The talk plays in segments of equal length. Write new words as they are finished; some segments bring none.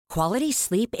Quality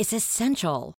sleep is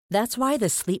essential. That's why the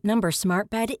Sleep Number Smart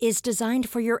Bed is designed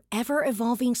for your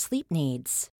ever-evolving sleep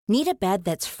needs. Need a bed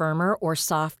that's firmer or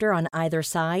softer on either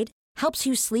side? Helps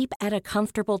you sleep at a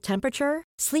comfortable temperature?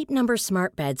 Sleep Number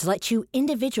Smart Beds let you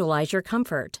individualize your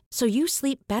comfort, so you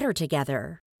sleep better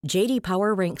together. J.D.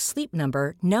 Power ranks Sleep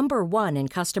Number number 1 in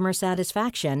customer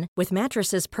satisfaction with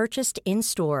mattresses purchased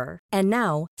in-store. And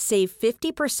now, save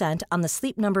 50% on the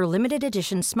Sleep Number Limited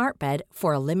Edition Smart Bed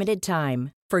for a limited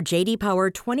time. For J.D. Power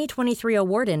 2023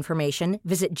 award information,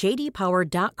 visit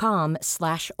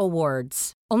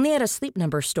jdpower.com/awards. Only at a Sleep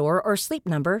Number store or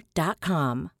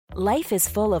sleepnumber.com. Life is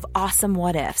full of awesome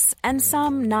what-ifs, and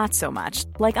some not so much,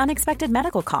 like unexpected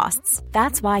medical costs.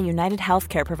 That's why United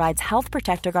Healthcare provides Health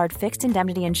Protector Guard fixed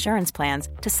indemnity insurance plans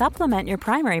to supplement your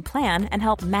primary plan and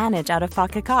help manage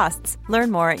out-of-pocket costs.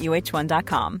 Learn more at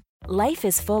uh1.com. Life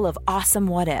is full of awesome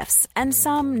what-ifs, and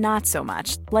some not so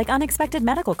much, like unexpected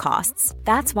medical costs.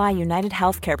 That's why United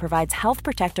Healthcare provides Health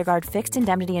Protector Guard fixed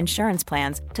indemnity insurance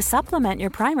plans to supplement your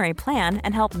primary plan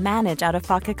and help manage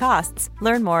out-of-pocket costs.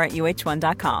 Learn more at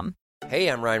uh1.com. Hey,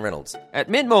 I'm Ryan Reynolds. At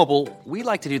Mint Mobile, we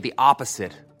like to do the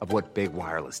opposite of what Big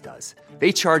Wireless does.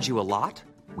 They charge you a lot.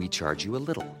 We charge you a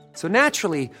little. So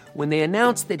naturally, when they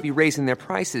announced they'd be raising their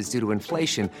prices due to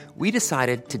inflation, we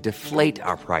decided to deflate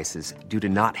our prices due to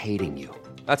not hating you.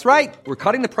 That's right. We're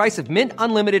cutting the price of Mint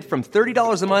Unlimited from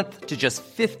 $30 a month to just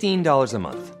 $15 a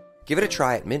month. Give it a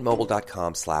try at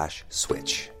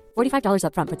mintmobile.com/switch. $45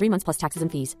 up front for 3 months plus taxes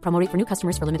and fees. Promo rate for new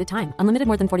customers for limited time. Unlimited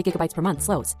more than 40 gigabytes per month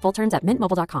slows. Full terms at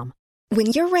mintmobile.com.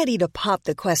 When you're ready to pop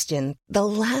the question, the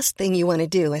last thing you want to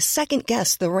do is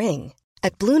second-guess the ring.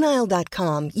 At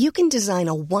BlueNile.com, you can design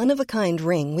a one-of-a-kind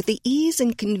ring with the ease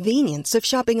and convenience of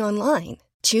shopping online.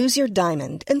 Choose your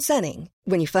diamond and setting.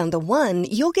 When you find the one,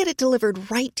 you'll get it delivered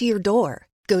right to your door.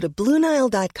 Go to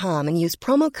BlueNile.com and use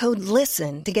promo code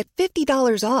LISTEN to get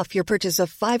 $50 off your purchase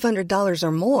of $500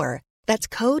 or more. That's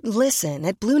code LISTEN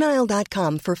at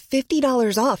BlueNile.com for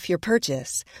 $50 off your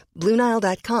purchase.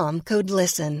 BlueNile.com, code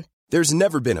LISTEN. There's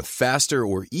never been a faster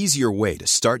or easier way to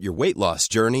start your weight loss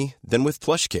journey than with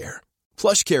PlushCare.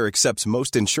 PlushCare accepts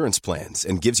most insurance plans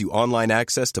and gives you online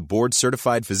access to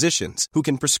board-certified physicians who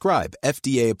can prescribe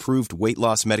FDA-approved weight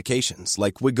loss medications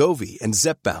like Wegovy and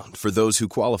Zepbound for those who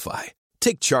qualify.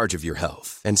 Take charge of your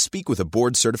health and speak with a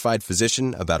board-certified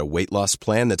physician about a weight loss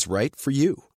plan that's right for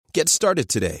you. Get started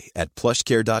today at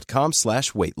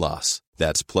plushcare.com/weight loss.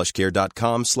 That's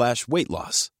plushcare.com/weight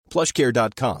loss.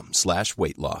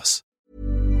 plushcare.com/weight loss.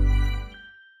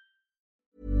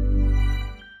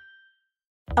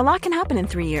 A lot can happen in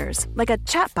 3 years, like a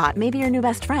chatbot may be your new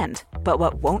best friend. But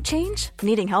what won't change?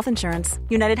 Needing health insurance.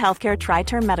 United Healthcare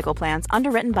Tri-Term Medical Plans,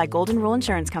 underwritten by Golden Rule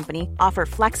Insurance Company, offer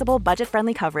flexible,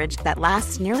 budget-friendly coverage that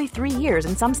lasts nearly 3 years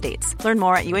in some states. Learn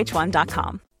more at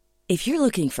uh1.com. If you're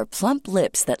looking for plump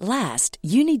lips that last,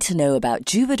 you need to know about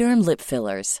Juvederm lip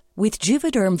fillers. With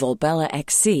Juvederm Volbella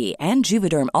XC and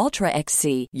Juvederm Ultra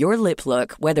XC, your lip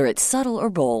look, whether it's subtle or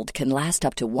bold, can last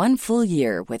up to 1 full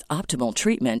year with optimal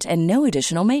treatment and no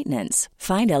additional maintenance.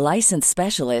 Find a licensed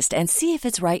specialist and see if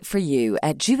it's right for you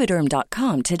at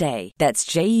Juvederm.com today. That's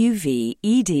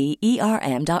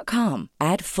JUVEDERM.com.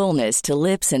 Add fullness to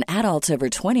lips in adults over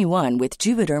 21 with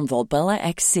Juvederm Volbella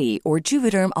XC or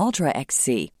Juvederm Ultra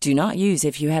XC. Do not use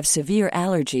if you have severe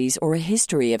allergies or a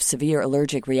history of severe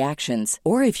allergic reactions,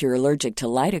 or if you're allergic to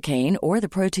lidocaine or the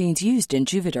proteins used in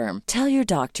Juvederm. Tell your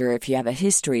doctor if you have a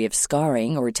history of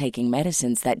scarring or taking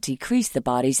medicines that decrease the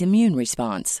body's immune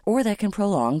response or that can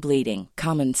prolong bleeding.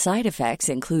 Common side effects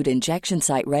include injection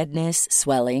site redness,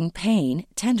 swelling, pain,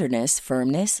 tenderness,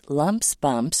 firmness, lumps,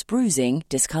 bumps, bruising,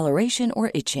 discoloration,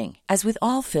 or itching. As with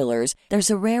all fillers,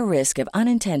 there's a rare risk of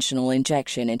unintentional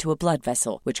injection into a blood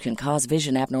vessel, which can cause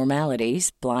vision abnormalities,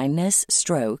 blindness,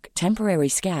 stroke, temporary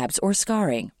scabs, or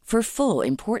scarring. For full,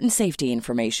 important safety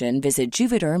information, visit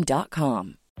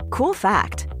Juvederm.com. Cool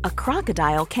fact, a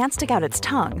crocodile can't stick out its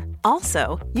tongue.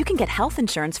 Also, you can get health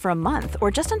insurance for a month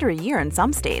or just under a year in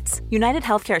some states. United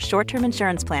Healthcare short-term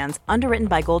insurance plans, underwritten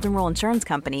by Golden Rule Insurance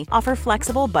Company, offer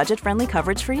flexible, budget-friendly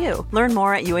coverage for you. Learn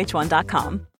more at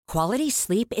uh1.com. Quality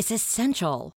sleep is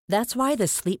essential. That's why the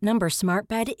Sleep Number Smart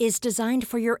Bed is designed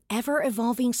for your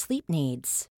ever-evolving sleep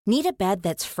needs. Need a bed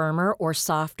that's firmer or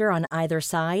softer on either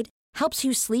side? Helps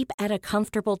you sleep at a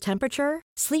comfortable temperature?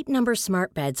 Sleep Number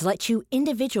Smart Beds let you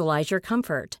individualize your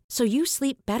comfort, so you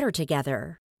sleep better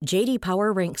together. JD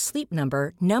Power ranks Sleep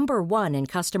Number number 1 in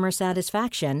customer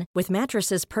satisfaction with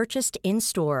mattresses purchased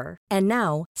in-store. And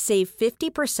now, save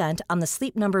 50% on the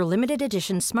Sleep Number Limited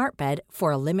Edition Smart Bed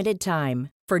for a limited time.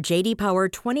 For JD Power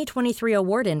 2023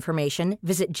 award information,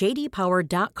 visit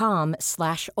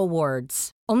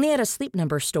jdpower.com/awards. Only at a Sleep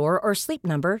Number store or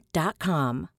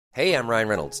sleepnumber.com. Hey, I'm Ryan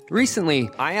Reynolds. Recently,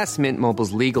 I asked Mint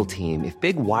Mobile's legal team if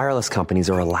big wireless companies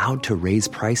are allowed to raise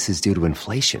prices due to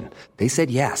inflation. They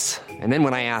said yes. And then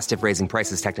when I asked if raising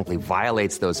prices technically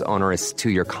violates those onerous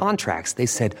two-year contracts, they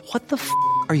said, "What the f***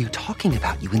 are you talking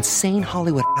about, you insane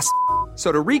Hollywood ass?" So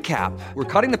to recap, we're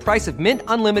cutting the price of Mint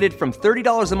Unlimited from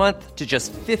 $30 a month to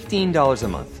just $15 a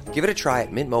month. Give it a try at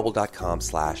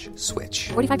mintmobile.com/switch.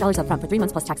 $45 up front for 3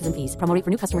 months plus taxes and fees. Promo rate for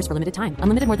new customers for limited time.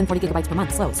 Unlimited more than 40 gigabytes per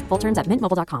month. Slows full terms at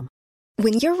mintmobile.com.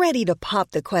 When you're ready to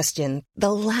pop the question,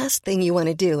 the last thing you want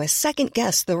to do is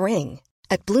second-guess the ring.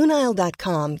 At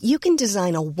BlueNile.com, you can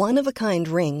design a one-of-a-kind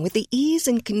ring with the ease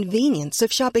and convenience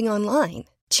of shopping online.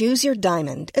 Choose your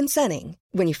diamond and setting.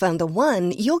 When you find the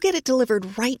one, you'll get it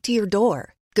delivered right to your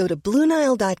door. Go to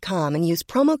BlueNile.com and use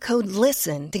promo code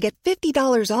LISTEN to get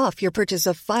 $50 off your purchase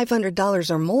of $500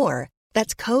 or more.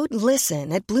 That's code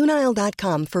LISTEN at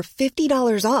BlueNile.com for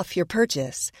 $50 off your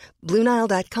purchase.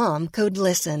 BlueNile.com, code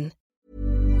LISTEN.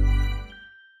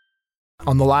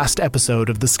 On the last episode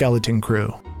of The Skeleton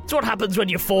Crew. It's what happens when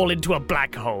you fall into a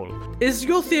black hole. Is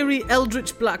your theory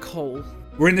Eldritch Black Hole?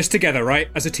 We're in this together, right?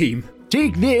 As a team.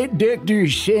 Take that, Dr.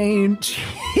 Science.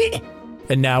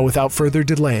 And now, without further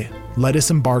delay, let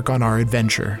us embark on our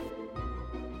adventure.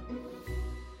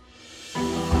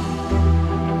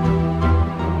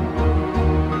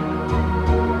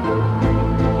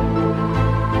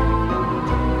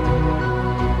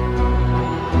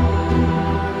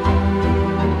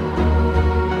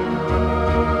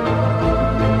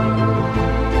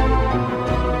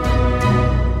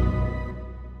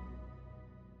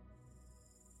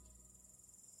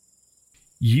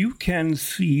 You can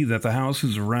see that the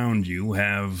houses around you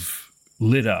have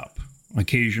lit up,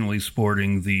 occasionally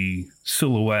sporting the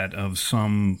silhouette of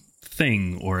some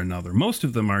thing or another. Most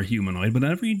of them are humanoid, but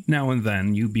every now and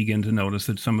then you begin to notice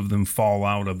that some of them fall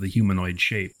out of the humanoid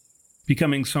shape,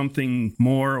 becoming something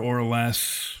more or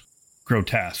less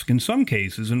grotesque. In some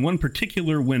cases, in one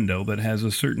particular window that has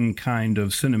a certain kind of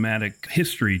cinematic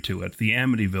history to it, the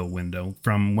Amityville window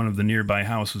from one of the nearby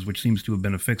houses, which seems to have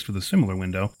been affixed with a similar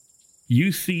window,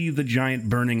 you see the giant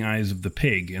burning eyes of the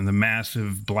pig and the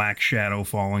massive black shadow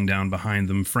falling down behind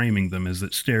them, framing them as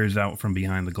it stares out from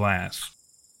behind the glass.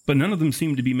 But none of them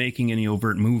seem to be making any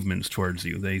overt movements towards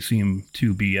you. They seem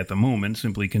to be, at the moment,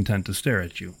 simply content to stare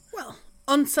at you. Well,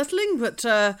 unsettling, but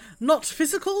not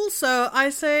physical, so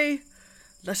I say,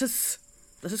 let us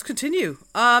continue.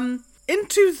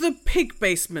 Into the pig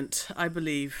basement, I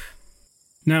believe.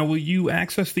 Now, will you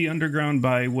access the underground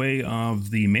by way of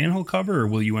the manhole cover, or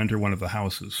will you enter one of the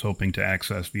houses, hoping to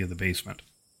access via the basement?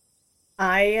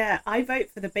 I vote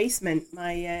for the basement.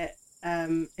 My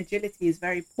agility is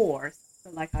very poor. So I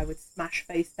feel like I would smash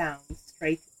face down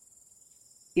straight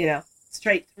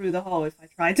through the hole if I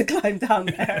tried to climb down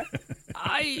there.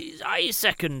 I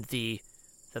second the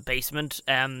basement.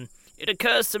 It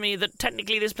occurs to me that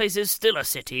technically this place is still a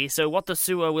city, so what the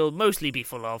sewer will mostly be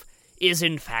full of is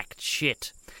in fact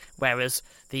shit, whereas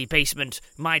the basement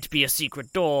might be a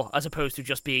secret door as opposed to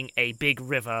just being a big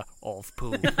river of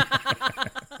poo.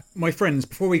 My friends,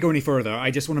 before we go any further,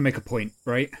 I just want to make a point,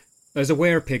 right? There's a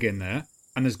werepig in there,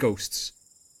 and there's ghosts.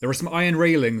 There are some iron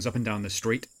railings up and down the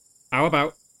street. How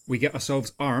about we get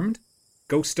ourselves armed?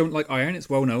 Ghosts don't like iron,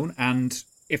 it's well known, and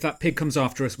if that pig comes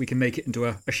after us, we can make it into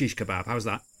a shish kebab. How's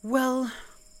that? Well,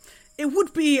 it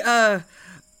would be a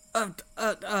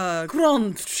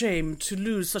grand shame to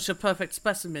lose such a perfect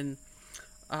specimen.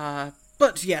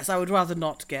 But yes, I would rather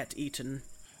not get eaten.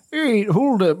 Hey,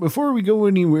 hold up. Before we go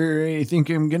anywhere, I think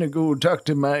I'm going to go talk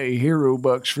to my hero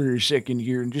box for a second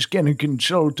here and just kind of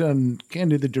consult on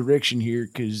kind of the direction here,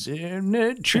 because I'm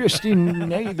not trusting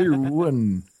neither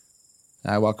one.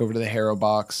 I walk over to the hero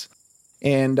box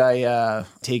and I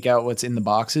take out what's in the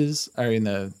boxes, or in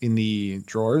the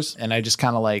drawers, and I just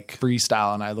kind of like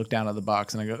freestyle, and I look down at the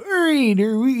box and I go, all right,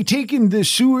 are we taking the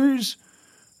sewers,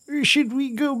 or should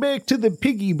we go back to the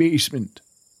piggy basement?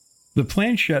 The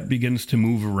planchette begins to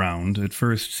move around, at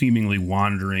first seemingly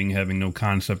wandering, having no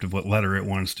concept of what letter it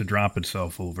wants to drop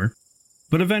itself over.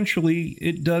 But eventually,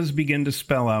 it does begin to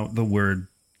spell out the word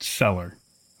cellar.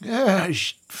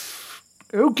 Gosh.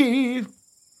 Okay.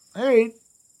 All right.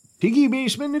 Piggy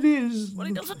basement it is. Well,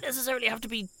 it doesn't necessarily have to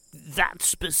be that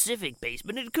specific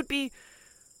basement. It could be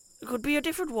a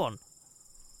different one.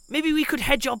 Maybe we could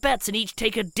hedge our bets and each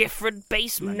take a different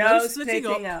basement. No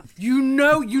splitting up. You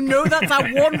know that's our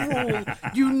one rule.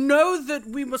 You know that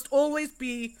we must always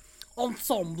be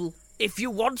ensemble. If you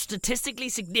want statistically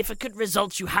significant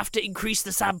results, you have to increase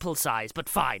the sample size, but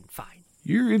fine.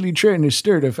 You're really trying to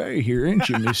start a fire here, aren't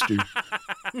you, mister?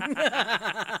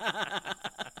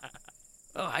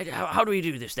 How do we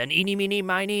do this then? Eeny, meeny,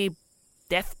 miny,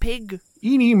 death pig?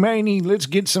 Eeny, miny, let's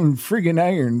get some friggin'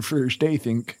 iron first, I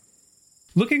think.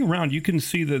 Looking around, you can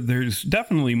see that there's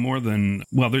definitely more than,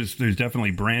 well, there's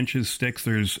definitely branches, sticks.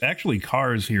 There's actually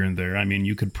cars here and there. I mean,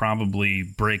 you could probably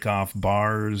break off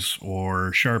bars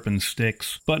or sharpen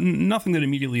sticks, but nothing that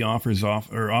immediately offers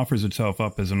itself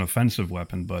up as an offensive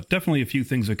weapon, but definitely a few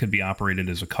things that could be operated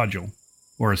as a cudgel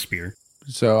or a spear.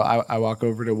 So I walk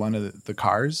over to one of the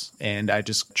cars and I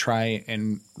just try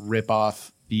and rip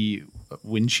off the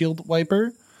windshield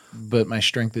wiper, but my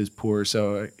strength is poor,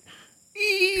 so...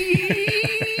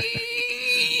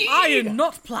 Iron,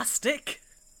 not plastic.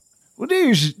 Well,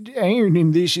 there's iron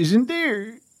in this, isn't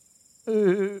there?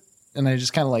 And I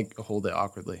just kind of like hold it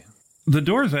awkwardly. The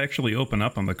doors actually open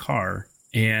up on the car,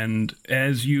 and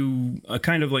as you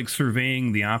kind of like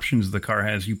surveying the options the car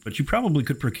has, you probably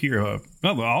could procure,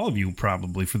 all of you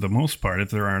probably for the most part,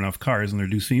 if there are enough cars, and there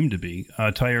do seem to be,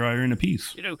 a tire iron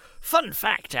apiece. Fun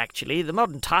fact, actually, the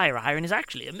modern tire iron is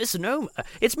actually a misnomer.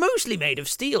 It's mostly made of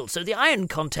steel, so the iron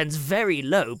content's very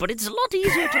low, but it's a lot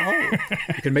easier to hold.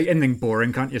 You can make anything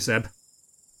boring, can't you, Seb?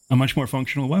 A much more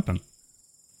functional weapon.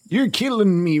 You're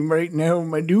killing me right now,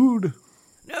 my dude.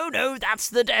 No, that's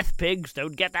the death pigs.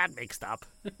 Don't get that mixed up.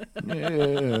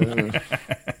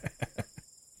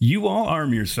 You all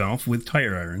arm yourself with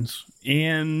tire irons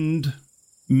and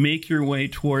make your way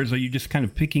towards, are you just kind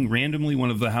of picking randomly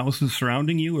one of the houses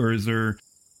surrounding you, or is there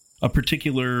a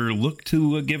particular look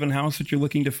to a given house that you're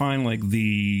looking to find, like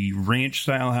the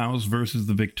ranch-style house versus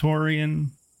the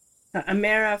Victorian?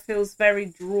 Amira feels very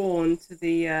drawn to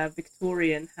the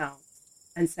Victorian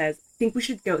house and says, I think we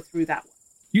should go through that one.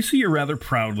 You see a rather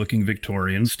proud-looking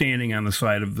Victorian standing on the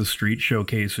side of the street,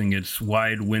 showcasing its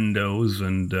wide windows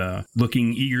and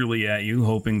looking eagerly at you,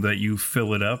 hoping that you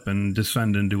fill it up and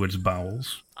descend into its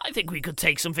bowels. I think we could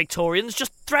take some Victorians,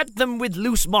 just threat them with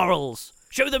loose morals.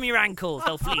 Show them your ankles,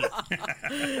 they'll flee.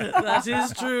 That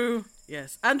is true.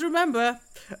 Yes, and remember,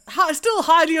 still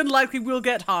highly unlikely we'll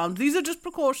get harmed. These are just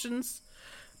precautions.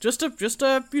 Just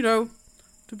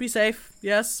to be safe,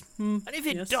 yes. And if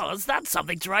it does, that's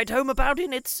something to write home about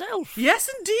in itself. Yes,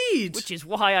 indeed. Which is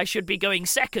why I should be going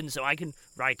second, so I can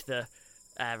write the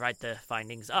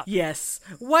findings up. Yes.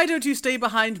 Why don't you stay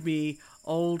behind me,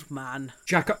 old man?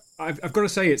 Jack, I've got to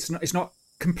say, it's not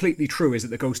completely true, is it,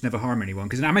 that ghosts never harm anyone?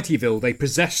 Because in Amityville, they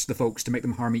possess the folks to make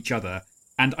them harm each other.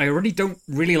 And I already don't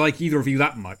really like either of you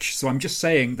that much, so I'm just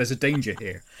saying there's a danger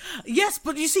here. Yes,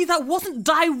 but you see, that wasn't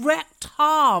direct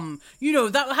harm.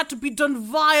 That had to be done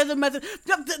via the method.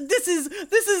 This is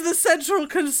the central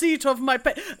conceit of my...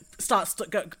 Starts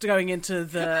going into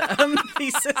the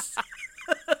thesis.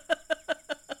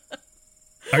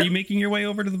 Are you making your way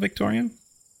over to the Victorian?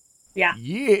 Yeah.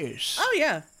 Yes. Oh,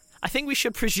 yeah. I think we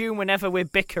should presume whenever we're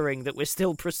bickering that we're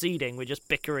still proceeding. We're just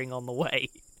bickering on the way.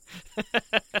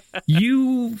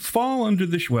 You fall under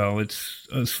it's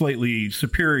a slightly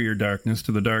superior darkness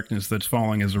to the darkness that's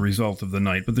falling as a result of the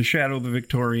night, but the shadow of the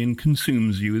Victorian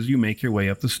consumes you as you make your way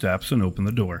up the steps and open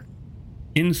the door.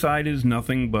 Inside is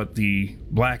nothing but the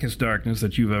blackest darkness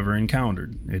that you've ever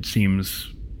encountered. It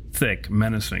seems thick,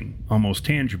 menacing, almost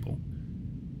tangible.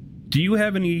 Do you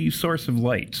have any source of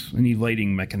light, any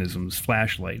lighting mechanisms,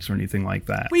 flashlights, or anything like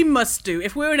that? We must do.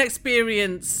 If we're an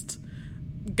experienced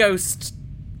ghost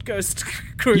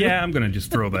crew. Yeah, I'm going to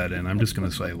just throw that in. I'm just going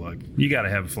to say, look, you got to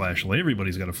have a flashlight.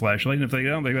 Everybody's got a flashlight, and if they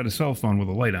don't, they've got a cell phone with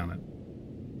a light on it.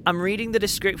 I'm reading the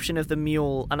description of the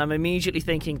mule, and I'm immediately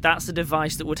thinking that's a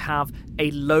device that would have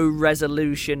a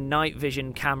low-resolution night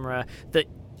vision camera that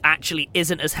actually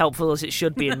isn't as helpful as it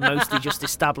should be and mostly just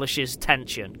establishes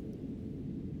tension.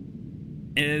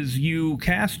 As you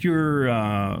cast your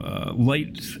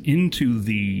light into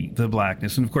the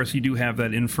blackness, and of course you do have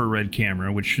that infrared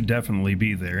camera, which should definitely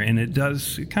be there, and it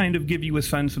does kind of give you a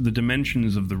sense of the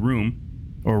dimensions of the room,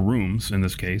 or rooms in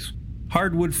this case.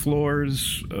 Hardwood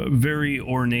floors, very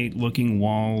ornate-looking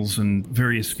walls, and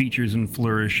various features and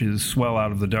flourishes swell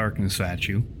out of the darkness at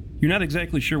you. You're not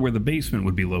exactly sure where the basement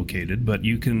would be located, but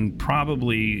you can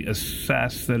probably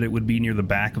assess that it would be near the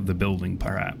back of the building,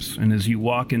 perhaps. And as you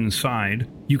walk inside,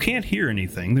 you can't hear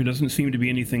anything. There doesn't seem to be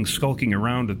anything skulking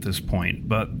around at this point,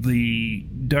 but the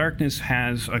darkness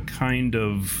has a kind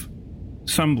of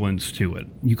semblance to it.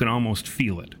 You can almost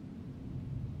feel it.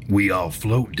 We all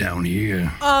float down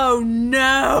here. Oh,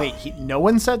 no. Wait, no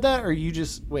one said that? Or you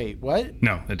just... Wait, what?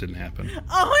 No, that didn't happen. Oh, my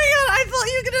God. I thought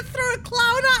you were going to throw a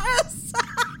cloud at us.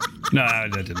 No,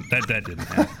 that didn't. That didn't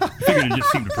happen. I figured it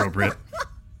just seemed appropriate.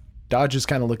 Dodge is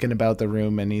kind of looking about the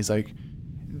room, and he's like,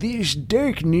 "This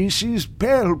darkness is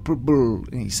palpable."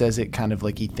 And he says it kind of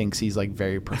like he thinks he's like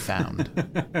very profound.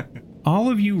 All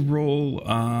of you roll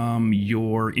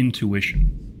your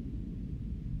intuition.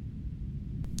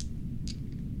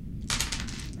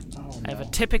 I have a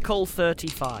typical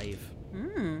 35.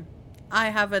 I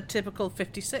have a typical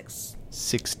 56.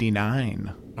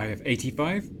 69. I have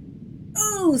 85.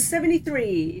 Ooh,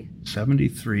 73.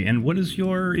 73. And what is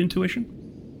your intuition?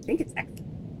 I think it's excellent.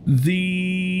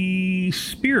 The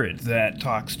spirit that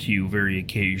talks to you very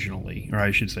occasionally, or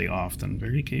I should say often,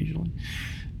 very occasionally,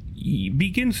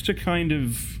 begins to kind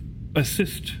of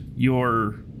assist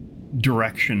your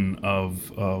direction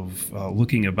of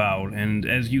looking about. And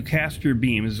as you cast your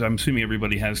beams, I'm assuming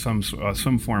everybody has some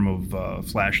form of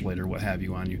flashlight or what have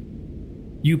you on you.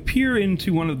 You peer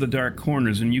into one of the dark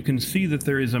corners and you can see that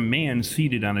there is a man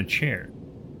seated on a chair.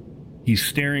 He's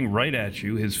staring right at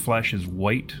you. His flesh is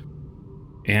white,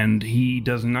 and he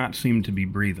does not seem to be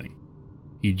breathing.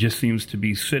 He just seems to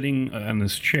be sitting on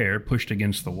this chair pushed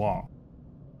against the wall.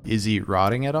 Is he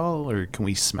rotting at all, or can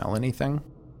we smell anything?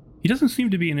 He doesn't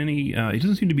seem to be he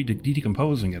doesn't seem to be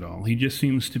decomposing at all. He just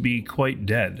seems to be quite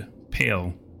dead,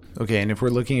 pale. Okay, and if we're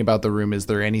looking about the room, is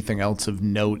there anything else of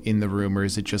note in the room, or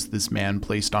is it just this man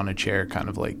placed on a chair, kind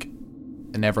of like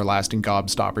an everlasting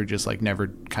gobstopper, just like never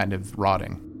kind of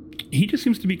rotting? He just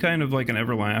seems to be kind of like an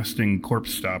everlasting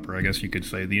corpse stopper, I guess you could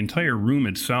say. The entire room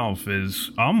itself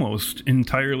is almost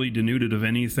entirely denuded of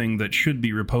anything that should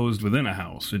be reposed within a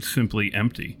house. It's simply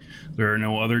empty. There are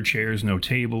no other chairs, no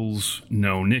tables,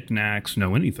 no knickknacks,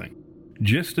 no anything.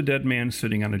 Just a dead man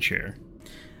sitting on a chair.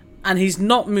 And he's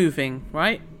not moving,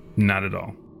 right? Not at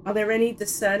all. Are there any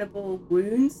discernible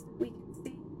wounds that we can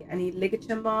see? Any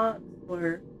ligature marks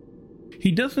or... He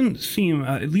doesn't seem,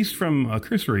 at least from a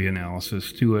cursory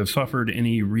analysis, to have suffered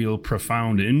any real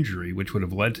profound injury which would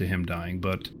have led to him dying,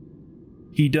 but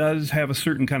he does have a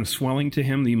certain kind of swelling to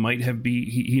him. He might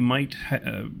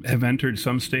have entered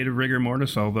some state of rigor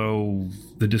mortis, although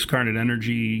the discarnate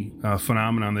energy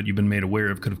phenomenon that you've been made aware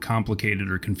of could have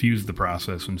complicated or confused the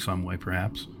process in some way,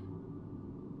 perhaps.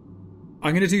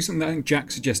 I'm going to do something that I think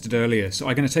Jack suggested earlier. So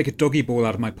I'm going to take a doggy ball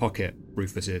out of my pocket,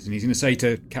 Rufus is, and he's going to say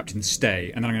to Captain,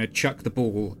 "Stay," and then I'm going to chuck the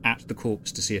ball at the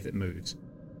corpse to see if it moves.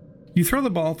 You throw the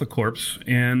ball at the corpse,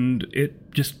 and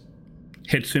it just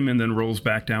hits him and then rolls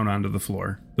back down onto the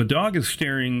floor. The dog is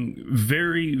staring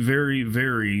very, very,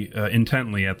 very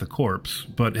intently at the corpse,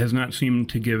 but has not seemed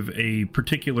to give a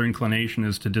particular inclination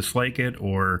as to dislike it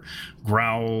or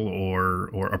growl or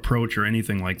approach or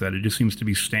anything like that. It just seems to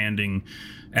be standing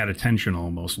at attention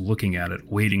almost, looking at it,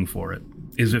 waiting for it,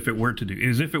 as if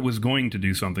it was going to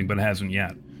do something, but hasn't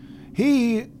yet.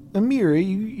 Hey, Amira,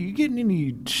 you getting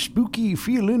any spooky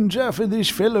feelings off of this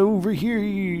fellow over here?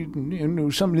 You know,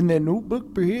 something in that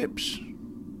notebook, perhaps?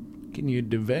 Can you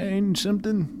divine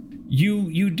something?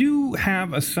 You do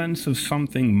have a sense of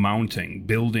something mounting,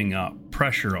 building up,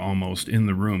 pressure almost in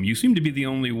the room. You seem to be the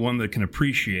only one that can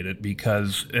appreciate it,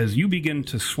 because as you begin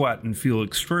to sweat and feel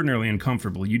extraordinarily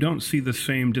uncomfortable, you don't see the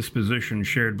same disposition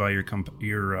shared by your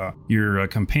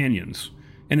companions.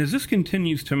 And as this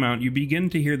continues to mount, you begin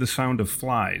to hear the sound of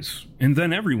flies, and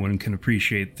then everyone can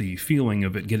appreciate the feeling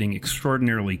of it getting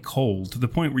extraordinarily cold to the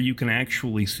point where you can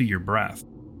actually see your breath.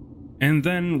 And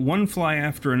then one fly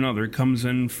after another comes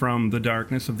in from the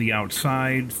darkness of the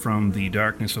outside, from the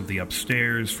darkness of the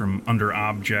upstairs, from under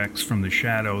objects, from the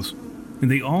shadows, and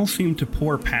they all seem to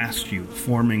pour past you,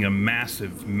 forming a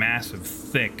massive, massive,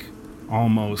 thick,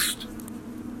 almost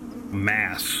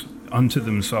mass unto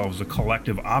themselves, a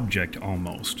collective object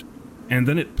almost. And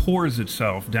then it pours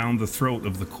itself down the throat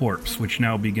of the corpse, which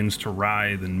now begins to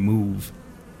writhe and move.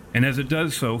 And as it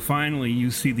does so, finally you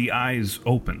see the eyes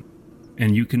open.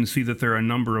 And you can see that there are a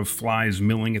number of flies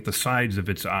milling at the sides of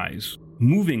its eyes,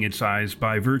 moving its eyes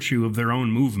by virtue of their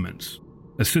own movements,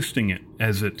 assisting it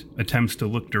as it attempts to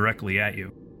look directly at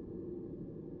you.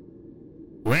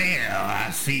 Well,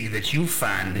 I see that you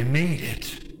finally made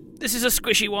it. This is a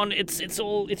squishy one. It's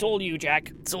all you,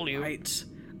 Jack. It's all you. Right.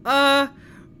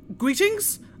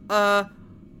 Greetings.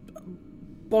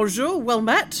 Bonjour, well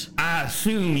met. I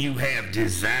assume you have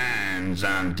designs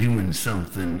on doing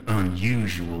something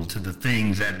unusual to the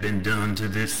things that have been done to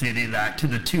this city, like to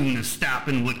the tune of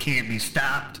stopping what can't be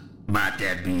stopped. Might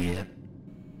that be it?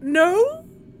 No?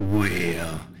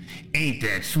 Well, ain't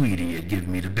that sweet of you to give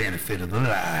me the benefit of the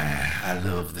lie? I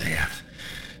love that.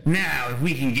 Now, if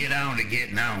we can get on to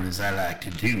getting on as I like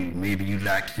to do, maybe you'd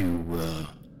like to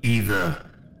either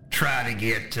try to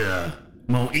get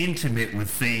more intimate with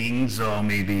things, or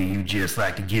maybe you just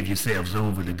like to give yourselves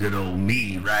over to good old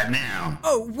me right now.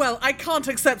 Oh, well, I can't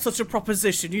accept such a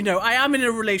proposition. You know, I am in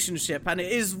a relationship, and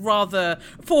it is rather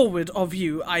forward of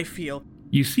you, I feel.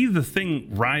 You see the thing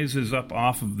rises up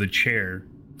off of the chair,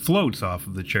 floats off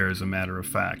of the chair as a matter of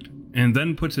fact, and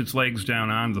then puts its legs down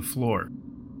on the floor.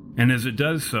 And as it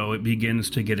does so, it begins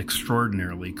to get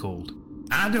extraordinarily cold.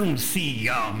 I don't see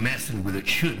y'all messing with it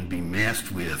shouldn't be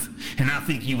messed with, and I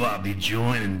think you ought to be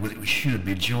joining what it should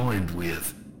be joined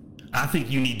with. I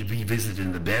think you need to be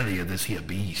visiting the belly of this here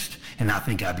beast, and I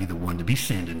think I'd be the one to be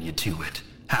sending you to it.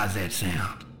 How's that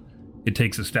sound? It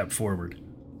takes a step forward.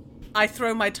 I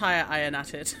throw my tire iron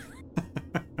at it.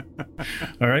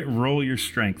 All right, roll your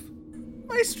strength.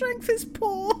 My strength is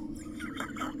poor.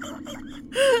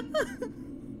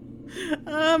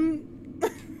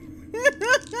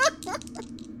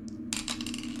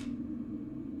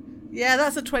 Yeah,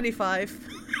 that's a 25.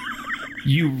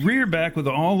 You rear back with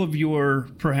all of your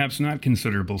perhaps not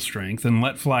considerable strength and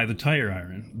let fly the tire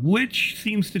iron, which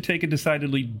seems to take a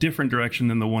decidedly different direction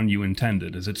than the one you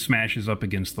intended as it smashes up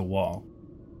against the wall.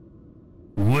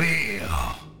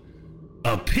 Well,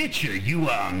 a pitcher you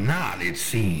are not, it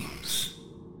seems.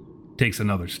 Takes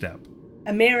another step.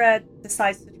 Amira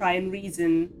decides to try and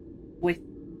reason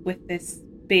with this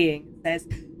being. Says,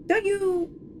 Don't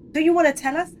you want to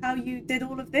tell us how you did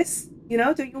all of this? You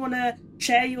know, don't you want to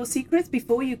share your secrets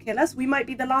before you kill us? We might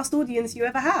be the last audience you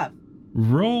ever have.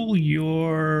 Roll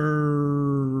your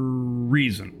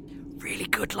reason. Really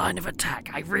good line of attack.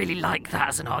 I really like that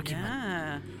as an argument.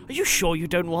 Yeah. Are you sure you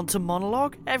don't want a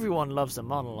monologue? Everyone loves a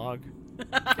monologue.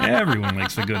 Everyone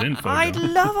likes a good info. I'd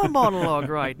love a monologue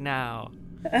right now.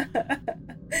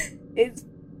 It's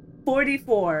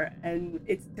 44, and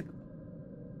it's typical.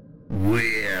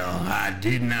 Well, I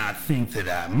did not think that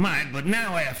I might, but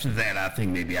now after that, I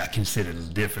think maybe I consider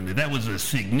it differently. That was a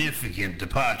significant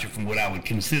departure from what I would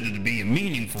consider to be a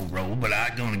meaningful role, but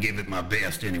I'm going to give it my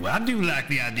best anyway. I do like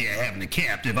the idea of having a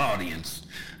captive audience.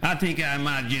 I think I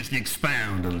might just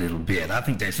expound a little bit. I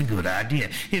think that's a good idea.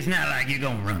 It's not like you're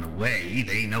going to run away.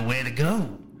 There ain't nowhere to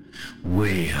go.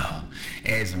 Well,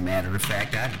 as a matter of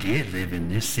fact, I did live in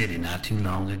this city not too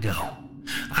long ago.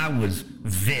 I was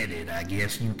vetted, I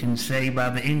guess you can say,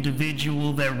 by the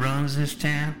individual that runs this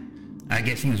town. I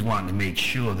guess he was wanting to make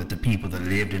sure that the people that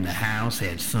lived in the house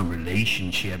had some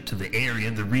relationship to the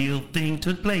area the real thing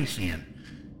took place in.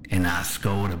 And I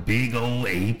scored a big old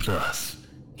A+.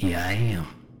 Here I am.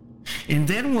 And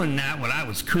then one night while I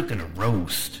was cooking a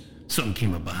roast, something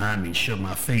came up behind me and shoved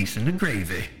my face in the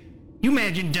gravy. You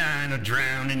imagine dying or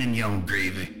drowning in your own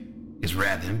gravy? It's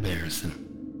rather embarrassing.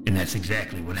 And that's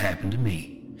exactly what happened to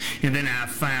me. And then I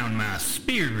found my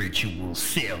spiritual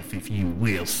self, if you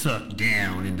will, sucked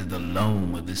down into the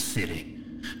loam of the city,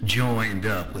 joined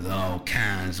up with all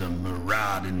kinds of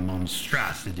marauding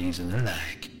monstrosities and the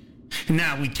like. And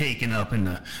now we taken up in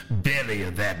the belly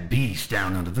of that beast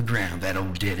down under the ground, that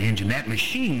old dead engine, that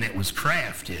machine that was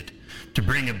crafted to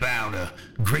bring about a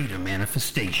greater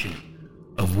manifestation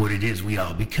of what it is we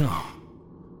all become.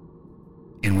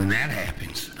 And when that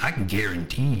happens, I can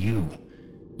guarantee you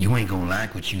ain't gonna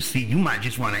like what you see. You might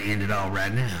just want to end it all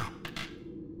right now.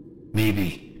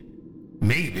 Maybe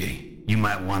you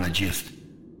might want to just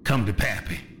come to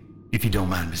Pappy, if you don't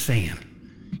mind me saying.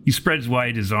 He spreads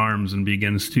wide his arms and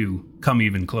begins to come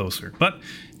even closer, but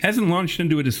hasn't launched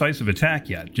into a decisive attack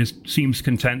yet, just seems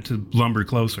content to lumber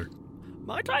closer.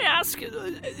 Might I ask,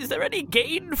 is there any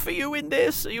gain for you in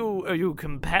this? Are you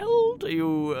compelled? Are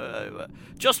you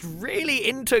just really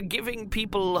into giving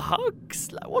people hugs?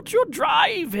 What's your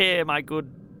drive here, my good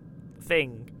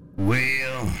thing?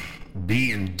 Well,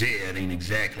 being dead ain't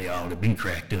exactly all it been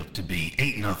cracked up to be.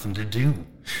 Ain't nothing to do.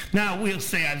 Now, I will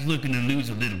say I was looking to lose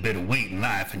a little bit of weight in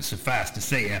life, and suffice to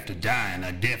say, after dying,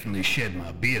 I definitely shed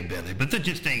my beer belly, but there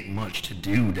just ain't much to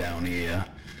do down here.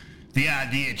 The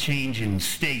idea of changing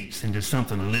states into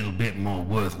something a little bit more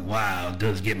worthwhile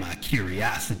does get my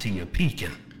curiosity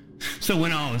a-peaking. So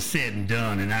when all is said and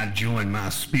done and I join my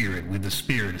spirit with the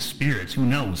spirit of spirits, who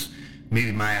knows,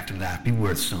 maybe my afterlife be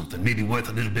worth something, maybe worth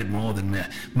a little bit more than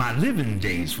my living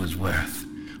days was worth.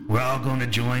 We're all going to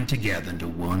join together into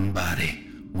one body,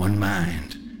 one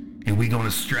mind, and we're going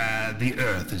to stride the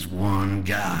earth as one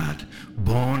God,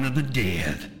 born of the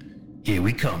dead. Here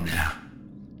we come now.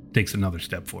 Takes another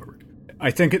step forward.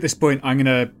 I think at this point I'm going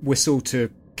to whistle to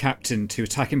Captain to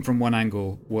attack him from one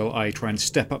angle while I try and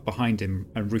step up behind him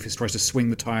and Rufus tries to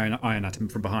swing the tire iron at him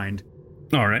from behind.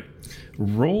 All right.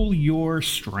 Roll your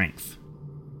strength.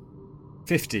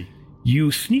 50.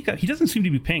 You sneak up. He doesn't seem to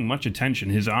be paying much attention.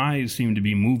 His eyes seem to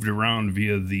be moved around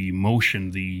via the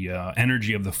motion, the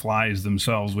energy of the flies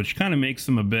themselves, which kind of makes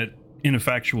them a bit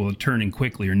ineffectual at turning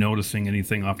quickly or noticing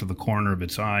anything off to the corner of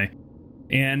its eye.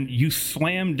 And you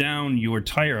slam down your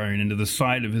tire iron into the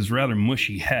side of his rather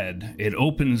mushy head. It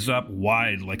opens up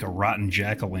wide like a rotten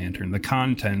jack-o'-lantern, the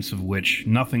contents of which,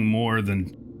 nothing more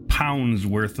than pounds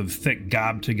worth of thick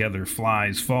gobbed-together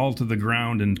flies, fall to the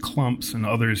ground in clumps, and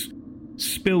others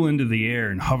spill into the air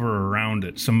and hover around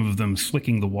it, some of them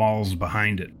slicking the walls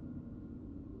behind it.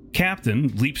 Captain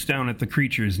leaps down at the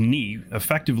creature's knee,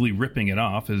 effectively ripping it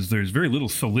off, as there's very little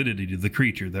solidity to the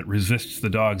creature that resists the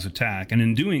dog's attack, and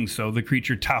in doing so, the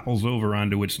creature topples over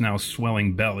onto its now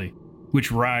swelling belly,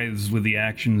 which writhes with the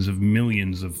actions of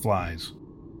millions of flies.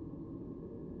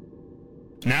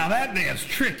 Now that's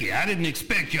tricky. I didn't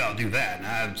expect y'all to do that.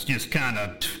 I was just kind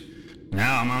of...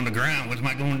 Now I'm on the ground. What am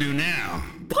I going to do now?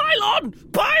 Pylon!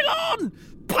 Pylon!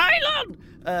 Pylon!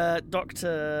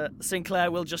 Dr.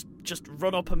 Sinclair will just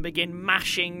run up and begin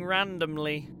mashing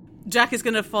randomly. Jack is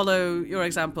going to follow your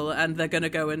example, and they're going to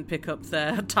go and pick up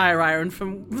their tire iron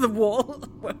from the wall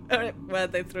where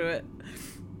they threw it.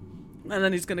 And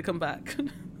then he's going to come back.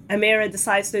 Amira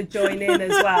decides to join in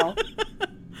as well.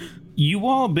 You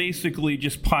all basically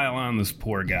just pile on this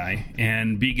poor guy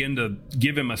and begin to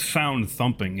give him a sound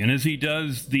thumping. And as he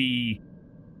does, the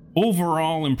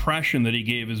overall impression that he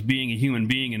gave as being a human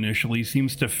being initially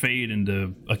seems to fade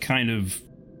into a kind of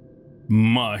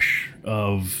mush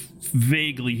of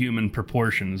vaguely human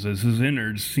proportions, as his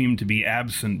innards seem to be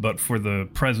absent but for the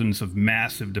presence of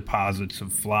massive deposits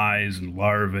of flies and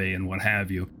larvae and what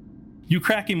have you. You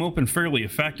crack him open fairly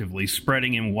effectively,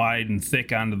 spreading him wide and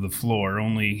thick onto the floor.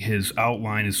 Only his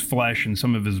outline is flesh and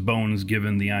some of his bones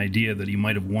given the idea that he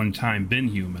might have one time been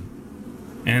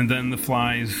human. And then the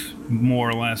flies more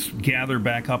or less gather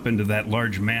back up into that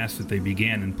large mass that they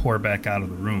began and pour back out of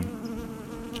the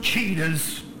room.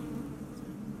 Cheetahs!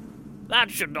 That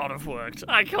should not have worked.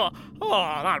 I can't... Oh,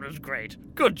 that was great.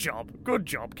 Good job,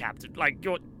 Captain. Like,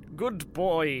 you're... Good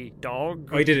boy, dog.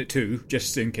 I did it too,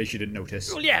 just in case you didn't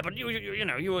notice. Well, yeah, but you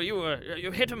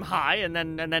hit him high, and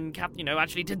then Cap,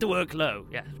 actually did the work low.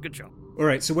 Yeah, good job. All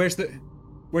right, so where's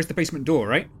the basement door,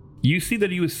 right? You see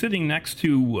that he was sitting next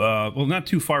to, not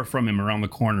too far from him, around the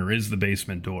corner is the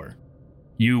basement door.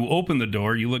 You open the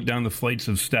door, you look down the flights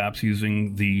of steps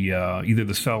using the either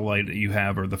the cell light that you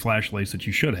have or the flashlights that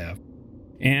you should have.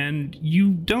 And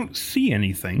you don't see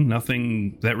anything,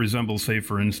 nothing that resembles, say,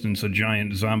 for instance, a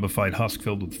giant zombified husk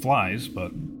filled with flies,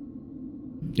 but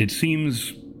it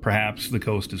seems perhaps the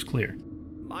coast is clear.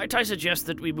 Might I suggest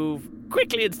that we move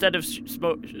quickly instead of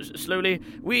slowly?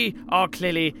 We are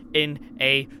clearly in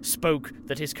a spoke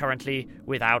that is currently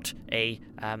without a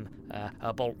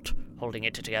bolt holding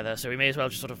it together, so we may as well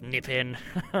just sort of nip in.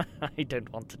 I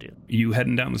don't want to do that. You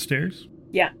heading down the stairs?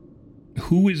 Yeah.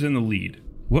 Who is in the lead?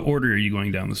 What order are you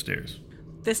going down the stairs?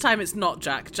 This time it's not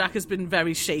Jack. Jack has been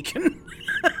very shaken.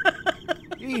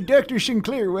 Hey, Dr.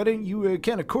 Sinclair, why don't you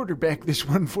kind of quarterback this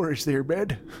one for us there,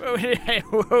 bud?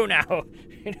 Oh, now.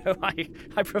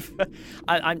 I prefer...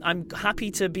 I'm happy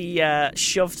to be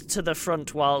shoved to the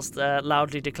front whilst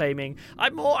loudly declaiming,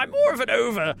 I'm more of an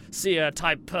overseer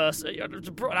type person.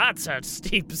 That's a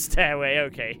steep stairway.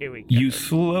 Okay, here we go. You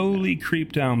slowly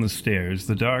creep down the stairs.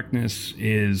 The darkness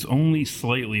is only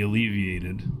slightly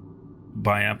alleviated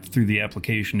through the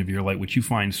application of your light, which you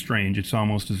find strange. It's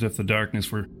almost as if the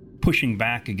darkness were pushing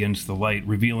back against the light,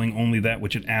 revealing only that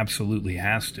which it absolutely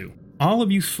has to. All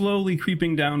of you slowly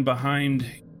creeping down behind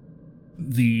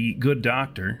the good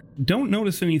doctor don't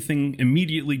notice anything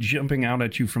immediately jumping out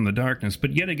at you from the darkness,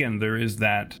 but yet again there is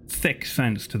that thick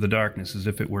sense to the darkness as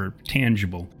if it were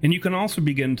tangible. And you can also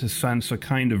begin to sense a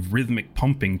kind of rhythmic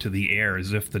pumping to the air,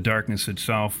 as if the darkness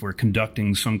itself were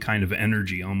conducting some kind of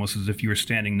energy, almost as if you were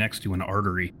standing next to an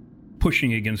artery,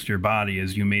 pushing against your body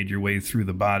as you made your way through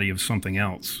the body of something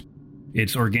else.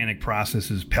 Its organic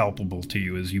process is palpable to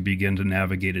you as you begin to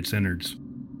navigate its innards.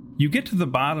 You get to the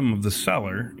bottom of the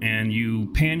cellar, and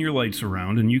you pan your lights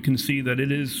around, and you can see that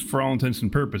it is, for all intents and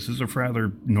purposes, a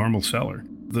rather normal cellar.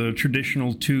 The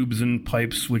traditional tubes and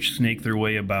pipes which snake their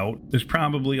way about. There's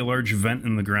probably a large vent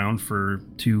in the ground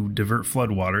to divert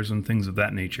floodwaters and things of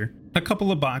that nature. A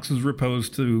couple of boxes repose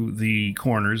to the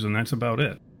corners, and that's about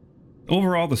it.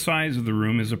 Overall, the size of the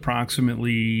room is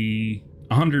approximately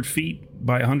 100 feet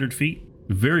by 100 feet.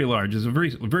 Very large. It's a very,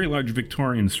 very large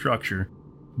Victorian structure,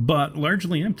 but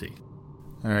largely empty.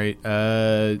 All right.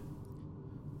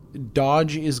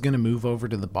 Dodge is going to move over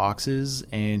to the boxes,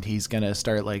 and he's going to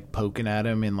start, poking at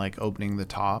him and, opening the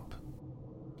top.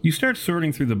 You start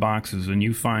sorting through the boxes, and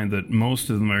you find that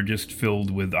most of them are just filled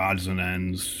with odds and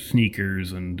ends,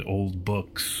 sneakers and old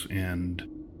books, and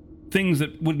things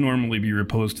that would normally be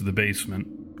reposed to the basement.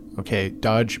 Okay,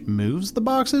 Dodge moves the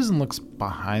boxes and looks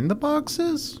behind the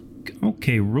boxes?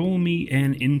 Okay, roll me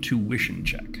an intuition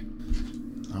check.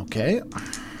 Okay.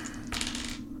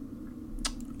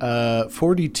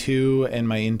 42, and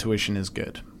my intuition is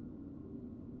good.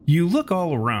 You look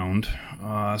all around,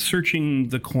 searching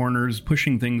the corners,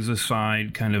 pushing things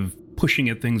aside, kind of pushing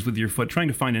at things with your foot, trying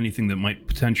to find anything that might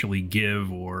potentially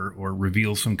give or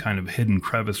reveal some kind of hidden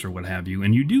crevice or what have you.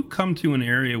 And you do come to an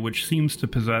area which seems to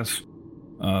possess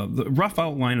the rough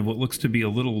outline of what looks to be a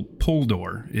little pull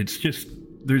door.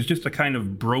 There's just a kind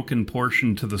of broken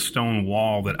portion to the stone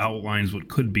wall that outlines what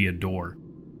could be a door.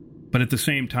 But at the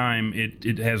same time,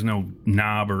 it has no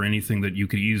knob or anything that you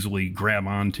could easily grab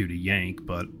onto to yank,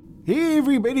 but... Hey,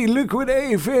 everybody, look what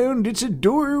I found. It's a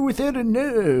door without a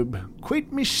knob.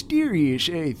 Quite mysterious,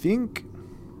 I think.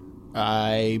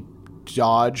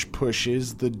 Dodge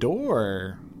pushes the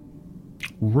door.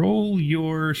 Roll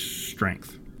your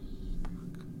strength.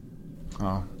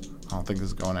 Oh, I don't think this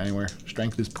is going anywhere.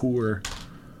 Strength is poor.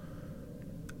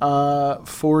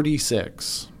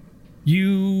 46.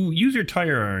 You use your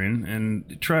tire iron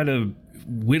and try to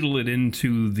whittle it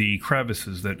into the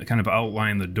crevices that kind of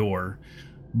outline the door.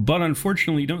 But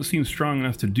unfortunately, you don't seem strong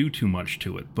enough to do too much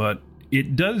to it. But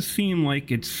it does seem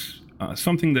like it's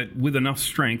something that, with enough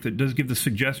strength, it does give the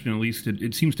suggestion, at least,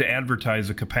 it seems to advertise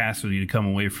a capacity to come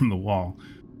away from the wall.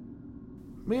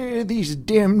 Man, these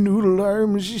damn noodle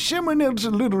arms. Is someone else a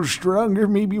little stronger?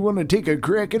 Maybe want to take a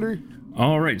crack at her?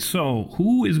 All right, so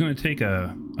who is going to take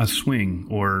a swing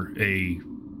or a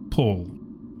pull,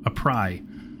 a pry?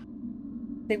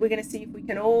 I think we're going to see if we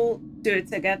can all do it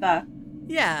together.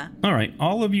 Yeah. All right,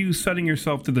 all of you setting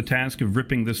yourself to the task of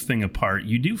ripping this thing apart,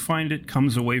 you do find it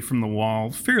comes away from the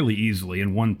wall fairly easily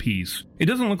in one piece. It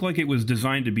doesn't look like it was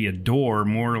designed to be a door,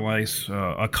 more or less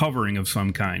a covering of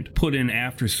some kind, put in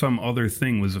after some other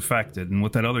thing was affected, and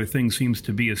what that other thing seems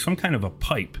to be is some kind of a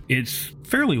pipe. It's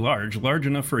fairly large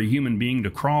enough for a human being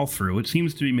to crawl through. It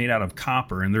seems to be made out of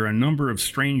copper, and there are a number of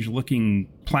strange-looking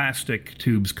plastic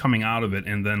tubes coming out of it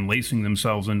and then lacing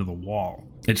themselves into the wall.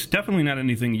 It's definitely not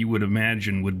anything you would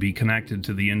imagine would be connected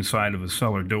to the inside of a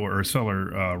cellar door or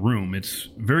cellar room. It's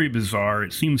very bizarre.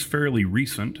 It seems fairly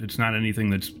recent. It's not anything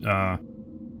that's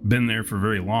been there for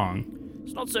very long.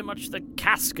 It's not so much the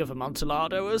cask of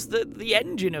Amontillado as the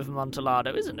engine of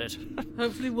Amontillado, isn't it?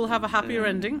 Hopefully we'll have a happier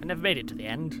ending. I never made it to the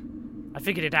end. I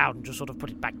figured it out and just sort of put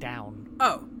it back down.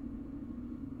 Oh.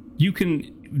 You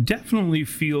can definitely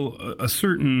feel a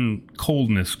certain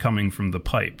coldness coming from the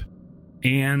pipe.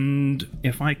 And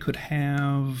if Amira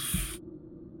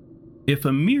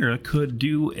could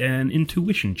do an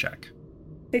intuition check.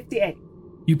 58.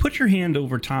 You put your hand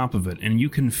over top of it, and you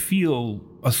can feel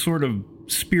a sort of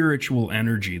spiritual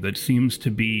energy that seems to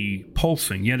be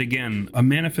pulsing. Yet again, a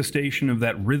manifestation of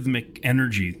that rhythmic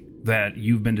energy that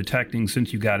you've been detecting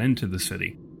since you got into the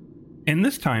city. And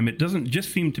this time, it doesn't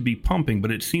just seem to be pumping, but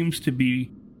it seems to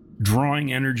be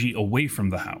drawing energy away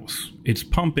from the house. It's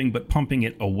pumping, but pumping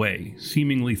it away,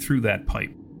 seemingly through that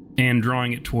pipe, and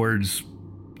drawing it towards,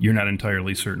 you're not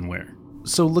entirely certain where.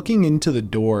 So looking into the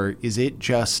door, is it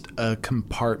just a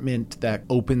compartment that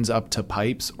opens up to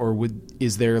pipes, or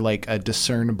is there like a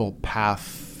discernible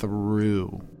path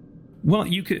through? Well,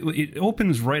 it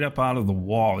opens right up out of the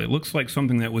wall. It looks like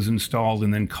something that was installed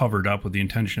and then covered up with the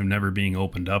intention of never being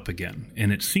opened up again.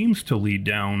 And it seems to lead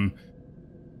down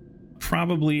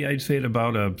probably, I'd say, at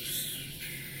about a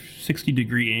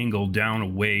 60-degree angle down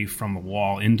away from the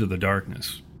wall into the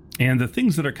darkness. And the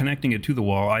things that are connecting it to the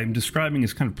wall, I'm describing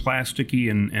as kind of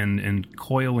plasticky and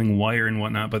coiling wire and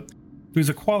whatnot, but there's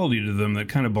a quality to them that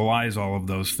kind of belies all of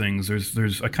those things.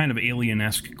 There's a kind of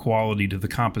alien-esque quality to the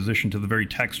composition, to the very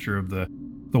texture of the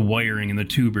wiring and the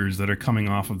tubers that are coming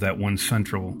off of that one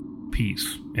central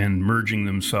piece and merging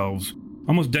themselves,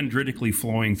 almost dendritically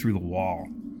flowing through the wall,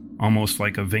 almost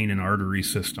like a vein and artery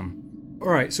system. All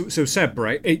right, so Seb,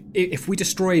 right, if we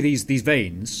destroy these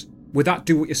veins, would that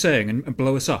do what you're saying and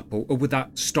blow us up, or would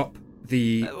that stop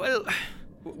the...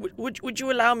 Would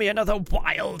you allow me another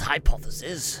wild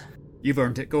hypothesis? You've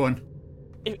earned it, go on.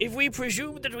 If we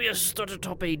presume that we are stood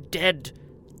atop a dead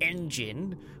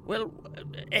engine, well,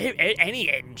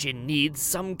 any engine needs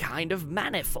some kind of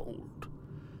manifold.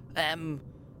 And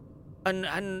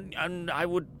I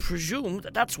would presume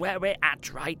that that's where we're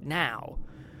at right now.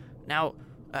 Now,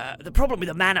 the problem with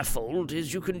a manifold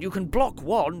is you can block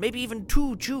one, maybe even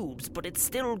two tubes, but it's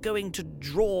still going to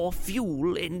draw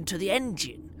fuel into the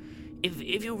engine.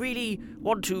 If you really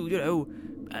want to,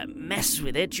 mess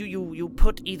with it, you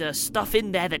put either stuff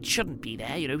in there that shouldn't be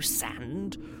there,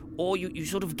 sand, or you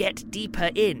sort of get deeper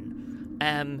in,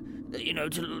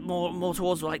 to more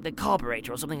towards like the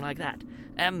carburetor or something like that.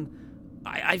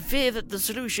 I fear that the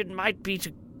solution might be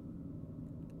to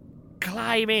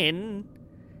climb in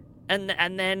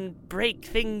and then break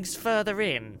things further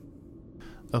in.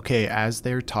 Okay, as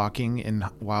they're talking and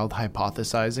wild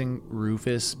hypothesizing,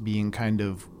 Rufus, being kind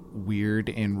of weird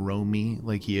and roamy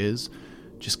like he is,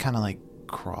 just kind of like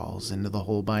crawls into the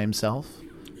hole by himself.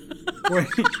 Wait,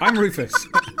 I'm Rufus.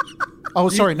 Oh,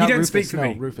 sorry, not you don't Rufus. speak for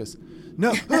no, me. Rufus.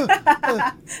 No.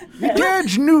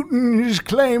 Judge Newton is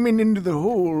climbing into the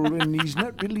hole, and he's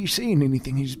not really saying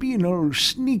anything. He's being all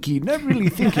sneaky, not really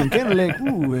thinking, kind of like,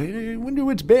 ooh, I wonder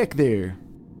what's back there.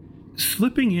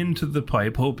 Slipping into the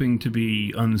pipe, hoping to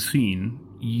be unseen,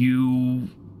 you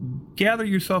gather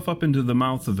yourself up into the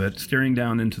mouth of it, staring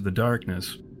down into the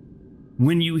darkness,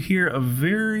 when you hear a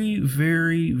very,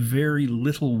 very, very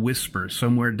little whisper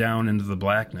somewhere down into the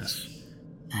blackness.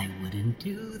 I wouldn't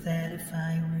do that if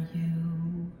I were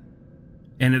you.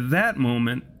 And at that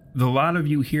moment, the lot of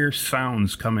you hear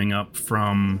sounds coming up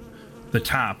from the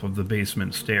top of the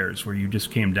basement stairs where you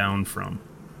just came down from.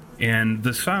 And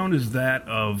the sound is that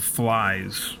of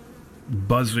flies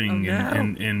buzzing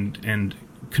and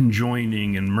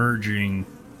conjoining and merging.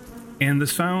 And the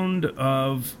sound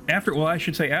of, after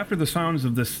the sounds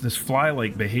of this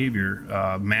fly-like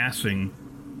behavior massing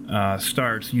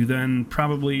starts, you then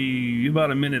probably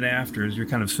about a minute after, as you're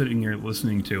kind of sitting here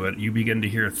listening to it, you begin to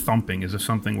hear a thumping as if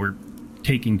something were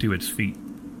taking to its feet.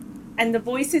 And the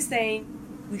voice is saying,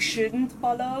 we shouldn't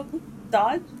follow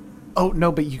Dodge? Oh,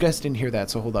 no, but you guys didn't hear that,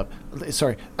 so hold up.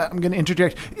 Sorry, I'm going to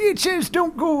interject. It says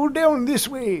don't go down this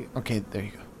way. Okay, there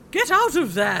you go. Get out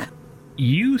of there!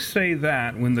 You say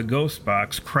that when the ghost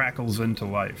box crackles into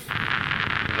life.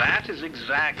 That is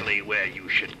exactly where you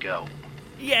should go.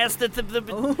 Yes,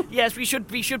 yes, we should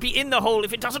be in the hole.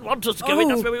 If it doesn't want us to go in,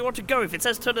 that's where we want to go. If it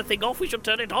says turn the thing off, we should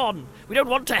turn it on. We don't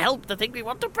want to help the thing, we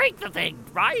want to break the thing,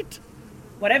 right?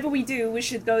 Whatever we do, we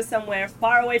should go somewhere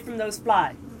far away from those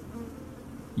flies.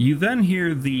 You then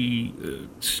hear the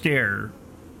stair,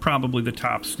 probably the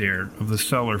top stair of the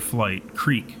cellar flight,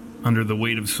 creak under the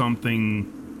weight of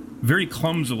something very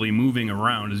clumsily moving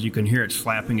around, as you can hear it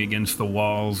slapping against the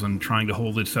walls and trying to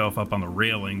hold itself up on the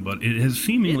railing, but it has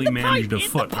seemingly managed a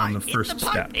foot on the first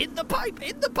step. In the pipe!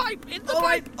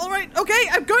 All right, okay,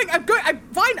 I'm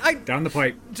fine, Down the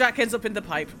pipe. Jack ends up in the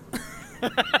pipe.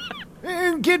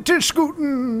 And get to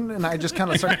scooting! And I just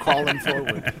kind of start crawling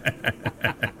forward.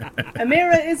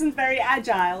 Amira isn't very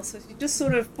agile, so she just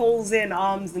sort of falls in,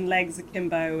 arms and legs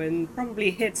akimbo, and probably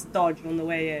hits Dodge on the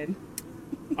way in.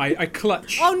 I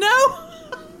clutch. Oh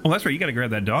no! Well, that's right, you gotta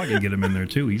grab that dog and get him in there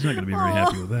too. He's not gonna be very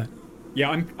happy with that. Yeah,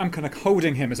 I'm kind of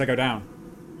holding him as I go down.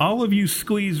 All of you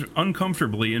squeeze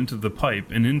uncomfortably into the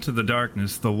pipe and into the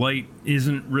darkness. The light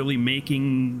isn't really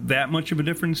making that much of a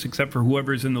difference, except for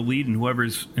whoever's in the lead and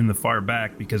whoever's in the far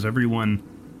back, because everyone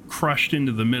crushed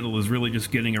into the middle is really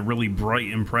just getting a really bright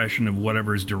impression of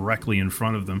whatever's directly in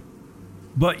front of them.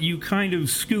 But you kind of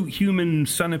scoot human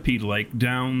centipede-like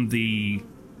down the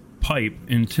pipe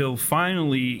until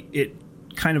finally it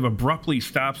kind of abruptly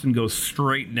stops and goes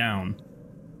straight down.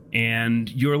 And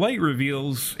your light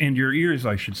reveals, and your ears,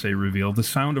 I should say, reveal the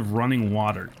sound of running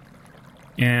water.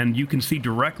 And you can see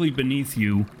directly beneath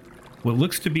you what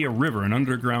looks to be a river, an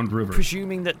underground river.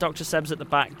 Presuming that Dr. Seb's at the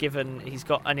back, given he's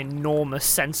got an enormous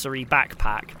sensory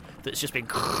backpack that's just been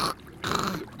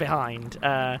behind.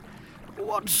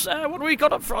 What have we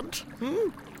got up front?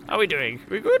 How are we doing?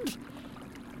 We good?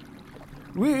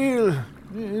 Well,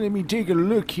 let me take a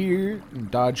look here. And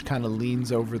Dodge kind of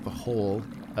leans over the hole,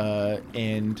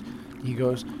 and he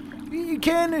goes, It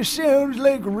kind of sounds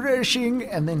like rushing.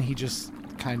 and then he just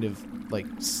kind of like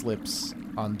slips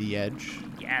on the edge.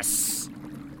 Yes.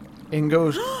 And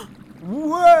goes,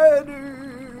 water!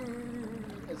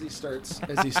 As he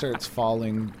starts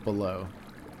falling below.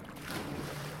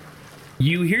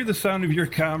 You hear the sound of your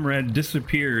comrade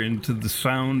disappear into the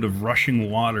sound of rushing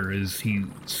water as he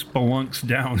spelunks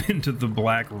down into the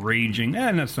black raging,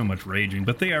 not so much raging,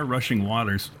 but they are rushing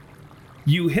waters.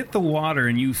 You hit the water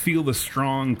and you feel the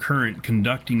strong current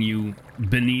conducting you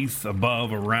beneath,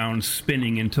 above, around,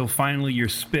 spinning until finally you're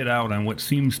spit out on what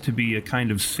seems to be a kind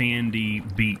of sandy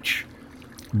beach.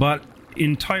 But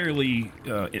entirely,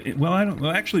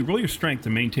 actually roll your strength to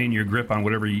maintain your grip on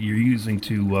whatever you're using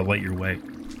to light your way.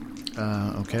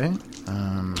 Okay.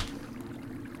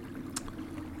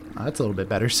 That's a little bit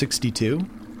better. 62.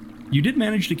 You did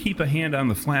manage to keep a hand on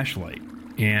the flashlight,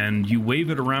 and you wave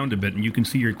it around a bit, and you can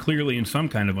see you're clearly in some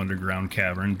kind of underground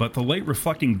cavern, but the light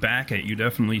reflecting back at you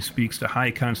definitely speaks to high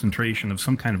concentration of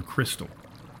some kind of crystal.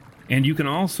 And you can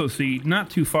also see, not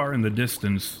too far in the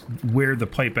distance, where the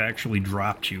pipe actually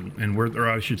dropped you, and where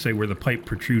the pipe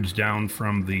protrudes down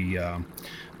from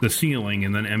the ceiling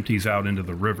and then empties out into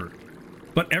the river.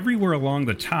 But everywhere along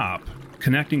the top,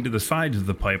 connecting to the sides of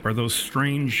the pipe, are those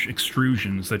strange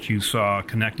extrusions that you saw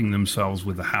connecting themselves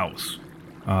with the house.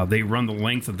 They run the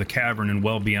length of the cavern and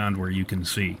well beyond where you can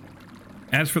see.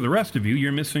 As for the rest of you,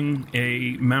 you're missing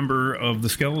a member of the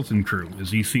skeleton crew,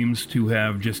 as he seems to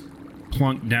have just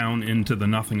plunked down into the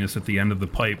nothingness at the end of the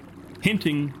pipe,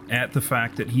 hinting at the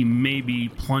fact that he may be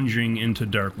plunging into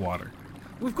dark water.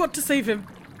 We've got to save him.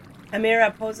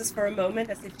 Amira pauses for a moment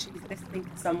as if she's listening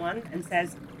to someone and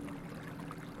says,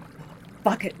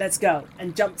 "Fuck it, let's go,"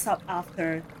 and jumps up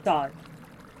after Dodge.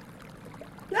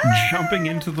 Jumping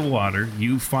into the water,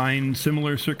 you find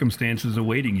similar circumstances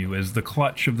awaiting you as the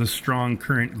clutch of the strong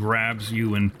current grabs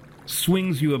you and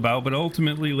swings you about, but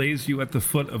ultimately lays you at the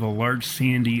foot of a large,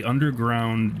 sandy,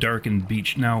 underground, darkened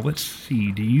beach. Now, let's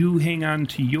see. Do you hang on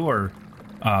to your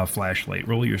flashlight?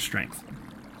 Roll your strength.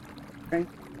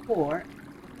 Strength 4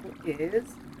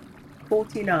 is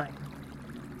 49.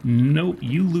 Nope,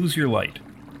 you lose your light.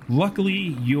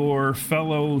 Luckily, your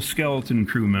fellow skeleton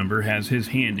crew member has his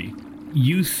handy.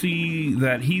 You see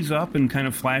that he's up and kind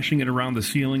of flashing it around the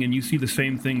ceiling, and you see the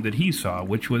same thing that he saw,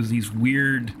 which was these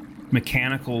weird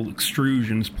mechanical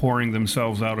extrusions pouring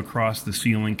themselves out across the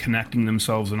ceiling, connecting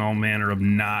themselves in all manner of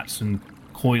knots and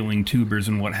coiling tubers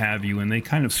and what have you, and they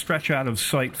kind of stretch out of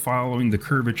sight following the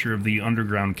curvature of the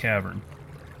underground cavern.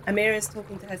 Amira is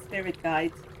talking to her spirit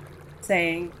guide,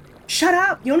 saying, "Shut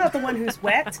up! You're not the one who's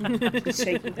wet." She's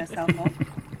shaking herself off.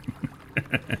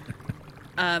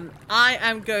 I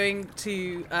am going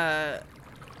to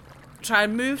try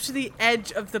and move to the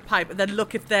edge of the pipe and then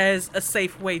look if there's a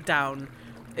safe way down.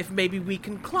 If maybe we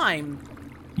can climb.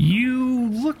 You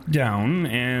look down,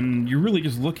 and you're really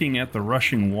just looking at the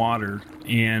rushing water,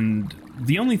 and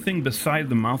the only thing beside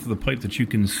the mouth of the pipe that you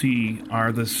can see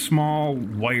are the small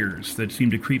wires that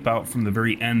seem to creep out from the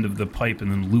very end of the pipe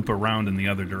and then loop around in the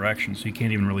other direction, so you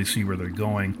can't even really see where they're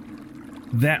going.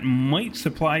 That might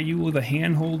supply you with a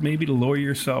handhold maybe to lower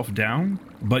yourself down,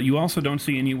 but you also don't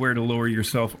see anywhere to lower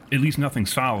yourself, at least nothing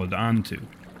solid, onto.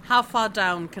 How far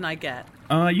down can I get?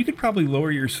 You could probably lower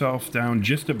yourself down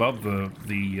just above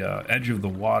the edge of the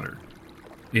water.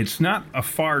 It's not a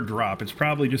far drop. It's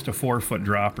probably just a 4-foot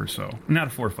drop or so. Not a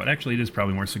 4-foot. Actually, it is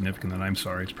probably more significant than I'm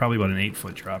sorry. It's probably about an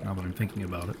 8-foot drop now that I'm thinking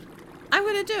about it. I'm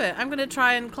going to do it. I'm going to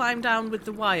try and climb down with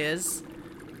the wires.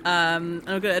 And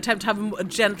I'm going to attempt to have a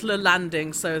gentler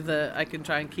landing so that I can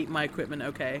try and keep my equipment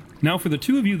okay. Now, for the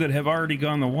two of you that have already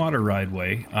gone the water ride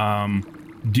way,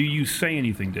 do you say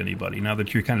anything to anybody now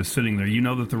that you're kind of sitting there? You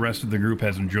know that the rest of the group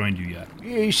hasn't joined you yet.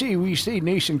 Yeah, you see, we stay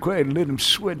nice and quiet and let them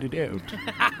sweat it out.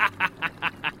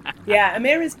 Yeah,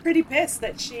 Amira's pretty pissed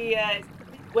that she is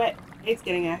wet. It's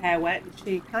getting her hair wet, and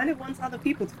she kind of wants other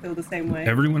people to feel the same way.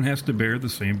 Everyone has to bear the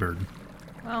same burden.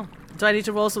 Well, do I need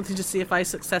to roll something to see if I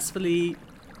successfully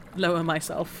lower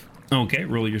myself? Okay,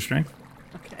 roll your strength.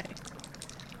 Okay.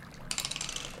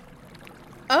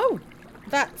 Oh,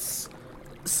 that's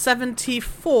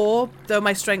 74, though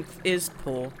my strength is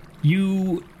poor.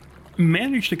 You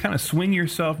manage to kind of swing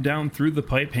yourself down through the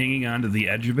pipe, hanging onto the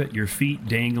edge of it, your feet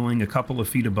dangling a couple of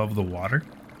feet above the water.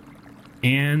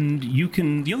 And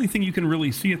the only thing you can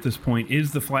really see at this point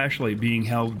is the flashlight being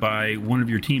held by one of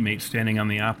your teammates standing on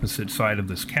the opposite side of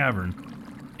this cavern.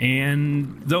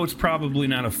 And though it's probably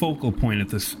not a focal point at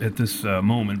this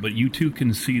moment, but you too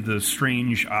can see the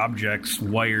strange objects,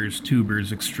 wires,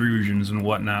 tubers, extrusions, and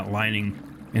whatnot lining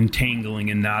and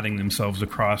tangling and knotting themselves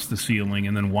across the ceiling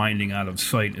and then winding out of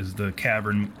sight as the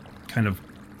cavern kind of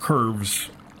curves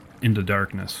into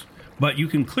darkness. But you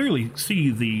can clearly see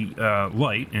the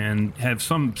light and have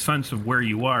some sense of where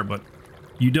you are, but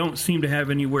you don't seem to have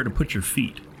anywhere to put your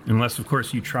feet. Unless, of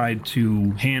course, you tried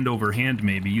to hand over hand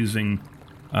maybe using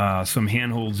some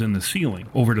handholds in the ceiling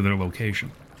over to their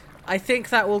location. I think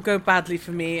that will go badly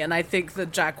for me, and I think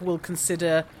that Jack will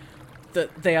consider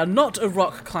that they are not a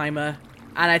rock climber,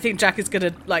 and I think Jack is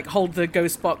going to hold the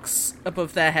ghost box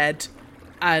above their head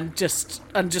and just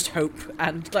hope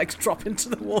and drop into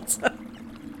the water.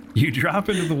 You drop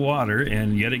into the water,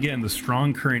 and yet again the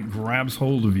strong current grabs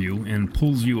hold of you and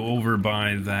pulls you over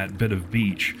by that bit of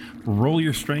beach. Roll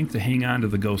your strength to hang on to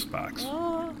the ghost box.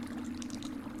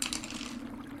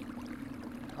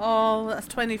 Oh, that's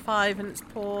 25 and it's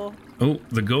poor. Oh,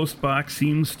 the ghost box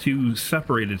seems to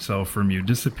separate itself from you,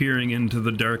 disappearing into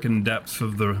the darkened depths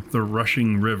of the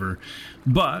rushing river.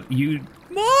 But you...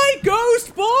 My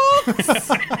ghost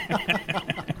box!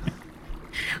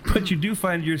 But you do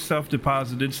find yourself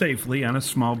deposited safely on a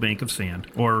small bank of sand,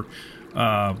 or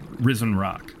risen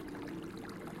rock.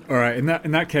 All right, in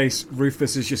that case,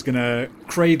 Rufus is just going to,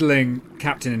 cradling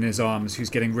Captain in his arms, who's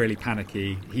getting really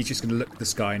panicky, he's just going to look at the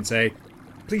sky and say,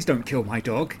 "Please don't kill my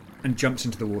dog," and jumps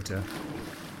into the water.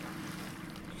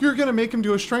 You're going to make him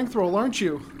do a strength roll, aren't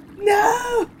you?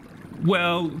 No!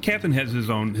 Well, Captain has his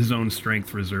own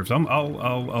strength reserves.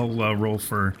 I'll roll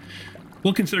for...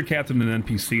 We'll consider Captain an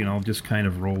NPC, and I'll just kind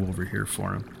of roll over here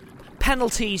for him.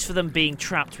 Penalties for them being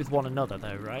trapped with one another,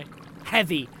 though, right?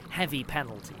 Heavy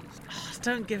penalties. Oh,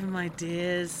 don't give him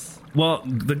ideas. Well,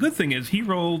 the good thing is he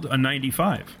rolled a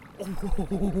 95.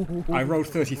 I rolled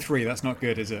 33. That's not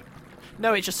good, is it?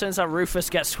 No, it just turns out Rufus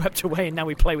gets swept away, and now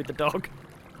we play with the dog.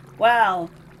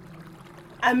 Well,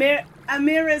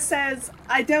 Amira says,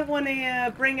 I don't want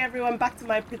to bring everyone back to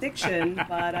my prediction,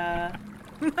 but...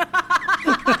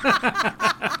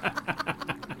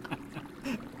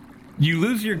 You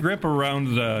lose your grip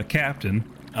around the Captain,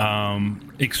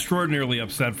 extraordinarily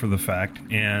upset for the fact,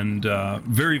 and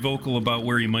very vocal about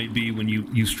where he might be when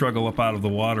you struggle up out of the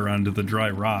water onto the dry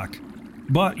rock.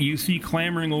 But you see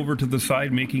clambering over to the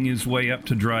side, making his way up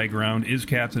to dry ground, is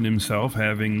Captain himself,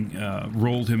 having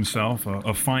rolled himself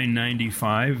a fine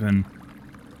 95, and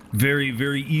very,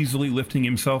 very easily lifting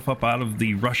himself up out of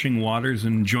the rushing waters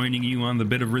and joining you on the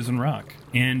bit of risen rock.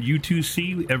 And you two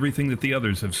see everything that the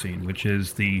others have seen, which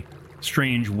is the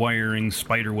strange wiring,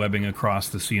 spider webbing across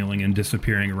the ceiling and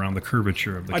disappearing around the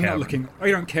curvature of the cavern. I'm not looking. I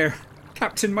don't care.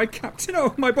 Captain, my captain.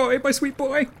 Oh, my boy, my sweet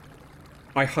boy.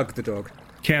 I hug the dog.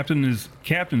 Captain has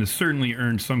certainly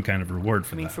earned some kind of reward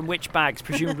for that. From which bags?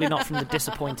 Presumably not from the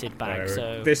disappointed bag.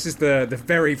 So This is the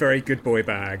very, very good boy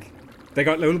bag. They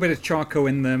got a little bit of charcoal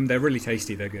in them. They're really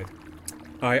tasty. They're good.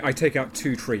 I take out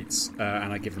 2 treats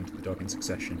and I give them to the dog in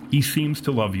succession. He seems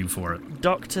to love you for it.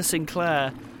 Dr.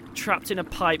 Sinclair, trapped in a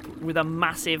pipe with a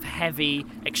massive, heavy,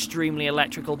 extremely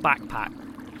electrical backpack.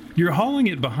 You're hauling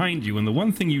it behind you, and the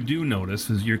one thing you do notice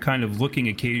is you're kind of looking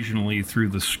occasionally through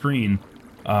the screen,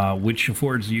 which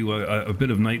affords you a bit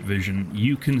of night vision.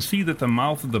 You can see that the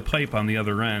mouth of the pipe on the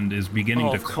other end is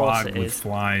beginning to clog with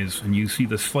flies, and you see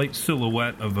the slight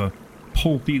silhouette of a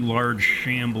pulpy, large,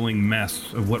 shambling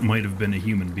mess of what might have been a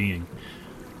human being.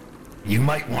 You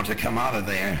might want to come out of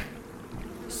there.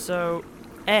 So,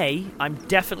 I'm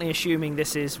definitely assuming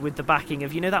this is with the backing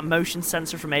of, that motion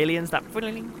sensor from Aliens, that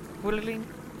whirling, whirling,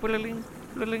 whirling,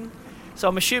 whirling. So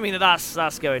I'm assuming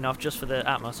that's going off just for the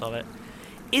atmos of it.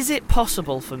 Is it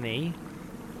possible for me...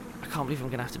 I can't believe I'm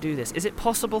going to have to do this. Is it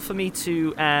possible for me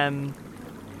to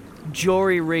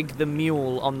jury-rig the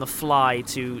mule on the fly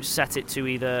to set it to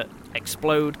either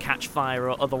explode, catch fire,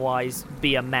 or otherwise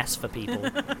be a mess for people?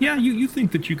 Yeah, you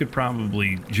think that you could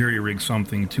probably jury-rig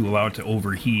something to allow it to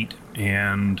overheat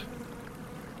and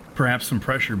perhaps some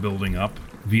pressure building up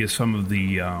via some of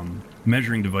the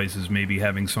measuring devices, maybe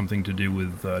having something to do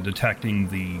with detecting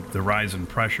the rise in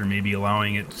pressure, maybe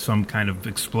allowing it some kind of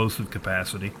explosive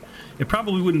capacity. It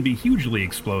probably wouldn't be hugely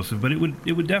explosive, but it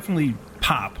would definitely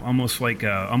pop, almost like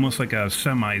a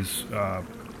semi's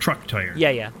truck tire.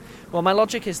 Yeah. Well, my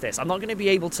logic is this. I'm not going to be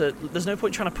able to... There's no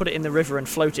point trying to put it in the river and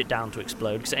float it down to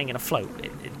explode, because it ain't going to float.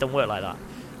 It don't work like that.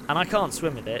 And I can't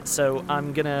swim with it, so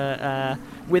I'm going to...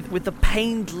 With the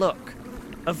pained look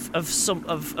of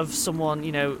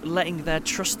someone, letting their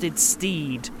trusted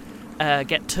steed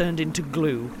get turned into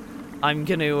glue, I'm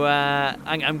going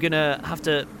to have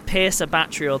to pierce a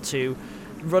battery or two,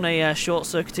 run a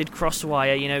short-circuited cross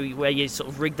wire, where you sort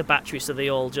of rig the battery so they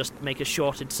all just make a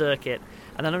shorted circuit.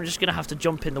 And then I'm just going to have to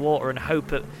jump in the water and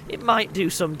hope it might do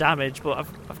some damage, but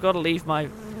I've got to leave my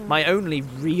only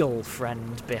real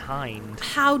friend behind.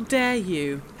 How dare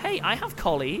you? Hey, I have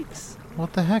colleagues.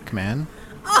 What the heck, man?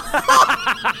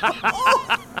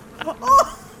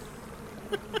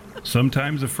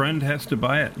 Sometimes a friend has to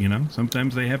buy it,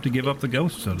 Sometimes they have to give up the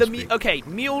ghost, so to speak. Okay,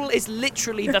 Mule is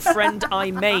literally the friend I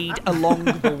made along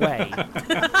the way.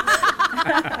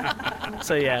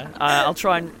 So yeah, I'll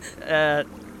try and...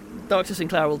 Dr.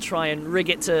 Sinclair will try and rig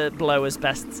it to blow as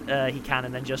best he can,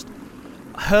 and then just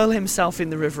hurl himself in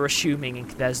the river, assuming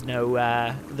there's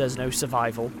no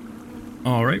survival.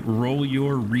 All right, roll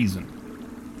your reason,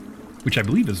 which I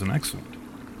believe is an excellent.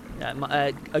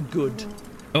 A good.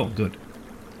 Oh, good.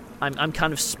 I'm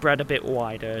kind of spread a bit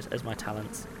wider as my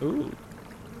talents. Ooh,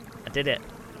 I did it.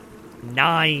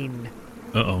 9.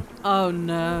 Uh-oh. Oh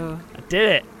no. I did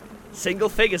it. Single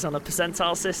figures on a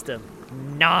percentile system.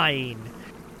 9.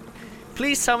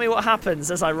 Please tell me what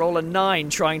happens as I roll a 9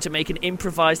 trying to make an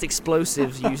improvised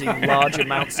explosives using large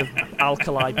amounts of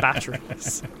alkali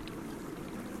batteries.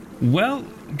 Well,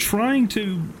 trying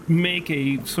to make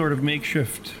a sort of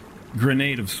makeshift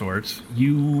grenade of sorts,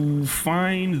 you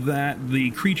find that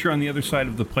the creature on the other side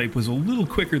of the pipe was a little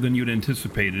quicker than you'd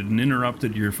anticipated and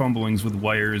interrupted your fumblings with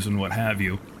wires and what have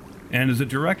you. And as a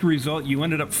direct result, you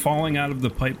ended up falling out of the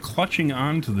pipe, clutching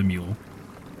onto the mule,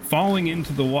 falling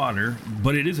into the water,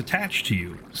 but it is attached to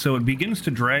you. So it begins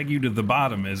to drag you to the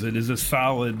bottom as it is a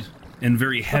solid and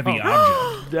very heavy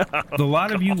object. The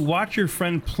lot of you watch your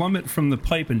friend plummet from the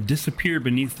pipe and disappear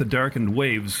beneath the darkened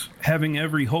waves, having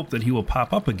every hope that he will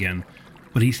pop up again,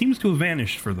 but he seems to have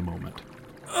vanished for the moment.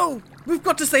 Oh, we've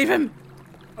got to save him!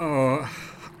 Oh,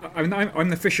 I'm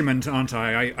the fisherman, aren't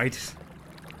I?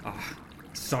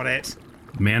 Sod it.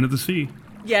 Man of the sea.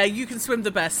 Yeah, you can swim the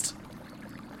best.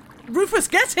 Rufus,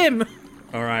 get him!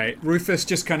 Alright, Rufus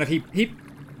just kind of, he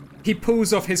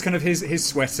pulls off his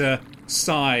sweater,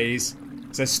 sighs,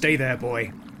 says, "Stay there,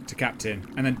 boy," to Captain,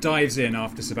 and then dives in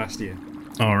after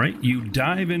Sebastian. Alright, you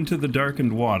dive into the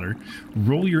darkened water,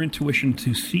 roll your intuition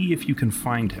to see if you can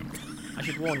find him. I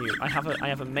should warn you, I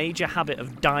have a major habit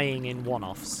of dying in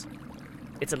one-offs.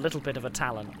 It's a little bit of a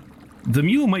talent. The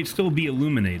mule might still be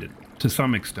illuminated, to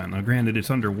some extent. Now, granted, it's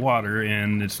underwater,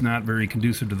 and it's not very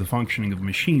conducive to the functioning of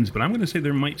machines, but I'm going to say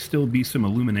there might still be some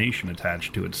illumination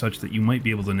attached to it, such that you might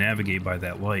be able to navigate by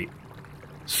that light.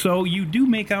 So you do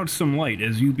make out some light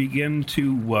as you begin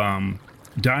to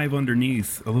dive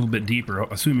underneath a little bit deeper,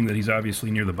 assuming that he's obviously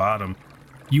near the bottom.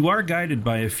 You are guided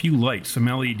by a few lights, some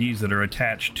LEDs that are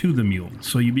attached to the mule.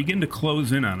 So you begin to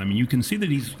close in on him. You can see that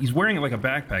he's wearing it like a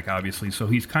backpack, obviously. So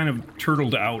he's kind of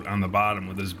turtled out on the bottom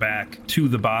with his back to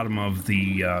the bottom of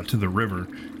the river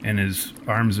and his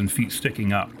arms and feet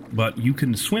sticking up. But you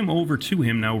can swim over to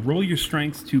him. Now roll your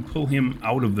strength to pull him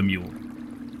out of the mule.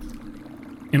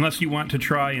 Unless you want to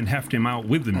try and heft him out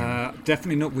with the mule.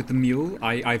 Definitely not with the mule.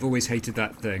 I've always hated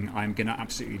that thing. I'm going to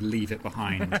absolutely leave it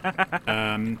behind.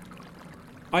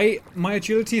 My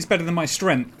agility is better than my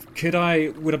strength. Would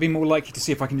I be more likely to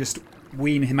see if I can just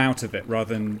wean him out of it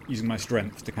rather than using my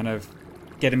strength to kind of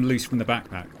get him loose from the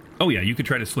backpack? Oh yeah, you could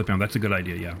try to slip him. That's a good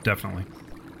idea, yeah, definitely.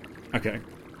 Okay.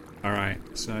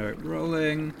 Alright, so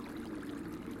rolling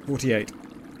 48.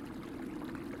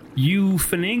 You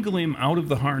finagle him out of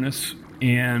the harness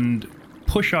and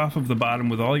push off of the bottom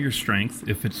with all your strength.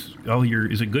 If it's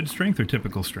is it good strength or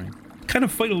typical strength? Kind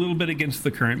of fight a little bit against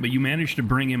the current, but you manage to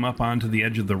bring him up onto the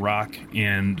edge of the rock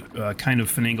and kind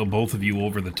of finagle both of you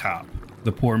over the top.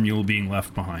 The poor mule being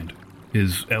left behind.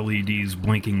 His LEDs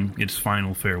blinking its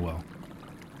final farewell.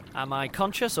 Am I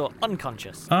conscious or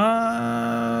unconscious?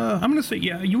 I'm going to say,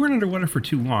 yeah, you weren't underwater for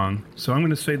too long, so I'm going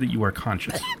to say that you are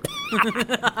conscious.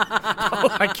 Oh,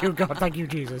 thank you, God. Thank you,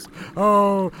 Jesus.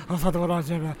 Oh,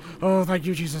 thank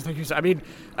you, Jesus. Thank you. I mean,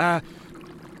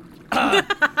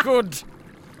 good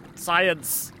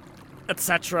science,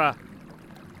 etc.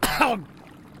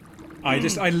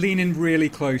 I lean in really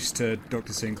close to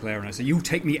Dr. Sinclair and I say, "You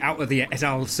take me out of the et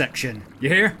al. Section. You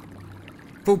hear?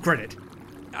 Full credit."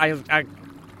 I'll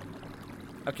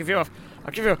give you.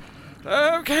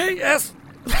 Okay, yes.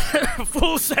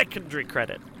 Full secondary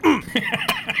credit.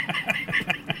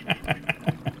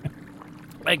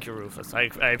 Thank you, Rufus. I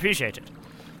appreciate it.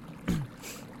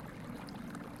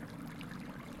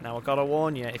 Now I've got to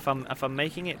warn you, if I'm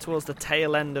making it towards the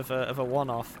tail end of a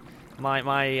one-off, my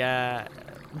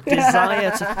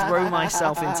desire to throw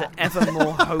myself into ever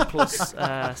more hopeless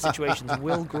situations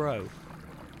will grow.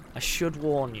 I should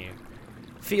warn you.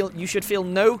 You should feel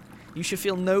no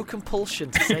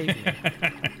compulsion to save me.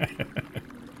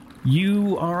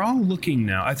 You are all looking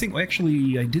now. I think,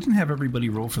 actually, I didn't have everybody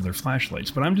roll for their flashlights,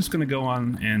 but I'm just going to go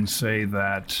on and say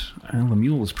that the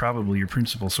mule is probably your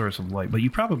principal source of light, but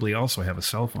you probably also have a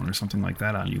cell phone or something like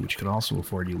that on you, which could also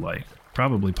afford you light.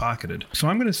 Probably pocketed. So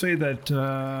I'm going to say that,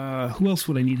 who else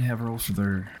would I need to have roll for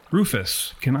their...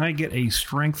 Rufus, can I get a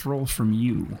strength roll from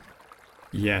you?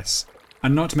 Yes.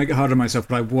 And not to make it harder on myself,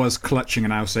 but I was clutching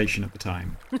an Alsatian at the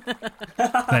time.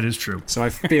 That is true. So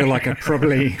I feel like I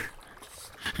probably...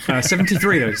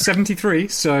 73 though. 73,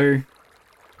 so...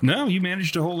 No, you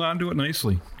managed to hold on to it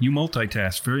nicely. You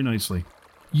multitask very nicely.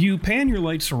 You pan your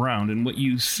lights around, and what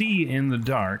you see in the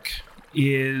dark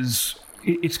is...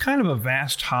 It's kind of a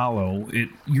vast hollow.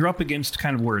 You're up against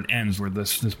kind of where it ends, where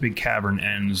this big cavern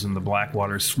ends and the black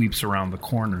water sweeps around the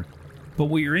corner. But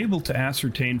what you're able to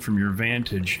ascertain from your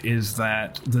vantage is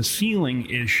that the ceiling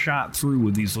is shot through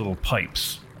with these little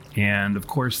pipes. And, of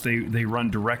course, they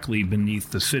run directly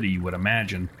beneath the city, you would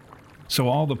imagine. So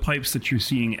all the pipes that you're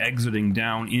seeing exiting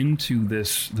down into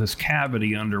this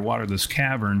cavity underwater, this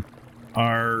cavern,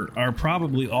 are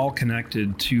probably all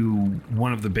connected to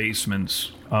one of the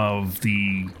basements of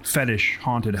the fetish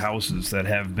haunted houses that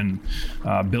have been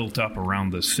built up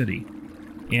around the city.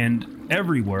 And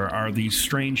everywhere are these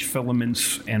strange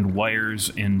filaments and wires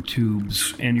and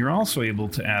tubes, and you're also able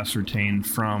to ascertain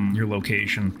from your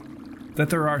location that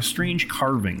there are strange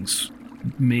carvings,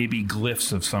 maybe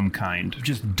glyphs of some kind,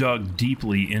 just dug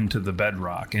deeply into the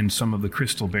bedrock and some of the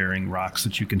crystal-bearing rocks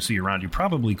that you can see around you,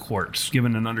 probably quartz,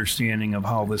 given an understanding of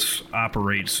how this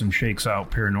operates and shakes out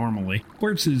paranormally.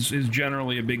 Quartz is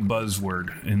generally a big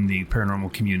buzzword in the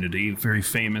paranormal community, very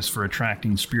famous for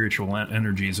attracting spiritual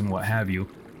energies and what have you.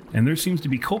 And there seems to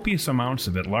be copious amounts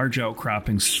of it, large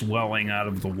outcroppings swelling out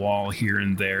of the wall here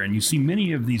and there, and you see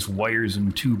many of these wires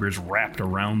and tubers wrapped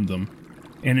around them.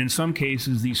 And in some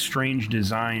cases, these strange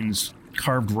designs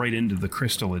carved right into the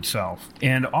crystal itself.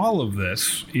 And all of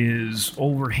this is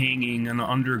overhanging an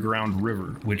underground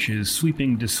river, which is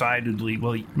sweeping decidedly,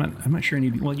 well, I'm not sure any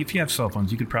of you, well, if you have cell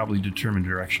phones, you could probably determine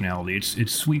directionality.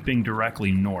 It's sweeping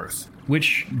directly north,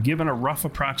 which, given a rough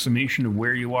approximation of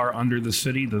where you are under the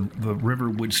city, the river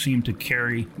would seem to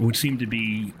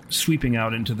be sweeping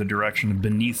out into the direction of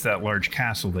beneath that large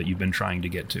castle that you've been trying to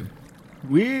get to.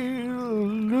 Well,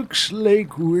 looks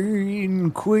like we're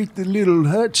in quite the little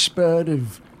hotspot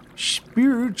of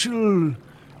spiritual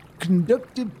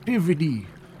conductivity.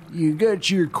 You got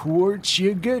your quartz,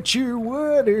 you got your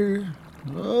water.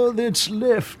 All that's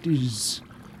left is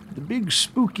the big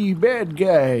spooky bad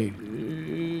guy.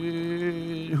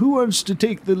 Who wants to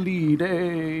take the lead?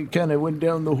 I kind of went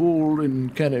down the hole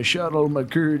and kind of shot all my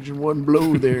courage in one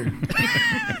blow there.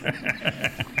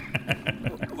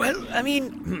 Well, I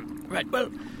mean, right, well,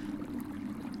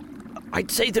 I'd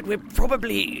say that we're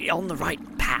probably on the right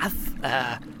path.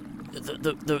 The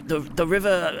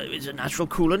river is a natural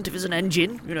coolant if it's an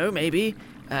engine, maybe.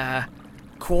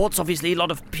 Quartz, obviously, a lot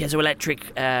of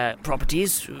piezoelectric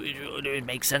properties. It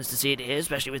makes sense to see it here,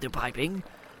 especially with your piping.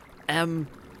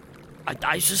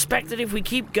 I suspect that if we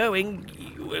keep going,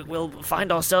 we'll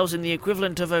find ourselves in the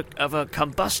equivalent of a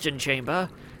combustion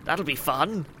chamber. That'll be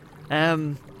fun.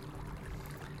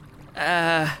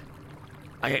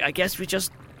 I guess we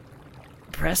just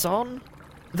press on?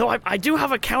 Though I do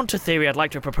have a counter theory I'd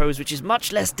like to propose, which is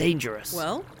much less dangerous.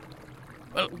 Well,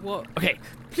 what? Okay.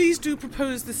 Please do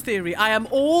propose this theory. I am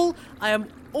all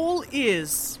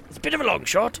ears. It's a bit of a long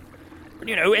shot, but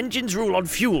engines rule on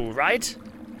fuel, right?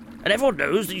 And everyone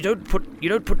knows that you don't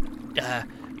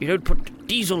put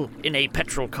diesel in a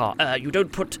petrol car. You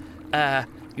don't put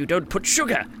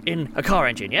sugar in a car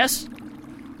engine. Yes.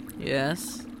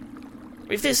 Yes.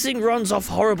 If this thing runs off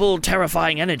horrible,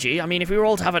 terrifying energy, I mean, if we were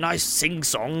all to have a nice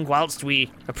sing-song whilst we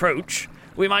approach,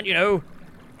 we might,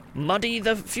 muddy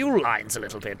the fuel lines a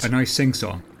little bit. A nice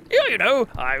sing-song? Yeah,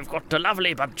 I've got a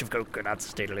lovely bunch of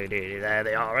coconuts, diddly-dee, there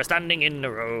they are, standing in a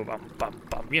row, bum, bum,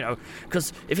 bum,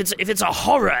 because if it's a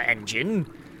horror engine,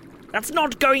 that's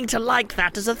not going to like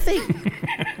that as a thing.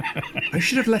 I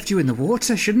should have left you in the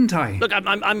water, shouldn't I? Look,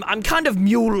 I'm kind of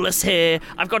muleless here.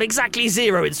 I've got exactly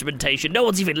 0 instrumentation. No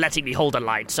one's even letting me hold a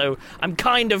light, so I'm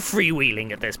kind of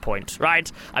freewheeling at this point, right?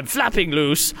 I'm flapping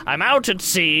loose. I'm out at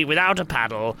sea without a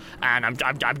paddle, and I'm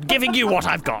giving you what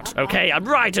I've got. Okay, I'm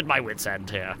right at my wit's end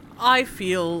here. I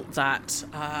feel that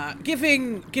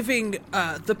giving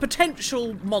the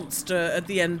potential monster at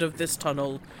the end of this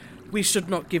tunnel, we should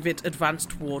not give it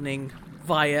advanced warning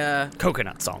via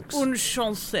coconut songs. Une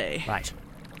chanson. Right.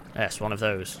 Yes, one of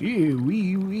those. Yeah,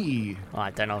 oui.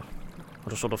 Right, then I'll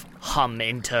just sort of hum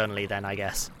internally then, I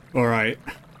guess. All right.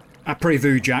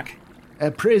 Après-vous, Jack.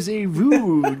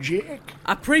 Après-vous, Jack.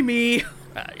 Après-mi.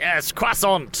 Yes,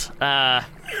 croissant.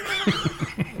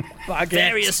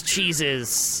 Various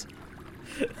cheeses.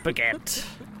 Baguette.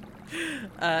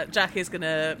 Jack is going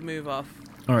to move off.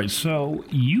 All right, so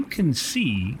you can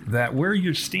see that where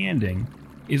you're standing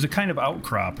is a kind of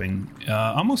outcropping,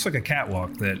 almost like a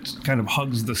catwalk that kind of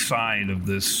hugs the side of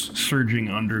this surging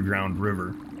underground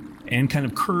river and kind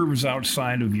of curves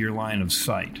outside of your line of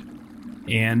sight.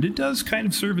 And it does kind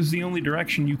of serve as the only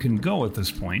direction you can go at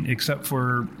this point, except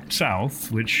for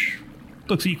south, which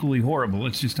looks equally horrible.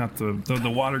 It's just not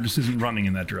the water just isn't running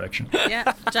in that direction.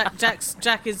 Yeah,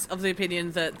 Jack is of the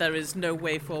opinion that there is no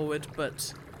way forward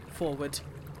but forward.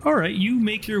 All right, you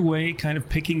make your way kind of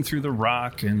picking through the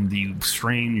rock and the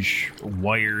strange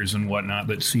wires and whatnot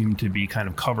that seem to be kind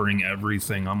of covering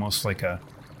everything, almost like a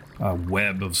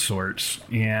web of sorts.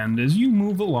 And as you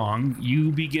move along,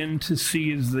 you begin to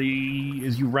see as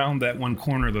you round that one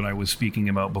corner that I was speaking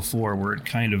about before, where it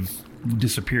kind of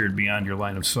disappeared beyond your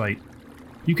line of sight,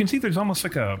 you can see there's almost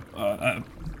like a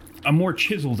a more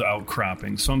chiseled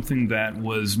outcropping, something that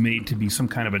was made to be some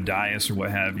kind of a dais or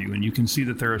what have you, and you can see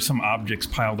that there are some objects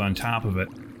piled on top of it.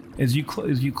 As you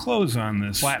close on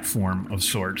this platform of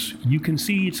sorts, you can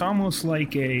see it's almost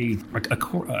like I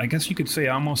guess you could say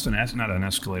almost an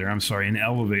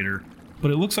elevator,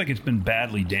 but it looks like it's been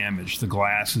badly damaged. The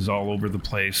glass is all over the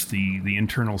place. The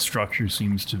internal structure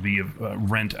seems to be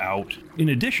rent out. In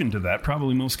addition to that,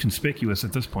 probably most conspicuous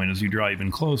at this point as you draw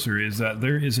even closer, is that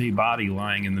there is a body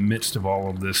lying in the midst of all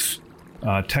of this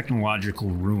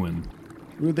technological ruin.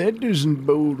 Well, that doesn't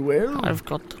bode well. I've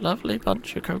got a lovely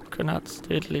bunch of coconuts.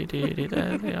 Diddly-dee-dee,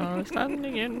 there they are,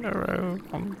 standing in a row.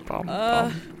 Bum, bum,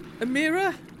 bum.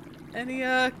 Amira, any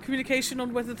communication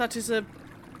on whether that is a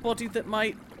body that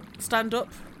might stand up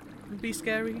and be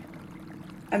scary?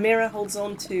 Amira holds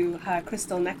on to her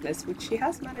crystal necklace, which she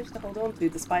has managed to hold on to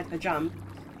despite her jump,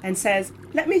 and says,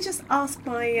 "Let me just ask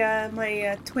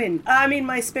my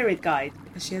spirit guide,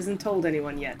 because she hasn't told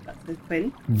anyone yet. That's the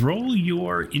twin." Roll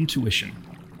your intuition.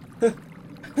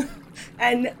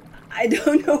 And I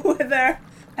don't know whether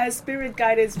her spirit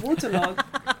guide is waterlogged,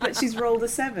 but she's rolled a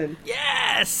 7.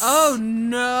 Yes! Oh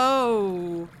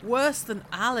no! Worse than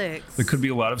Alex. There could be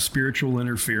a lot of spiritual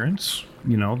interference.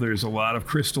 You know, there's a lot of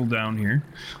crystal down here,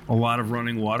 a lot of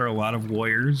running water, a lot of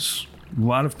wires, a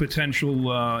lot of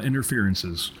potential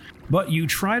interferences. But you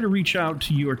try to reach out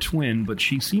to your twin, but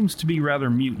she seems to be rather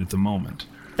mute at the moment.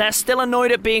 They're still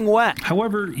annoyed at being wet.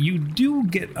 However, you do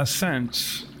get a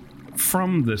sense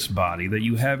from this body that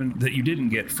you didn't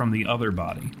get from the other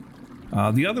body.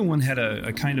 The other one had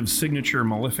a kind of signature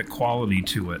malefic quality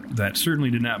to it that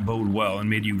certainly did not bode well and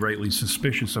made you rightly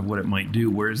suspicious of what it might do,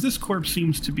 whereas this corpse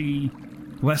seems to be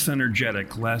less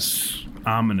energetic, less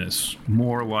ominous,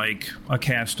 more like a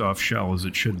cast-off shell as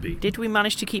it should be. Did we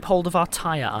manage to keep hold of our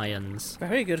tire irons?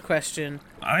 Very good question.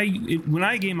 When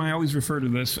I game, I always refer to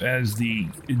this as the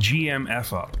GM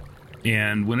F-up.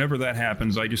 And whenever that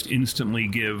happens, I just instantly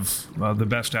give the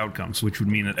best outcomes, which would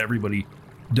mean that everybody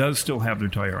does still have their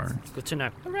tire iron. Good to know.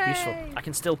 Hooray! Useful. I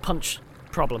can still punch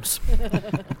problems.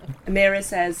 Amira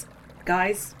says,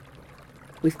 "Guys,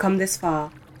 we've come this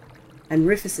far, and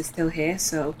Rufus is still here,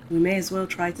 so we may as well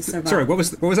try to survive." Sorry, what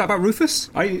was that about Rufus?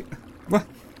 What?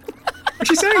 What'd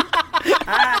she say?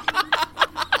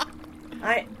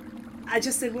 I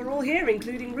just said we're all here,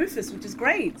 including Rufus, which is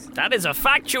great. That is a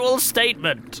factual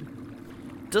statement.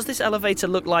 Does this elevator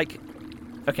look like...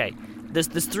 Okay, there's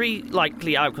 3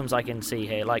 likely outcomes I can see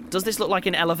here. Like, does this look like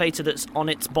an elevator that's on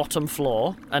its bottom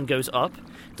floor and goes up?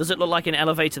 Does it look like an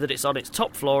elevator that it's on its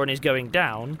top floor and is going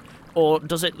down? Or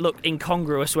does it look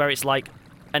incongruous where it's like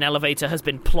an elevator has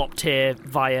been plopped here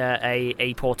via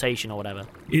a portation or whatever?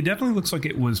 It definitely looks like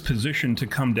it was positioned to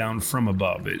come down from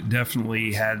above. It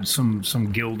definitely had some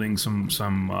gilding,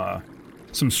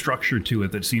 some structure to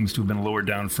it that seems to have been lowered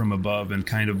down from above and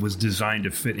kind of was designed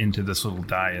to fit into this little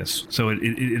dais. So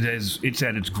it's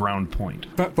at its ground point.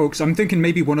 But folks, I'm thinking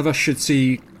maybe one of us should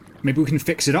see, maybe we can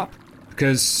fix it up,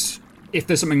 because if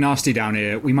there's something nasty down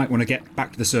here, we might want to get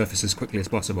back to the surface as quickly as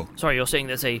possible. Sorry, you're saying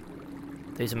there's a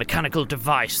mechanical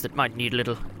device that might need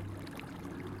a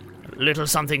little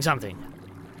something.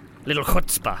 Little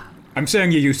chutzpah. I'm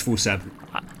saying you're useful, Seb.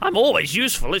 I'm always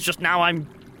useful, it's just now I'm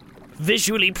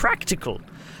visually practical.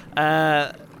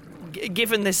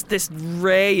 Given this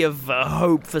ray of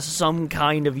hope for some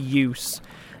kind of use,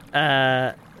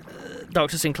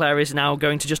 Dr. Sinclair is now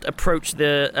going to just approach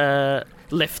the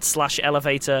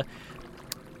lift/elevator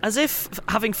as if,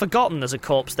 having forgotten there's a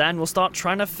corpse there, and we'll start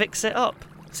trying to fix it up,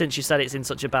 since you said it's in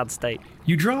such a bad state.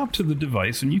 You draw up to the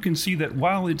device, and you can see that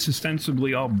while it's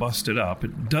ostensibly all busted up,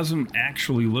 it doesn't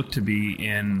actually look to be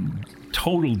in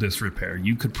total disrepair.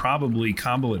 You could probably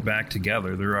cobble it back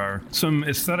together. There are some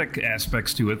aesthetic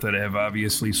aspects to it that have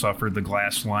obviously suffered, the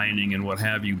glass lining and what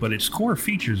have you, but its core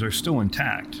features are still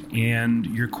intact, and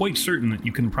you're quite certain that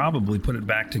you can probably put it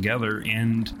back together,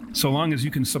 and so long as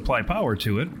you can supply power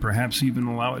to it, perhaps even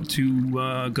allow it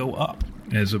to go up,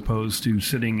 as opposed to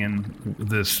sitting in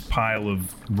this pile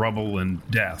of rubble and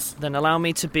death. Then allow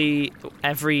me to be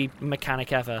every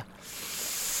mechanic ever.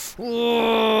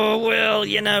 Oh, well,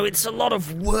 you know, it's a lot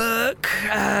of work.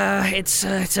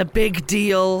 It's a big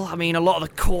deal. I mean, a lot of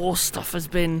the core stuff has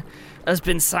been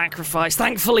sacrificed.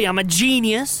 Thankfully, I'm a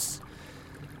genius,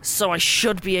 so I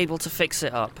should be able to fix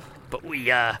it up. But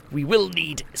we will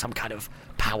need some kind of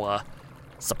power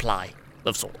supply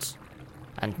of sorts,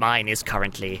 and mine is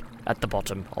currently at the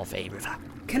bottom of a river.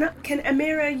 Can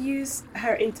Amira use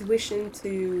her intuition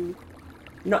to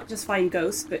not just find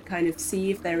ghosts, but kind of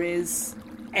see if there is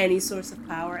any source of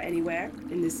power anywhere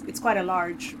in this? It's quite a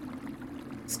large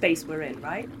space we're in,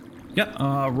 right?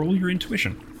 Yeah, roll your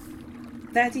intuition.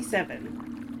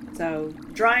 37. So,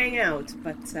 drying out,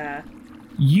 but...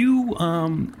 You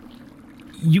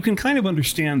can kind of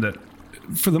understand that,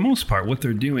 for the most part, what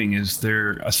they're doing is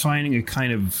they're assigning a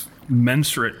kind of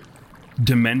mensurate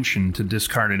dimension to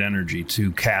discarded energy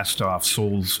to cast off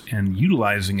souls and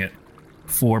utilizing it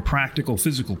for practical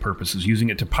physical purposes, using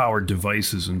it to power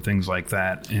devices and things like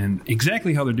that. And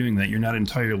exactly how they're doing that, you're not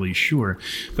entirely sure.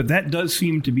 But that does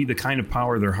seem to be the kind of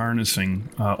power they're harnessing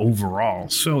overall.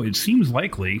 So it seems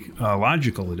likely,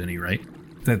 logical at any rate,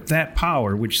 that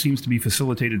power, which seems to be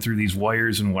facilitated through these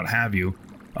wires and what have you,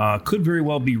 could very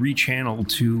well be rechanneled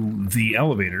to the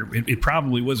elevator. It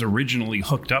probably was originally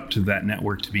hooked up to that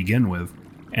network to begin with,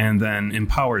 and then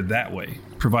empowered that way,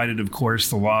 provided, of course,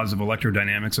 the laws of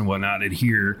electrodynamics and whatnot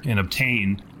adhere and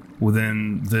obtain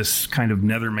within this kind of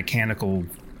nether mechanical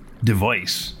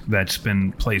device that's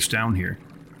been placed down here.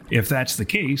 If that's the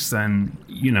case, then,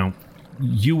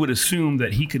 you would assume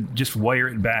that he could just wire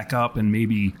it back up and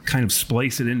maybe kind of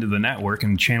splice it into the network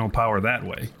and channel power that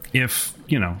way. If,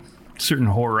 certain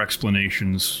horror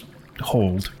explanations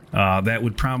hold, that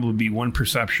would probably be one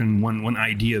perception, one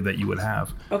idea that you would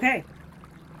have. Okay.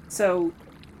 So,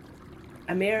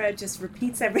 Amira just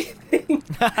repeats everything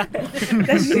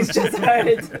that she's just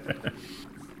heard.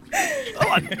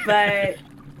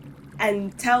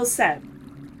 And tells Seb.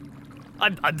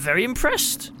 I'm very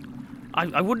impressed.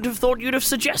 I wouldn't have thought you'd have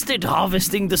suggested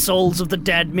harvesting the souls of the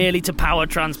dead merely to power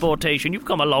transportation. You've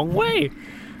come a long way.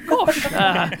 Gosh,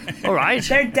 all right.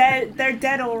 They're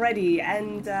dead already,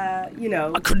 and, I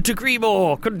couldn't agree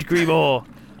more.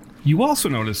 You also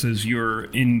notice as you're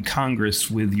in congress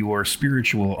with your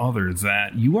spiritual other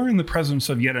that you are in the presence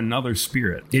of yet another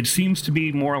spirit. It seems to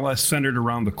be more or less centered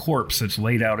around the corpse that's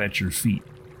laid out at your feet.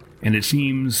 And it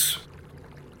seems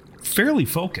fairly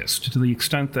focused to the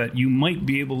extent that you might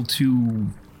be able to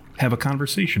have a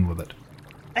conversation with it.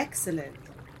 Excellent.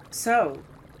 So,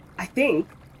 I think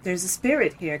there's a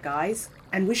spirit here, guys,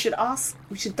 and we should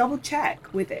double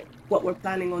check with it what we're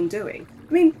planning on doing.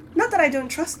 I mean, not that I don't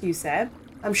trust you, Seb.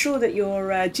 I'm sure that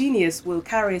your genius will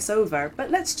carry us over, but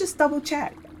let's just double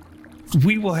check.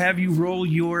 We will have you roll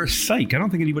your psych. I don't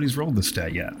think anybody's rolled the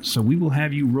stat yet. So we will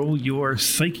have you roll your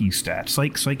psyche stat.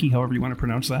 Psyche, however you want to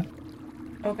pronounce that.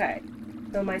 Okay.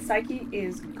 So my psyche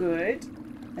is good,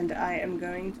 and I am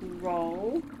going to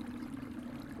roll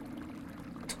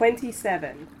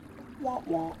 27. Wah,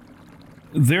 wah.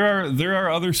 There are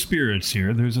other spirits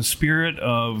here. There's a spirit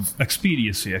of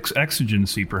expediency,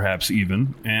 exigency perhaps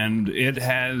even, and it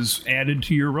has added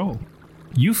to your roll.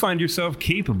 You find yourself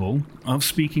capable of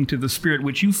speaking to the spirit,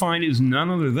 which you find is none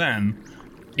other than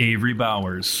Avery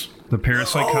Bowers, the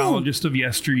parapsychologist of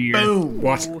yesteryear. Boom!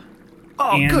 What?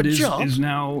 Oh, and good is job. Is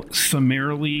now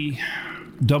summarily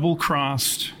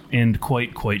double-crossed and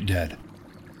quite dead.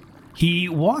 He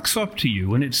walks up to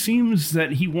you, and it seems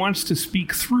that he wants to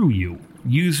speak through you,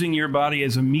 using your body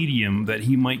as a medium that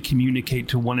he might communicate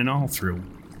to one and all through.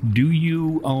 Do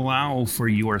you allow for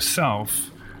yourself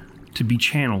to be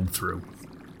channeled through?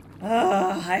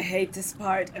 Oh, I hate this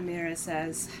part, Amira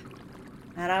says.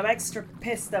 And I'm extra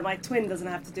pissed that my twin doesn't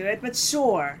have to do it, but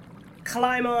sure.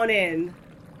 Climb on in.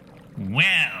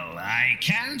 Well, I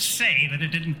can't say that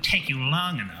it didn't take you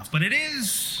long enough, but it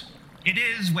is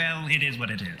what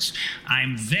it is.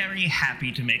 I'm very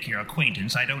happy to make your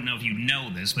acquaintance. I don't know if you know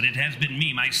this, but it has been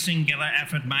me, my singular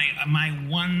effort, my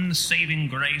one saving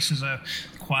grace as a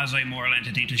quasi-moral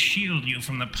entity to shield you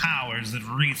from the powers that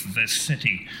wreath this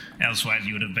city. Elsewise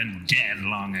you would have been dead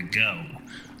long ago.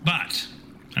 But,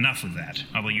 enough with that.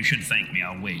 Although you should thank me,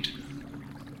 I'll wait.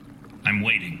 I'm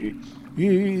waiting.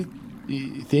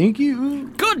 Thank you.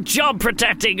 Good job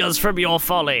protecting us from your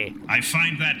folly. I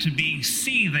find that to be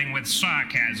seething with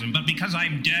sarcasm, but because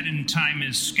I'm dead and time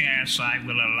is scarce, I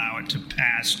will allow it to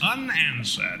pass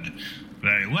unanswered.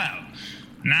 Very well.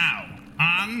 Now,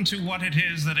 on to what it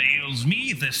is that ails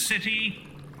me, this city,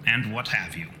 and what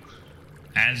have you.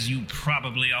 As you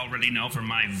probably already know from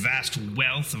my vast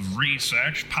wealth of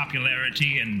research,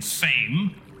 popularity, and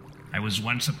fame, I was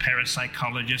once a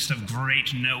parapsychologist of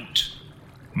great note.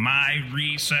 My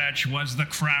research was the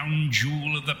crown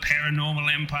jewel of the paranormal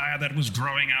empire that was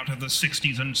growing out of the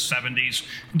 60s and 70s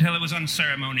until it was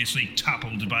unceremoniously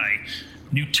toppled by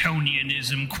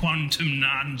Newtonianism, quantum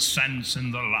nonsense,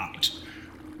 and the lot.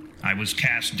 I was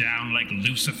cast down like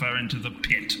Lucifer into the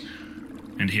pit,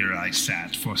 and here I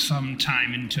sat for some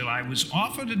time until I was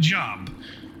offered a job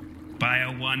by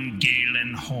a one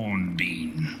Galen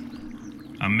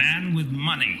Hornbeam, a man with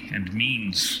money and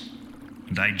means.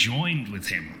 And I joined with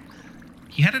him.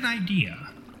 He had an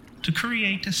idea to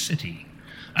create a city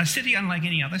unlike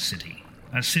any other city,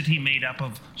 A city made up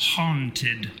of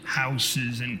haunted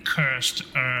houses and cursed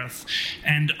earth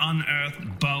and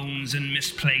unearthed bones and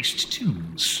misplaced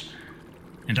tombs.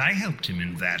 And I helped him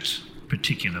in that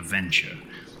particular venture.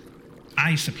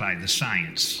 I supplied the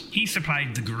science. He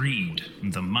supplied the greed,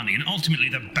 the money, and ultimately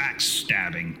the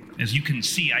backstabbing. As you can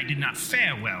see, I did not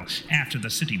fare well after the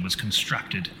city was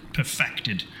constructed,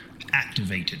 perfected,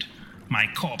 activated. My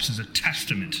corpse is a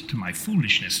testament to my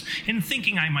foolishness in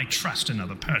thinking I might trust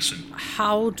another person.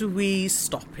 How do we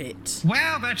stop it?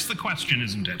 Well, that's the question,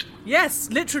 isn't it? Yes,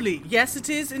 literally. Yes, it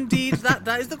is indeed.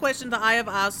 That is the question that I have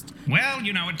asked. Well,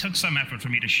 it took some effort for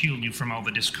me to shield you from all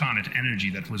the discarnate energy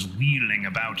that was wheeling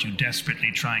about you,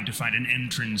 desperately trying to find an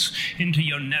entrance into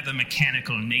your nether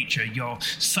mechanical nature, your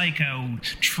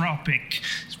psychotropic,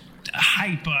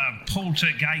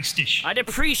 hyper-poltergeistish. I'd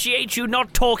appreciate you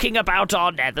not talking about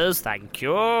our nethers, thank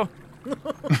you. All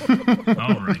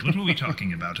right, what were we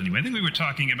talking about anyway? I think we were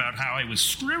talking about how I was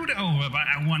screwed over by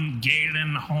one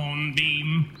Galen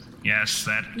Hornbeam. Yes,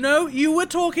 that... No, you were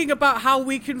talking about how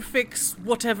we can fix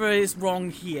whatever is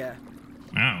wrong here.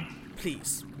 Oh.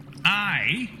 Please.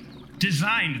 I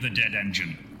designed the dead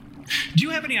engine. Do you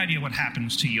have any idea what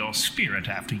happens to your spirit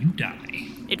after you die?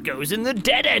 It goes in the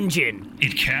dead engine.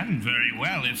 It can, very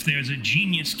well, if there's a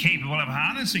genius capable of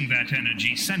harnessing that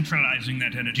energy, centralizing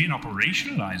that energy, and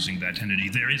operationalizing that energy.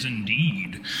 There is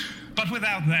indeed. But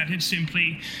without that, it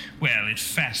simply, it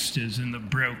festers in the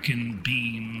broken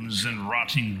beams and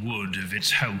rotting wood of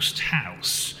its host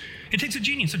house. It takes a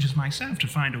genius such as myself to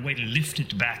find a way to lift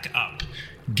it back up,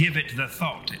 give it the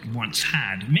thought it once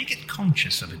had, make it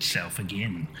conscious of itself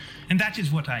again. And that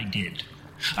is what I did.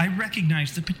 I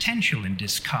recognized the potential in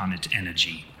discarnate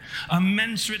energy. A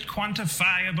mensurate,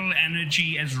 quantifiable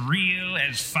energy as real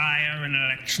as fire and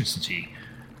electricity.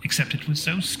 Except it was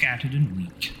so scattered and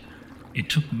weak. It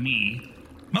took me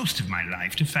most of my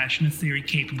life to fashion a theory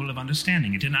capable of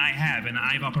understanding it, and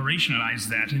I've operationalized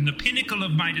that in the pinnacle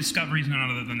of my discoveries, none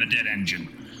other than the dead engine.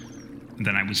 And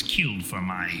then I was killed for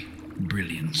my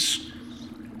brilliance.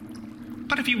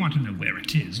 But if you want to know where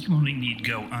it is, you only need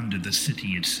go under the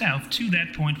city itself to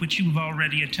that point which you have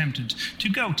already attempted to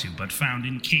go to, but found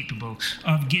incapable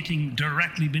of getting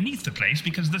directly beneath the place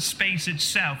because the space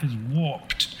itself is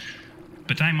warped.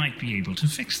 But I might be able to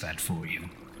fix that for you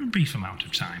for a brief amount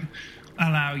of time.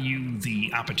 Allow you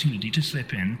the opportunity to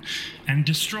slip in and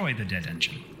destroy the dead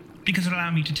engine, because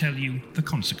allow me to tell you the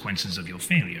consequences of your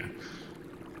failure.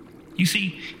 You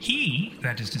see,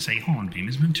 that is to say Hornbeam,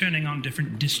 has been turning on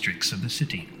different districts of the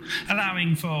city,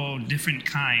 allowing for different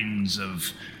kinds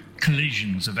of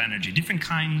collisions of energy, different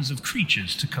kinds of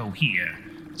creatures to cohere,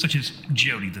 such as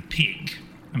Jody the pig.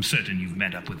 I'm certain you've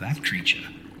met up with that creature.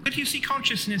 But you see,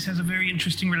 consciousness has a very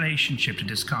interesting relationship to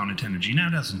discarnate energy, now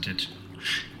doesn't it?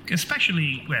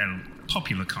 Especially,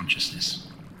 popular consciousness.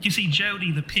 You see,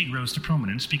 Jody the pig rose to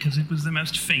prominence because it was the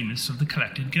most famous of the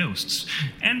collected ghosts,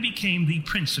 and became the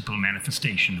principal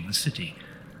manifestation of the city.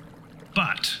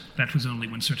 But that was only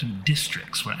when certain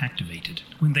districts were activated.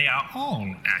 When they are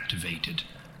all activated,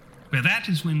 that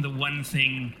is when the one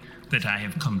thing that I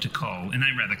have come to call, and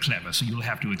I'm rather clever, so you'll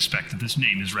have to expect that this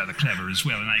name is rather clever as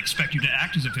well, and I expect you to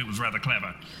act as if it was rather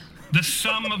clever. The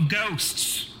sum of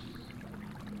ghosts.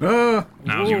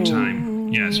 Now's your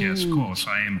time. Yes, of course.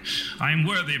 I am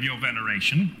worthy of your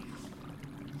veneration.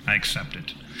 I accept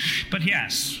it. But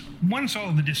yes, once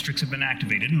all the districts have been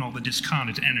activated and all the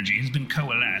discarnate energy has been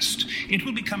coalesced, it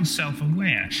will become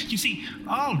self-aware. You see,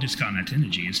 all discarnate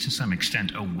energy is to some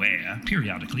extent aware,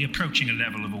 periodically approaching a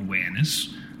level of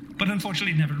awareness. But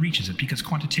unfortunately it never reaches it because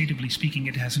quantitatively speaking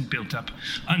it hasn't built up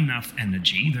enough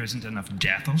energy, there isn't enough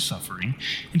death or suffering,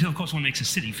 until of course one makes a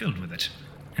city filled with it.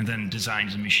 And then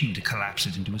designs a machine to collapse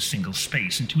it into a single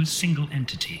space, into a single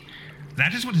entity.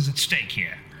 That is what is at stake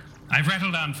here. I've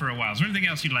rattled on for a while. Is there anything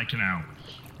else you'd like to know?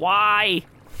 Why?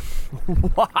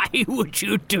 Why would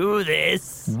you do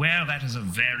this? Well, that is a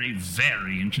very,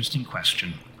 very interesting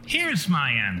question. Here's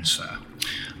my answer.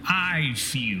 I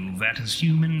feel that as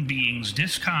human beings,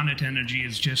 discarnate energy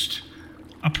is just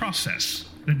a process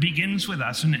that begins with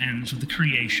us and ends with the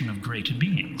creation of greater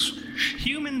beings.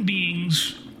 Human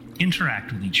beings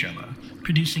interact with each other,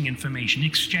 producing information,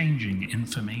 exchanging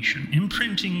information,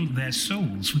 imprinting their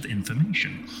souls with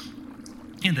information.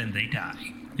 And then they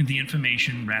die, and the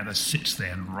information rather sits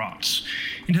there and rots,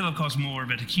 until of course more of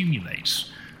it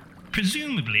accumulates.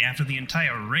 Presumably after the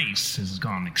entire race has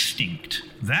gone extinct,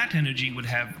 that energy would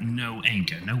have no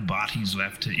anchor, no bodies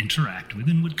left to interact with,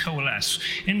 and would coalesce,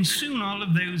 and soon all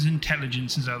of those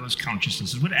intelligences, all those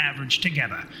consciousnesses would average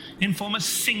together and form a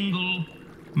single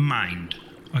mind.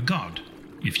 A god,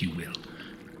 if you will.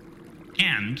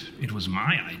 And it was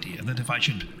my idea that if I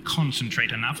should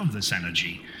concentrate enough of this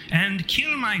energy and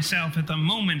kill myself at the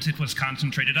moment it was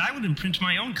concentrated, I would imprint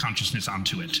my own consciousness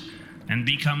onto it and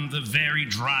become the very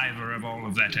driver of all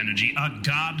of that energy, a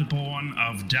god born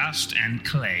of dust and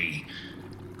clay.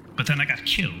 But then I got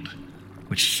killed,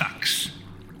 which sucks.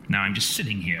 Now I'm just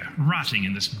sitting here, rotting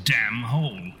in this damn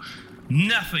hole.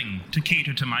 Nothing to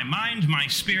cater to my mind, my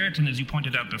spirit, and as you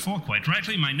pointed out before, quite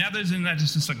rightly, my nethers, and that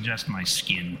is to suggest my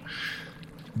skin.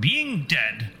 Being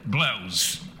dead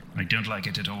blows. I don't like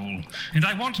it at all. And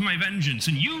I want my vengeance,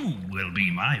 and you will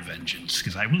be my vengeance,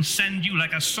 because I will send you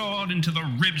like a sword into the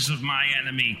ribs of my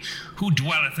enemy, who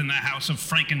dwelleth in the house of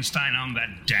Frankenstein on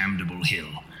that damnable hill.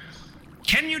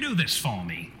 Can you do this for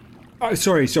me?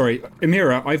 Sorry.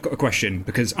 Amira, I've got a question,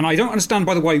 and I don't understand,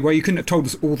 by the way, why you couldn't have told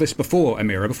us all this before,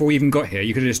 Amira, before we even got here.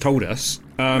 You could have just told us.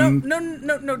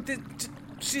 No.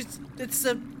 It's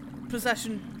a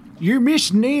possession. You're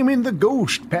misnaming the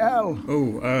ghost, pal.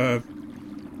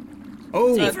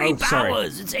 Avery Bowers. Sorry.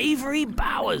 It's Avery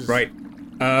Bowers. Right.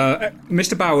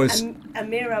 Mr. Bowers.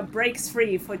 Amira breaks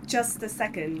free for just a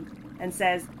second and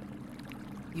says,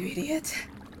 "You idiot.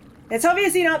 It's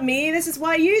obviously not me. This is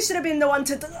why you should have been the one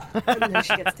to..." And then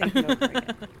she gets taken over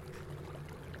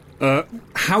again.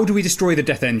 How do we destroy the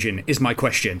Death Engine, is my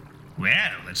question.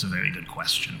 Well, that's a very good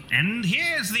question. And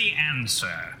here's the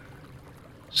answer.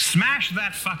 Smash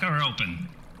that fucker open.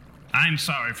 I'm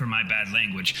sorry for my bad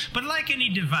language, but like any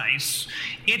device,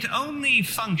 it only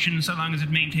functions so long as it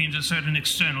maintains a certain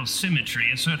external symmetry,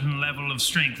 a certain level of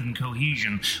strength and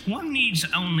cohesion. One needs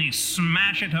only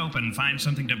smash it open, find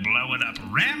something to blow it up,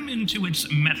 ram into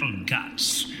its metal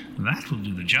guts. That will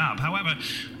do the job. However,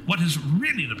 what is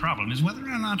really the problem is whether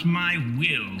or not my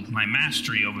will, my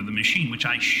mastery over the machine, which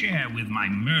I share with my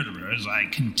murderer as I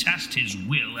contest his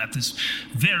will at this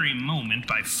very moment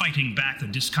by fighting back the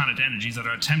discarnate energies that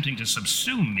are attempting to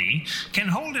subsume me, can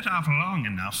hold it off long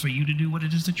enough for you to do what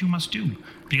it is that you must do.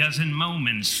 Because in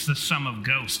moments, the sum of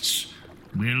ghosts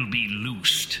will be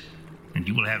loosed. And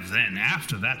you will have then,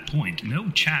 after that point,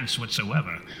 no chance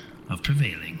whatsoever of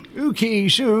prevailing. Okay,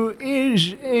 so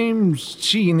as I'm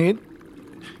seeing it,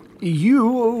 you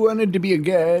wanted to be a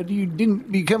god, you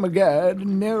didn't become a god,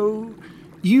 and now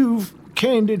you've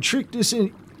kind of tricked us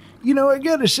in. You know, I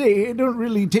gotta say, I don't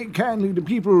really take kindly to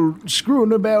people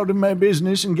screwing about in my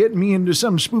business and getting me into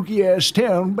some spooky-ass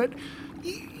town, but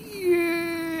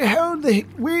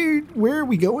where are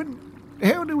we going?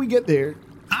 How do we get there?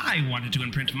 I wanted to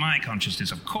imprint my consciousness,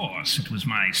 of course. It was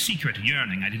my secret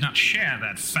yearning. I did not share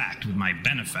that fact with my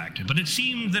benefactor, but it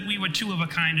seemed that we were two of a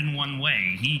kind in one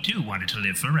way. He, too, wanted to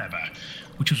live forever,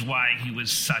 which was why he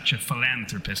was such a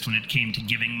philanthropist when it came to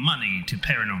giving money to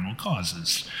paranormal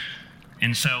causes.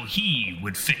 And so he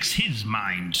would fix his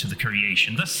mind to the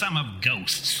creation, the sum of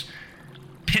ghosts.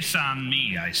 Piss on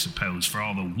me, I suppose, for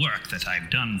all the work that I've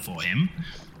done for him.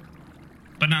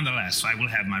 But nonetheless, I will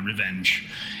have my revenge.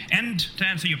 And to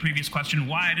answer your previous question,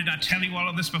 why I did not tell you all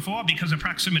of this before? Because of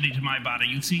proximity to my body.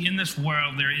 You see, in this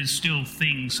world there is still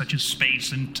things such as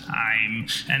space and time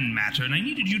and matter, and I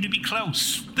needed you to be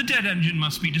close. The Dead Engine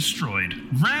must be destroyed,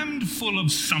 rammed full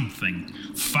of something.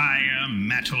 Fire,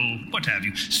 metal, what have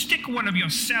you. Stick one of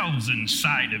yourselves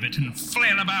inside of it and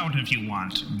flail about if you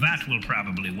want. That will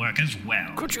probably work as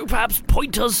well. Could you perhaps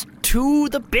point us to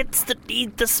the bits that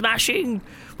need the smashing?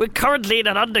 We're currently in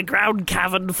an underground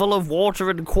cavern full of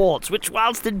water and quartz, which,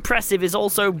 whilst impressive, is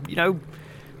also,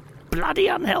 bloody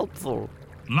unhelpful.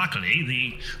 Luckily,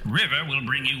 the river will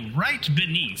bring you right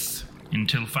beneath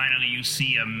until finally you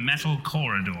see a metal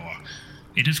corridor.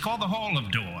 It is called the Hall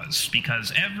of Doors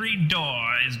because every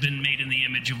door has been made in the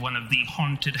image of one of the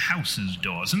haunted house's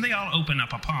doors, and they all open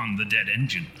up upon the Dead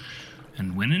Engine.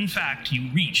 And when in fact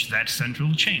you reach that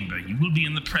central chamber, you will be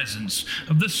in the presence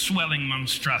of the swelling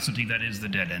monstrosity that is the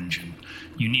Dead Engine.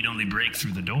 You need only break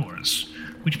through the doors,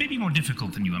 which may be more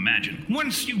difficult than you imagine.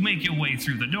 Once you make your way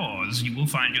through the doors, you will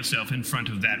find yourself in front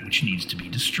of that which needs to be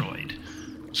destroyed.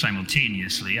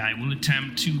 Simultaneously, I will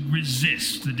attempt to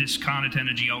resist the discarnate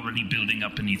energy already building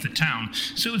up beneath the town,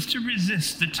 so as to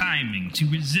resist the timing, to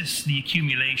resist the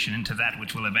accumulation into that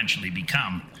which will eventually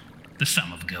become the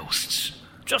sum of ghosts.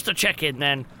 Just to check in,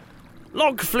 then.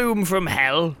 Log flume from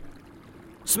hell.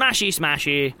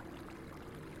 Smashy.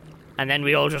 And then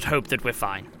we all just hope that we're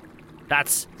fine.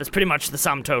 That's pretty much the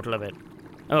sum total of it.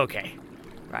 Okay.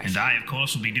 Right. And I, of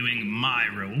course, will be doing my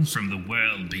role from the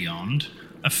world beyond,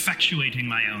 effectuating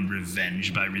my own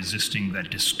revenge by resisting that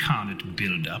discarnate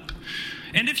build-up.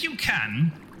 And if you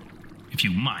can, if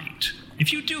you might,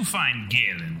 if you do find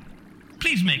Galen,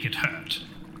 please make it hurt.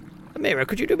 Amira,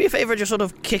 could you do me a favour and just sort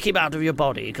of kick him out of your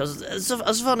body? Because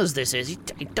as fun as this is,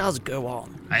 it does go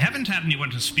on. I haven't had anyone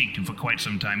to speak to for quite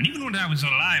some time, and even when I was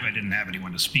alive, I didn't have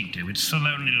anyone to speak to. It's a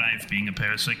lonely life being a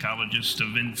parapsychologist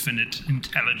of infinite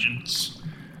intelligence.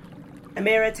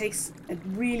 Amira takes a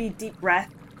really deep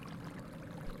breath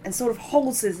and sort of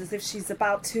holds it as if she's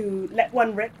about to let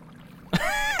one rip,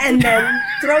 and then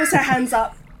throws her hands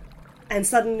up and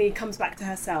suddenly comes back to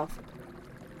herself.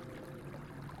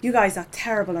 You guys are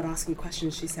terrible at asking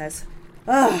questions, she says.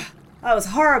 Ugh, that was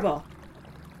horrible.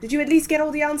 Did you at least get all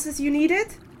the answers you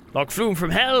needed? Like Flume from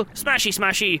hell, smashy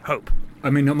smashy, hope. I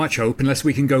mean, not much hope, unless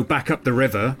we can go back up the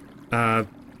river.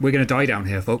 We're gonna die down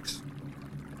here, folks.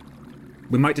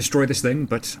 We might destroy this thing,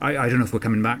 but I don't know if we're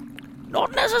coming back.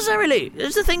 Not necessarily.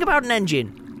 There's the thing about an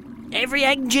engine. Every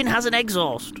engine has an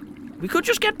exhaust. We could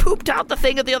just get pooped out the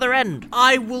thing at the other end.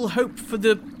 I will hope for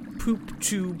the poop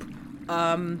tube.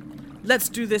 Let's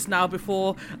do this now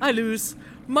before I lose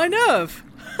my nerve.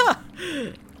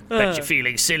 Bet you're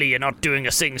feeling silly you're not doing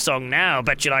a sing-song now.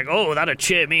 Bet you're like, oh, that'd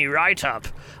cheer me right up.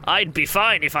 I'd be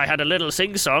fine if I had a little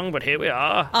sing-song, but here we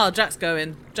are. Oh, Jack's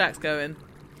going.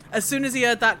 As soon as he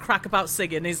heard that crack about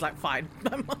singing, he's like, fine,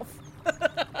 I'm off.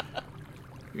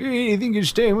 I think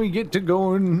it's time we get to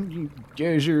going. You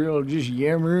guys are all just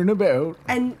yammering about.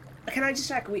 And can I just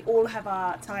check, we all have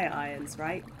our tire irons,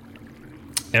 right?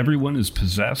 Everyone is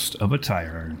possessed of a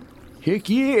tire iron. Heck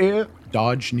yeah!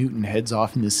 Dodge Newton heads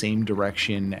off in the same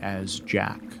direction as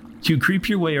Jack. You creep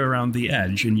your way around the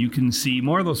edge, and you can see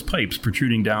more of those pipes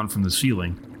protruding down from the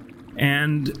ceiling.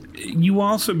 And you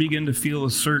also begin to feel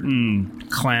a certain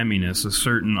clamminess,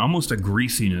 almost a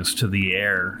greasiness to the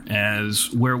air, as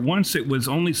where once it was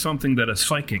only something that a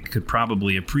psychic could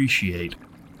probably appreciate.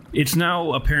 It's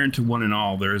now apparent to one and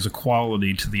all there is a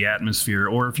quality to the atmosphere,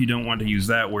 or if you don't want to use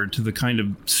that word, to the kind of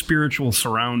spiritual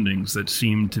surroundings that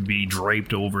seem to be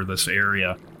draped over this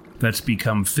area that's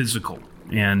become physical.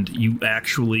 And you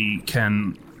actually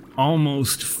can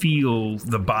almost feel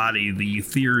the body, the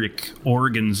etheric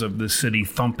organs of the city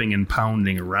thumping and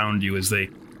pounding around you as they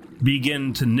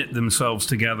begin to knit themselves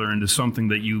together into something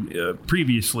that you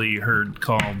previously heard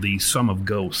called the Sum of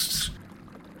Ghosts.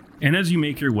 And as you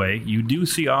make your way, you do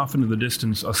see off into the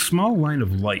distance a small line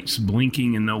of lights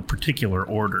blinking in no particular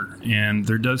order, and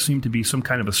there does seem to be some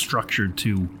kind of a structure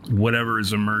to whatever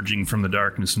is emerging from the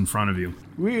darkness in front of you.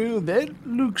 Well, that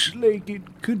looks like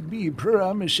it could be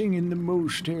promising in the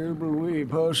most terrible way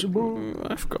possible.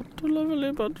 I've got to level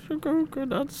it, but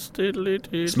that's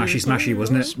Smashy,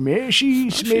 wasn't it?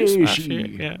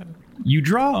 Smashy. Yeah. You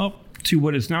draw up to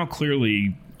what is now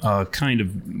clearly a kind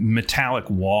of metallic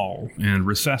wall, and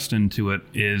recessed into it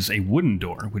is a wooden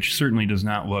door, which certainly does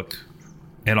not look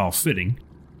at all fitting.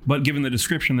 But given the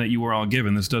description that you were all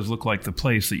given, this does look like the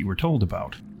place that you were told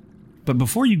about. But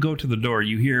before you go to the door,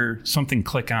 you hear something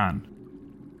click on.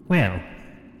 Well,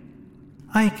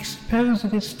 I suppose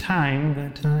it is time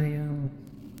that I,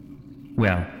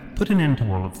 put an end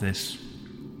to all of this.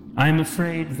 I'm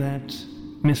afraid that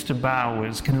Mr.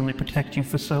 Bowers can only protect you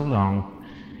for so long.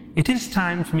 It is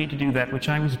time for me to do that which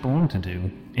I was born to do,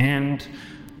 and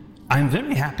I'm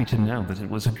very happy to know that it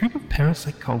was a group of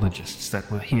parapsychologists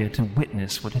that were here to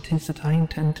witness what it is that I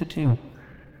intend to do.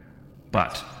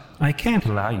 But I can't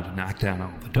allow you to knock down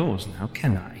all the doors now,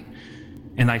 can I?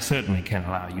 And I certainly can't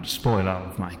allow you to spoil all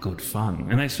of my good fun,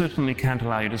 and I certainly can't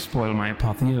allow you to spoil my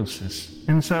apotheosis.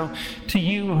 And so, to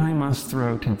you I must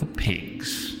throw to the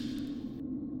pigs.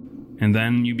 And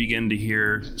then you begin to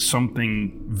hear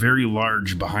something very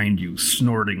large behind you,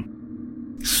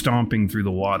 snorting, stomping through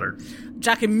the water.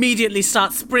 Jack immediately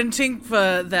starts sprinting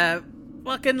for their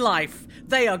fucking life.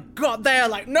 They are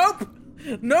like, nope,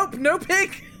 no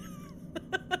pig.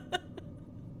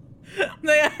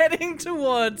 They are heading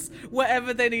towards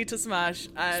wherever they need to smash.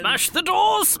 And Smash the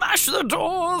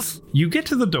doors! You get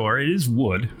to the door. It is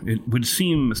wood. It would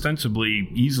seem ostensibly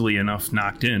easily enough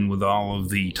knocked in with all of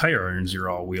the tire irons you're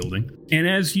all wielding. And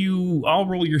as you all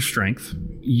roll your strength,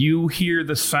 you hear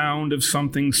the sound of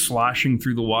something sloshing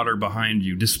through the water behind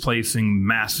you, displacing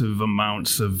massive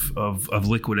amounts of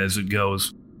liquid as it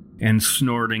goes, and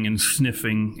snorting and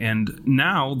sniffing, and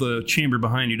now the chamber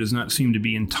behind you does not seem to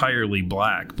be entirely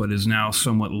black, but is now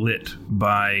somewhat lit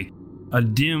by a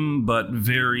dim but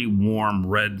very warm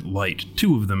red light.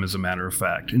 Two of them, as a matter of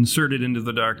fact, inserted into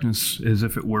the darkness as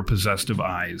if it were possessed of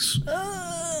eyes.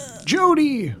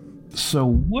 Jody! So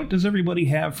what does everybody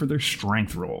have for their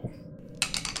strength roll?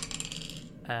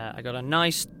 I got a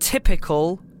nice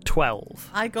typical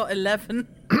 12. I got 11.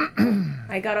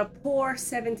 I got a poor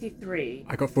 73.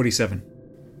 I got 47.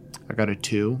 I got a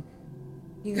 2.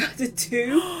 You got a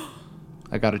 2?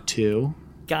 I got a 2.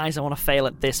 Guys, I want to fail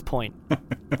at this point.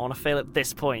 I want to fail at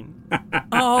this point.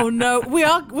 Oh no,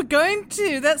 we're going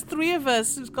to. That's 3 of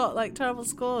us who's got like terrible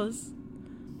scores.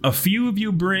 A few of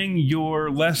you bring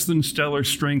your less than stellar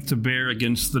strength to bear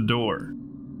against the door.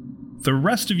 The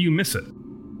rest of you miss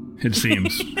it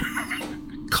seems.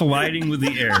 Colliding with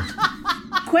the air.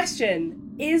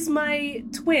 Question: is my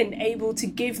twin able to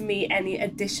give me any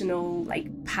additional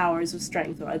powers of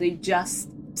strength, or are they just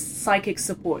psychic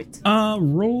support?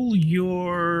 Roll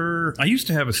your... I used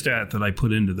to have a stat that I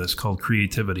put into this called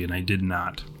creativity, and I did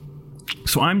not.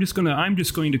 So I'm just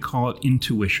going to call it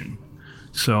intuition.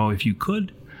 So if you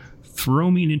could,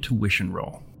 throw me an intuition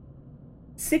roll.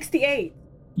 68.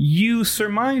 You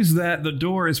surmise that the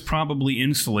door is probably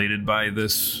insulated by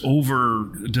this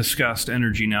over-discussed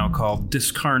energy now called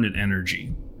discarnate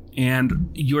energy. And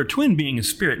your twin, being a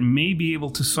spirit, may be able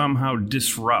to somehow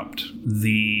disrupt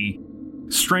the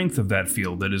strength of that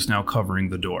field that is now covering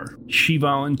the door. She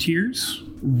volunteers.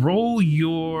 Roll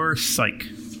your psych,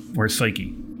 or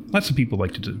psyche. Lots of people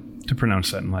like to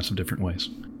pronounce that in lots of different ways.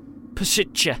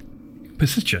 Pasitcha.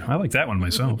 Pasitcha. I like that one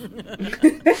myself.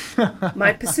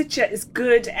 My Pasitcha is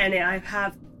good, and I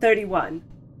have 31.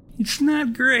 It's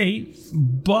not great,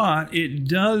 but it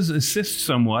does assist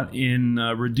somewhat in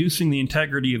reducing the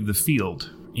integrity of the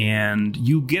field. And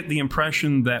you get the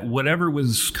impression that whatever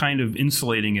was kind of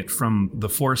insulating it from the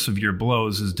force of your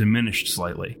blows is diminished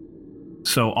slightly.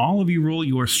 So all of you roll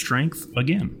your strength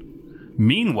again.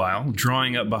 Meanwhile,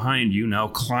 drawing up behind you, now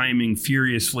climbing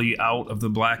furiously out of the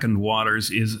blackened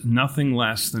waters, is nothing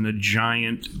less than a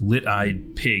giant,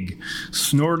 lit-eyed pig,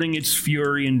 snorting its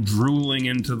fury and drooling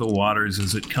into the waters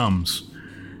as it comes.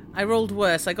 I rolled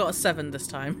worse. I got a 7 this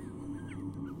time.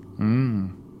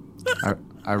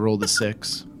 I rolled a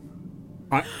 6.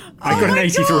 I got an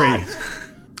 83. God.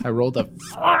 I rolled a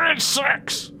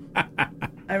 46.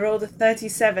 I rolled a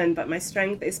 37, but my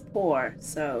strength is poor,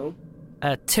 so...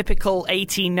 A typical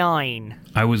 89.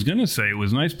 I was going to say, it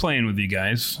was nice playing with you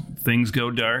guys. Things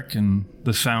go dark, and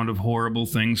the sound of horrible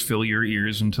things fill your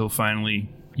ears until finally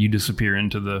you disappear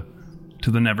into the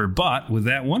never. But with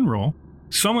that one roll,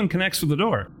 someone connects with the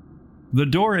door. The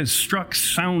door is struck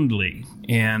soundly,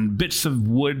 and bits of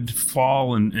wood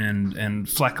fall and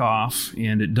fleck off,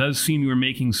 and it does seem you are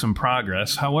making some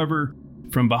progress. However,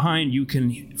 from behind, you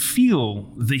can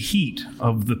feel the heat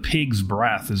of the pig's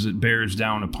breath as it bears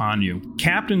down upon you.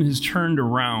 Captain has turned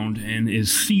around and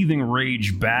is seething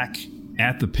rage back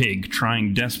at the pig,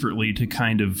 trying desperately to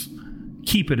kind of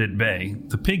keep it at bay.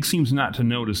 The pig seems not to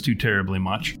notice too terribly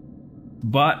much.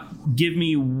 But give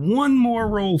me one more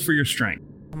roll for your strength.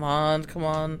 Come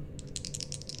on.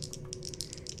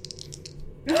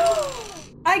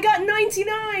 I got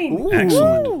 99! Ooh.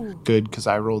 Excellent. Good, because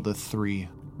I rolled a 3.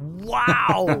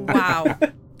 Wow. Wow.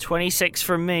 26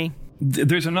 from me.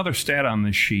 There's another stat on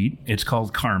this sheet. It's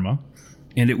called karma.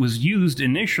 And it was used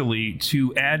initially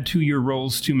to add to your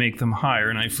rolls to make them higher,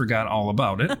 and I forgot all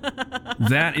about it.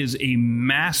 That is a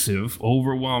massive,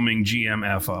 overwhelming GM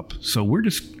F-up. So we're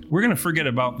going to forget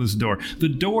about this door. The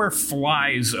door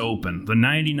flies open. The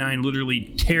 99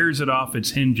 literally tears it off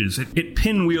its hinges. It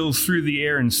pinwheels through the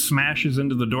air and smashes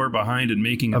into the door behind it,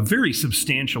 making a very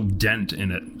substantial dent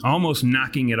in it, almost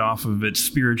knocking it off of its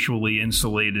spiritually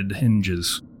insulated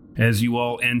hinges. As you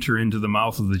all enter into the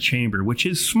mouth of the chamber, which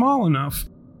is small enough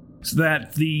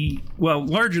that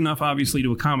large enough obviously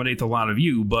to accommodate the lot of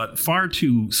you, but far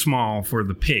too small for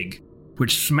the pig,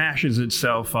 which smashes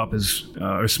itself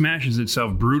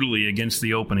brutally against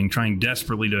the opening, trying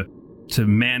desperately to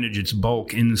manage its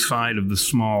bulk inside of the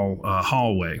small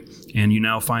hallway. And you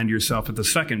now find yourself at the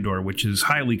second door, which is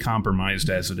highly compromised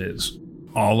as it is.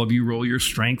 All of you roll your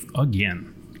strength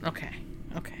again. Okay.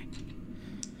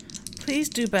 Please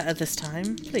do better this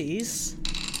time, please.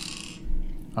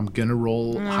 I'm gonna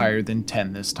roll higher than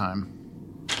 10 this time.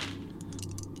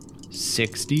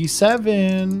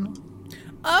 67.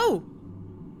 Oh!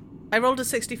 I rolled a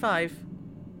 65.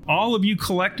 All of you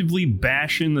collectively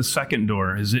bash in the second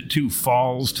door as it too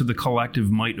falls to the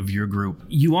collective might of your group.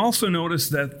 You also notice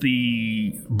that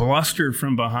the bluster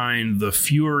from behind, the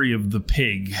fury of the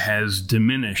pig, has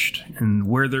diminished. And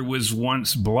where there was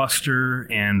once bluster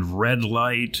and red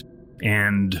light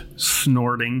and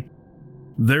snorting,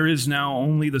 there is now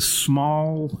only the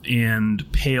small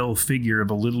and pale figure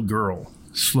of a little girl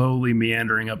slowly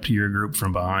meandering up to your group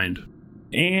from behind.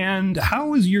 And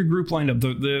how is your group lined up?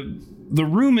 The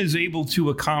room is able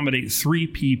to accommodate 3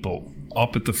 people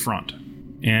up at the front,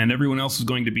 and everyone else is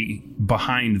going to be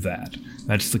behind that.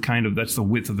 That's the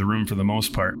width of the room for the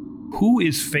most part. Who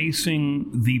is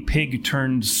facing the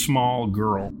pig-turned small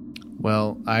girl?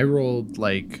 Well, I rolled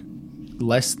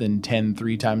less than 10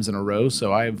 3 times in a row,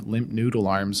 so I have limp noodle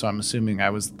arms, so I'm assuming I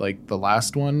was like the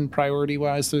last one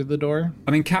priority-wise through the door.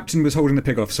 I mean, Captain was holding the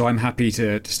pig off, so I'm happy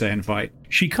to stay and fight.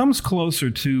 She comes closer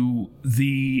to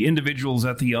the individuals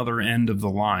at the other end of the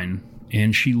line,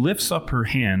 and she lifts up her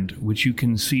hand, which you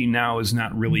can see now is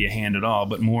not really a hand at all,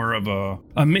 but more of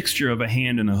a mixture of a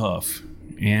hand and a hoof.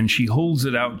 And she holds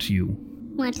it out to you.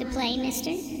 Want to play,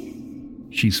 mister?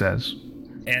 She says.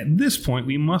 At this point,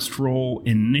 we must roll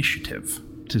initiative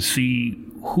to see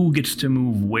who gets to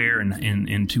move where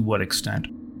and to what extent.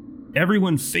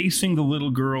 Everyone facing the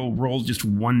little girl rolls just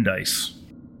 1 dice.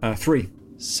 3.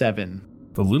 7.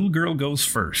 The little girl goes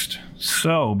first.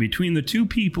 So, between the two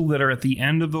people that are at the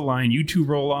end of the line, you two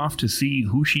roll off to see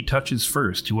who she touches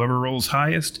first. Whoever rolls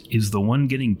highest is the one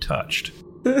getting touched.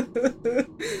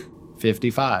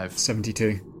 55.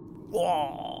 72.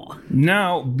 Whoa.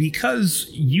 Now, because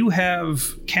you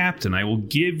have Captain, I will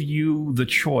give you the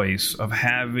choice of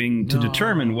having to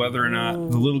determine whether or not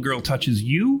the little girl touches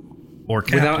you or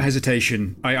Captain. Without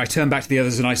hesitation, I turn back to the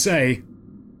others and I say,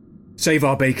 "Save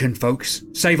our bacon, folks.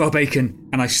 Save our bacon."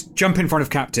 And I jump in front of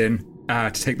Captain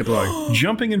to take the blow.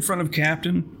 Jumping in front of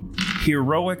Captain,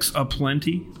 heroics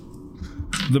aplenty,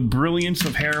 the brilliance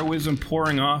of heroism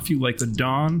pouring off you like the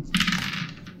dawn.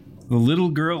 The little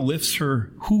girl lifts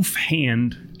her hoof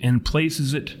hand and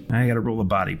places it... I gotta roll a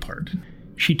body part.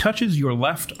 She touches your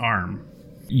left arm.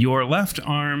 Your left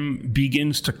arm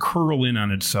begins to curl in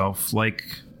on itself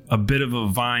like a bit of a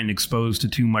vine exposed to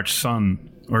too much sun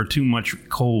or too much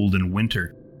cold in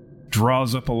winter.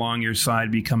 Draws up along your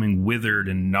side, becoming withered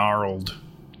and gnarled.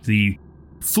 The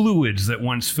fluids that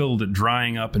once filled it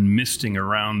drying up and misting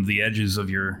around the edges of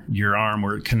your arm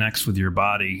where it connects with your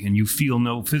body, and you feel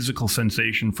no physical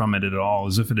sensation from it at all,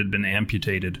 as if it had been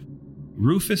amputated.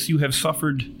 Rufus, you have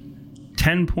suffered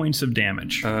 10 points of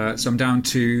damage. So I'm down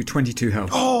to 22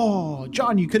 health. Oh,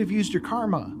 John, you could have used your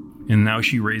karma. And now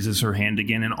she raises her hand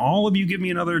again, and all of you give me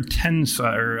another 10,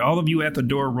 or all of you at the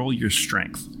door roll your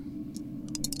strength.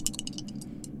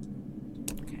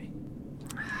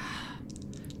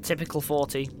 Typical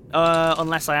 40.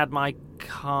 Unless I add my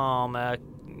karma,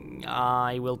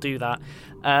 I will do that.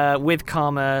 With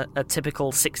karma, a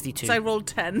typical 62. So I rolled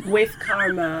 10. With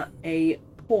karma, a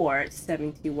poor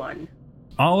 71.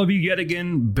 All of you yet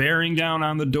again bearing down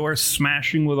on the door,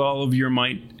 smashing with all of your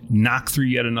might, knock through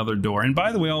yet another door. And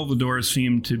by the way, all the doors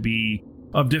seem to be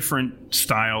of different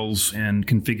styles and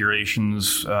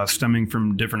configurations, stemming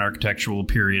from different architectural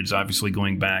periods, obviously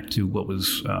going back to what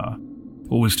was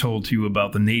told to you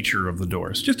about the nature of the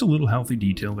doors. Just a little healthy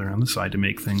detail there on the side to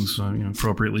make things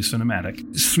appropriately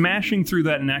cinematic. Smashing through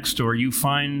that next door, you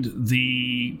find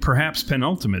the perhaps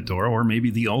penultimate door, or maybe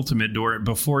the ultimate door.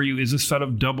 Before you is a set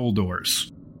of double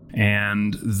doors,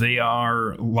 and they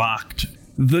are locked.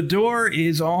 The door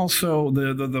is also,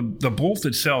 the bolt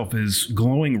itself is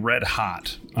glowing red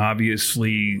hot,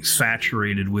 obviously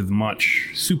saturated with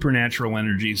much supernatural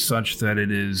energy such that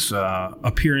it is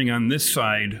appearing on this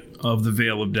side of the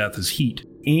Veil of Death as heat.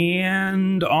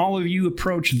 And all of you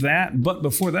approach that, but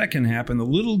before that can happen, the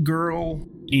little girl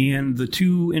and the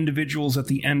two individuals at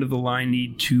the end of the line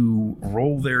need to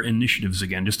roll their initiatives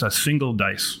again, just a single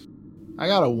dice. I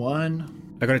got a 1.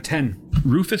 I got a 10.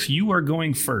 Rufus, you are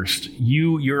going first.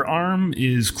 Your arm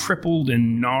is crippled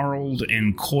and gnarled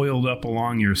and coiled up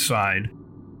along your side.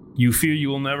 You fear you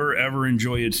will never ever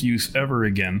enjoy its use ever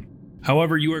again.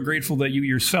 However, you are grateful that you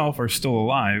yourself are still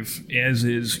alive, as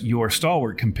is your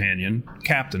stalwart companion,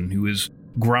 Captain, who is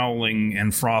growling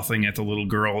and frothing at the little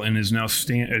girl and is now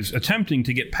is attempting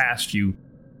to get past you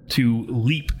to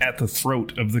leap at the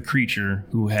throat of the creature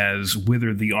who has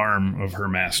withered the arm of her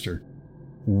master.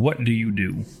 What do you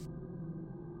do?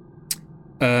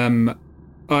 I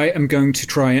am going to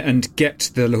try and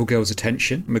get the little girl's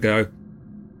attention. I'm going to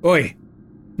go, "Oi,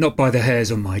 not by the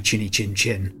hairs on my chinny chin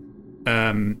chin."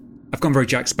 I've gone very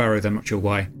Jack Sparrow, though I'm not sure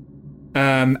why.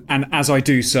 And as I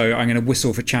do so, I'm going to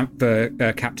whistle for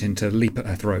Captain to leap at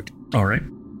her throat. All right.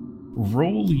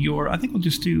 Roll your... I think we'll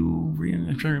just do...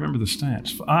 I'm trying to remember the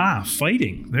stats.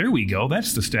 Fighting. There we go.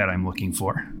 That's the stat I'm looking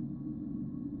for.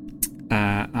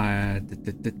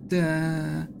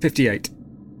 58.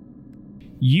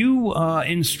 You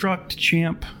instruct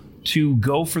Champ to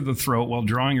go for the throat while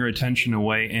drawing your attention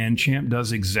away, and Champ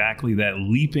does exactly that,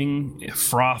 leaping,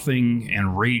 frothing,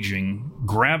 and raging,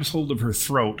 grabs hold of her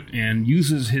throat, and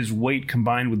uses his weight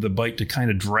combined with the bite to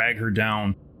kind of drag her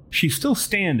down. She's still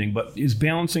standing, but is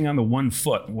balancing on the one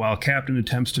foot while Captain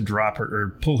attempts to drop her or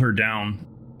pull her down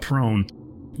prone.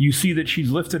 You see that she's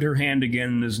lifted her hand again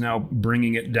and is now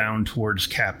bringing it down towards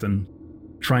Captain,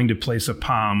 trying to place a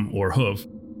palm or hoof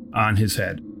on his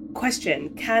head.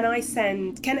 Question, can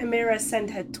Amira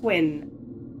send her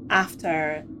twin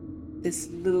after this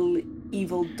little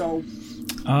evil doll?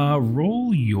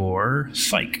 Roll your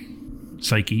psyche.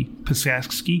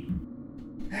 Pisaski.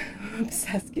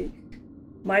 Pisaski.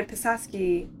 My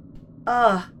Pisaski,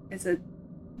 is a,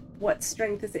 what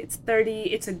strength is it? It's 30,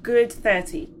 it's a good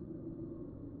 30.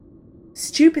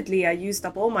 Stupidly, I used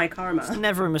up all my karma. It's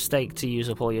never a mistake to use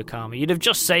up all your karma. You'd have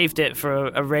just saved it for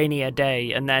a rainier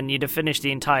day, and then you'd have finished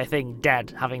the entire thing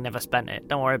dead, having never spent it.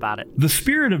 Don't worry about it. The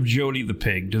spirit of Jody the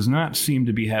pig does not seem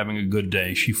to be having a good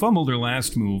day. She fumbled her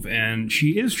last move, and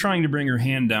she is trying to bring her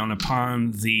hand down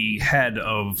upon the head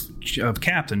of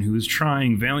Captain, who is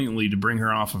trying valiantly to bring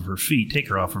her off of her feet, take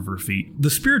her off of her feet. The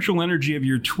spiritual energy of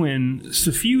your twin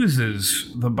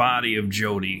suffuses the body of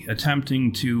Jody,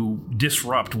 attempting to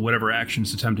disrupt whatever actions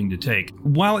attempting to take.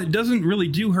 While it doesn't really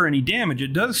do her any damage,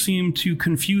 it does seem to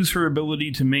confuse her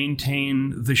ability to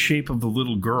maintain the shape of the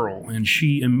little girl, and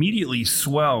she immediately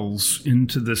swells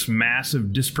into this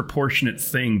massive, disproportionate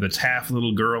thing that's half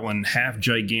little girl and half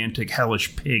gigantic,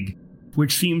 hellish pig,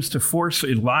 which seems to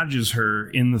it lodges her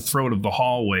in the throat of the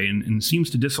hallway and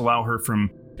seems to disallow her from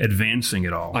advancing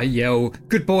at all. I yell,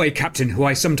 "Good boy, Captain," who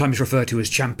I sometimes refer to as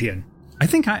Champion. I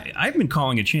think I've been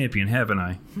calling a champion, haven't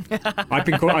I?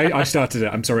 I started it.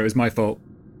 I'm sorry, it was my fault.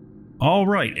 All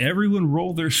right, everyone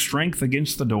roll their strength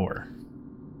against the door.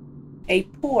 A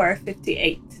poor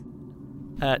 58.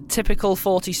 Typical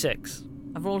 46.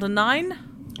 I've rolled a 9.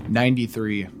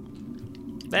 93.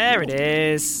 There it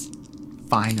is.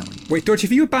 Finally. Wait, Dodge,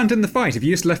 have you abandoned the fight? Have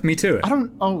you just left me to it? I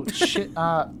don't... Oh, shit.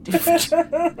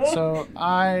 So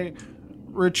I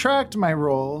retract my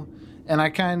roll... And I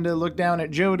kind of look down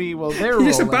at Jody while they're rolling.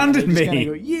 You just abandoned me.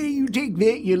 Go, yeah, you take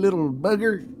that, you little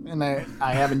bugger. And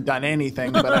I haven't done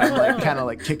anything, but I'm like kind of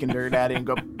like kicking dirt at it and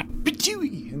go,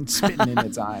 "Patooey," and spitting in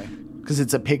its eye. Because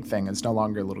it's a pig thing. It's no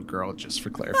longer a little girl, just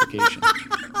for clarification.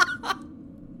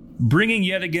 Bringing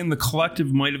yet again the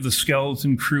collective might of the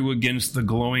skeleton crew against the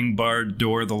glowing barred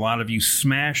door, the lot of you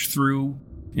smash through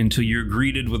until you're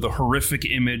greeted with a horrific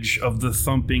image of the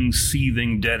thumping,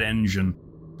 seething dead engine.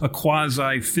 A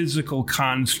quasi-physical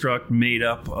construct made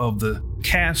up of the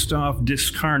cast-off,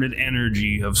 discarnate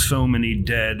energy of so many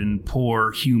dead and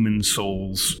poor human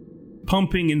souls.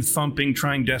 Pumping and thumping,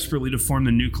 trying desperately to form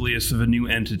the nucleus of a new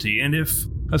entity, and if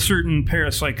a certain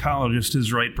parapsychologist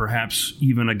is right, perhaps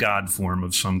even a god form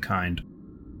of some kind.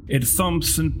 It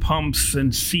thumps and pumps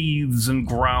and seethes and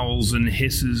growls and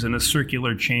hisses in a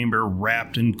circular chamber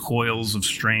wrapped in coils of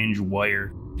strange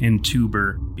wire and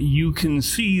tuber. You can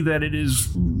see that it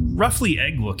is roughly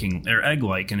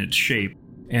egg-like in its shape,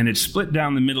 and it's split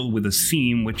down the middle with a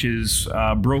seam which is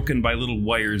broken by little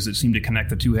wires that seem to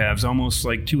connect the two halves, almost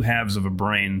like two halves of a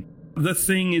brain. The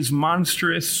thing is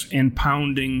monstrous and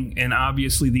pounding, and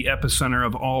obviously the epicenter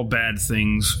of all bad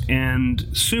things, and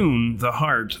soon the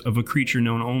heart of a creature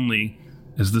known only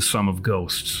as the Sum of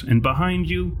Ghosts. And behind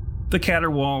you, the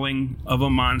caterwauling of a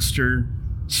monster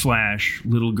 /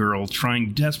 little girl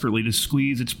trying desperately to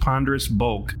squeeze its ponderous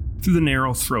bulk through the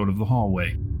narrow throat of the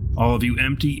hallway. All of you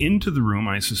empty into the room,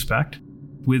 I suspect,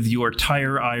 with your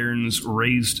tire irons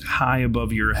raised high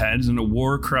above your heads and a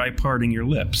war cry parting your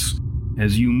lips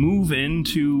as you move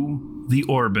into the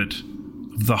orbit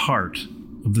of the heart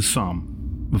of the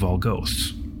Sum of all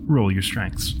Ghosts. Roll your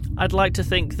strengths. I'd like to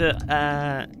think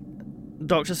that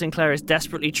Dr. Sinclair is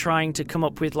desperately trying to come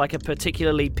up with like a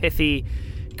particularly pithy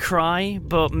cry,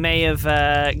 but may have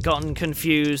gotten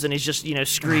confused and is just,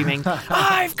 screaming,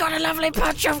 "I've got a lovely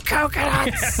bunch of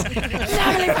coconuts!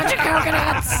 Lovely bunch of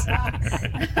coconuts!"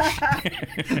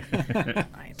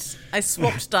 Right. I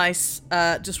swapped dice,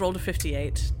 just rolled a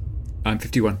 58. I'm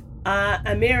 51.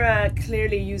 Amira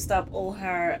clearly used up all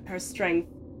her strength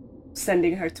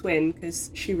sending her twin because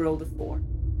she rolled a 4.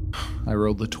 I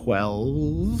rolled a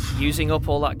 12. Using up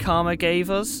all that karma gave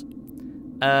us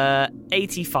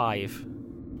 85.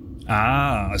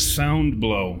 A sound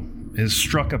blow is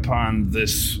struck upon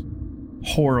this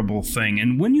horrible thing,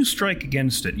 and when you strike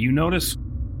against it, you notice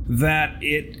that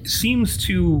it seems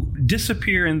to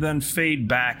disappear and then fade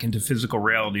back into physical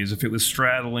reality as if it was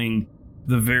straddling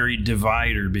the very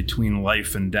divider between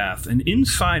life and death. And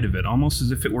inside of it, almost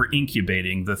as if it were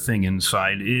incubating the thing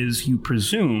inside, is, you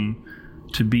presume,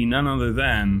 to be none other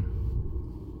than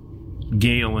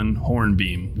Galen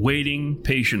Hornbeam, waiting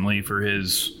patiently for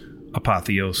his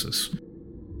apotheosis.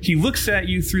 He looks at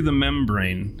you through the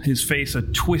membrane, his face a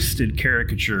twisted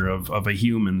caricature of a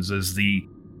human's, as the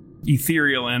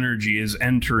ethereal energy is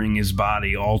entering his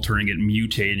body, altering it,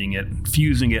 mutating it,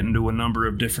 fusing it into a number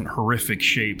of different horrific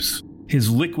shapes. His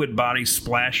liquid body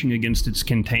splashing against its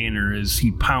container as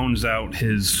he pounds out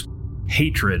his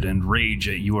hatred and rage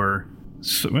at your,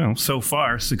 so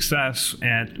far, success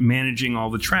at managing all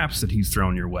the traps that he's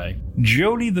thrown your way.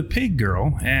 Jody the pig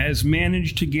girl has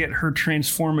managed to get her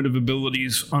transformative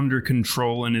abilities under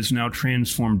control and is now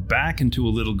transformed back into a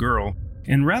little girl.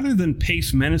 And rather than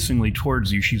pace menacingly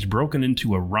towards you, she's broken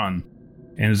into a run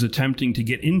and is attempting to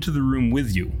get into the room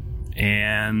with you.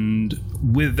 And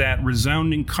with that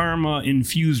resounding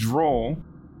karma-infused roll,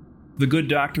 the good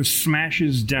doctor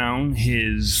smashes down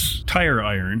his tire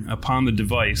iron upon the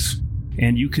device,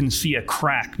 and you can see a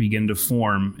crack begin to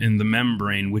form in the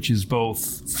membrane, which is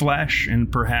both flesh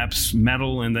and perhaps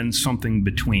metal and then something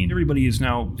between. Everybody is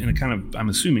now in a kind of, I'm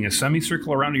assuming, a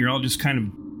semicircle around it. You're all just kind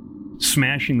of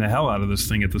smashing the hell out of this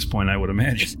thing at this point, I would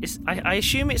imagine. I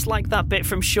assume it's like that bit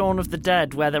from Shaun of the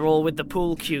Dead where they're all with the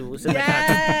pool cues. And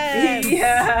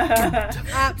Yeah,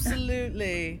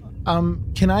 absolutely.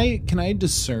 Can I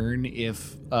discern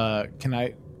if am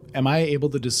I able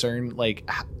to discern like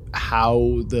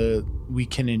how we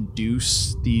can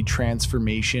induce the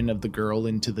transformation of the girl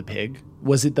into the pig?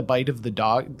 Was it the bite of the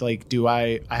dog? Like, do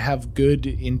I have good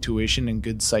intuition and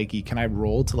good psyche? Can I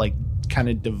roll to like kind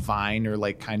of divine or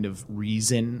like kind of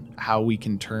reason how we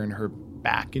can turn her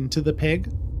back into the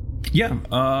pig? Yeah,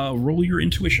 roll your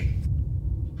intuition.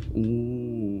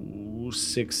 Ooh,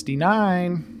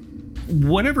 69.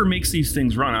 Whatever makes these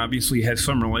things run obviously has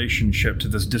some relationship to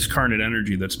this discarnate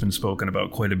energy that's been spoken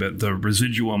about quite a bit, the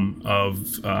residuum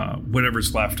of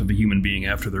whatever's left of a human being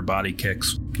after their body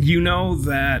kicks. You know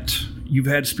that you've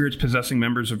had spirits possessing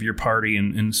members of your party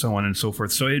and so on and so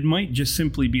forth, so it might just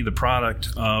simply be the product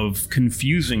of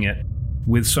confusing it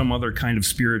with some other kind of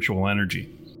spiritual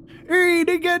energy. Hey,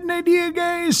 I got an idea,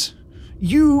 guys.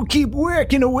 You keep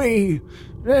whacking away.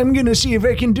 I'm gonna see if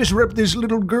I can disrupt this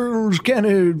little girl's kind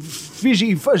of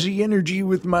fizzy-fuzzy energy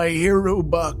with my hero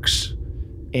box.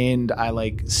 And I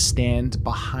like stand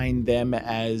behind them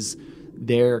as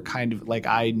they're kind of like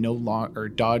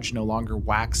Dodge no longer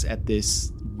whacks at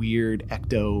this weird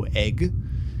ecto egg.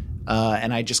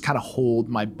 And I just kind of hold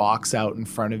my box out in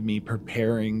front of me,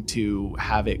 preparing to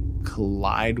have it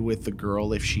collide with the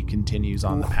girl if she continues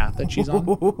on the path that she's on.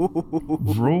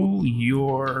 Roll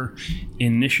your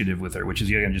initiative with her, which is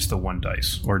again just the one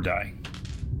dice or die.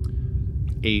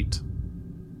 8.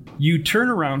 You turn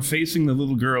around facing the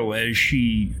little girl as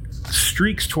she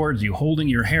streaks towards you, holding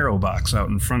your harrow box out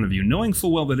in front of you, knowing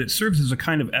full well that it serves as a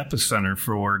kind of epicenter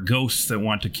for ghosts that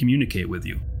want to communicate with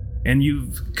you. And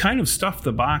you've kind of stuffed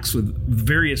the box with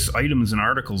various items and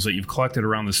articles that you've collected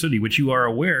around the city, which you are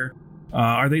aware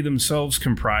are they themselves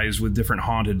comprised with different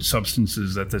haunted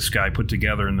substances that this guy put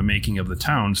together in the making of the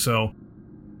town. So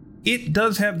it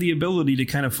does have the ability to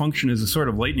kind of function as a sort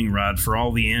of lightning rod for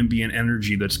all the ambient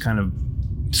energy that's kind of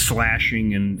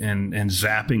slashing and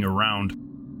zapping around.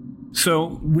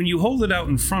 So when you hold it out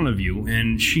in front of you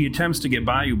and she attempts to get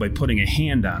by you by putting a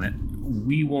hand on it,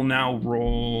 we will now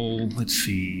roll, let's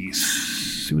see,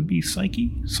 it would be Psyche?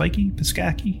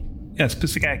 Piscaki? Yes,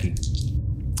 Piscaki.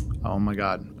 Oh my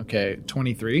god. Okay,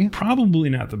 23? Probably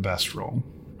not the best roll.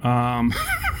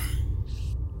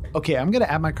 Okay, I'm going to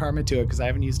add my karma to it because I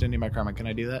haven't used any of my karma. Can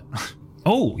I do that?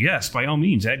 Oh, yes, by all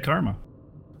means, add karma.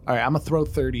 All right, I'm going to throw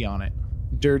 30 on it.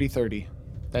 Dirty 30.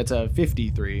 That's a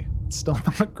 53. It's still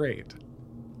not great.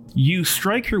 You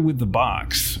strike her with the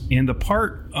box, and the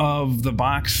part of the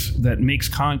box that makes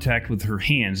contact with her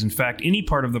hands, in fact, any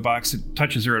part of the box that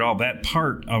touches her at all, that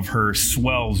part of her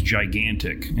swells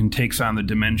gigantic and takes on the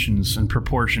dimensions and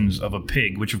proportions of a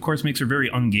pig, which of course makes her very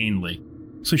ungainly.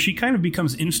 So she kind of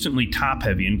becomes instantly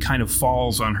top-heavy and kind of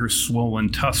falls on her swollen,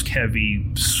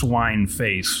 tusk-heavy swine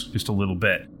face just a little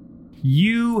bit.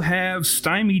 You have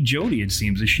stymied Jody, it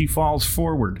seems, as she falls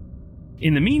forward.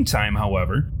 In the meantime,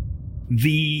 however,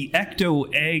 the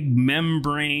ecto-egg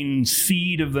membrane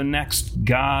seed of the next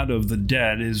god of the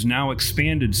dead is now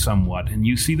expanded somewhat, and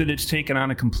you see that it's taken on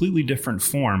a completely different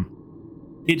form.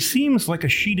 It seems like a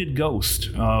sheeted ghost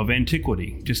of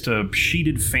antiquity, just a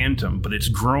sheeted phantom, but it's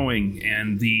growing,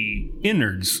 and the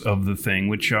innards of the thing,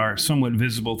 which are somewhat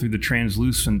visible through the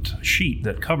translucent sheet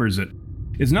that covers it,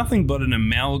 is nothing but an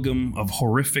amalgam of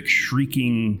horrific,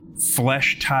 shrieking,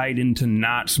 flesh tied into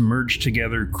knots, merged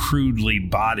together crudely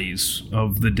bodies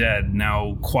of the dead,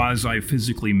 now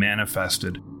quasi-physically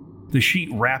manifested. The sheet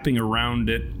wrapping around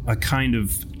it a kind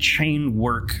of chain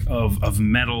work of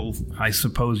metal, I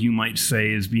suppose you might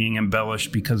say, is being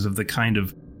embellished because of the kind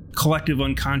of collective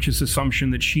unconscious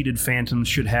assumption that sheeted phantoms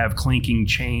should have clanking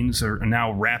chains are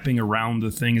now wrapping around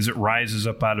the thing as it rises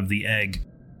up out of the egg.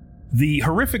 The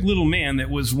horrific little man that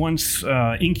was once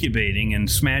incubating and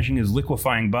smashing his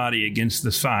liquefying body against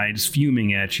the sides,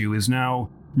 fuming at you, is now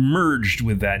merged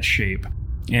with that shape.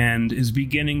 and is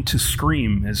beginning to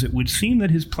scream, as it would seem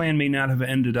that his plan may not have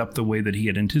ended up the way that he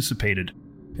had anticipated,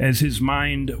 as his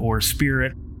mind or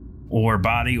spirit or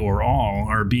body or all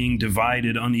are being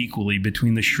divided unequally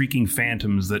between the shrieking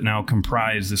phantoms that now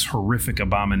comprise this horrific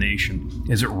abomination,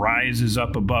 as it rises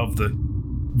up above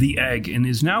the egg and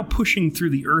is now pushing through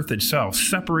the earth itself,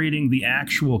 separating the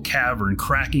actual cavern,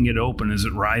 cracking it open as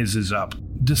it rises up.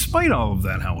 Despite all of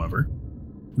that, however,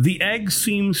 the egg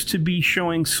seems to be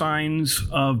showing signs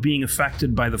of being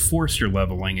affected by the force you're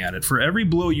leveling at it. For every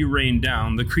blow you rain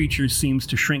down, the creature seems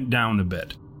to shrink down a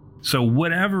bit. So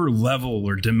whatever level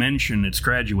or dimension it's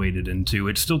graduated into,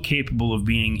 it's still capable of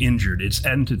being injured. Its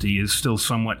entity is still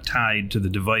somewhat tied to the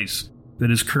device that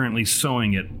is currently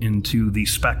sewing it into the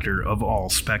specter of all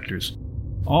specters.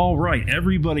 All right,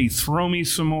 everybody, throw me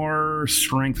some more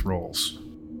strength rolls.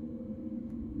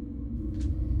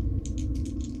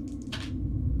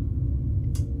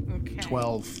 Okay.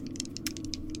 12.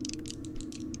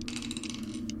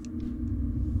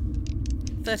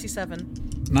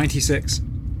 37. 96.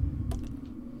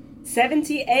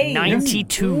 78.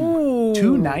 92.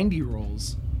 Two 90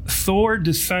 rolls. Thor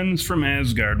descends from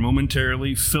Asgard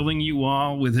momentarily, filling you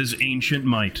all with his ancient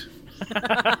might.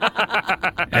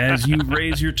 As you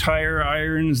raise your tire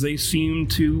irons, they seem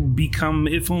to become,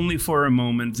 if only for a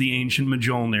moment, the ancient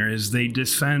Mjolnir as they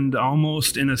descend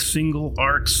almost in a single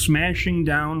arc, smashing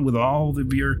down with all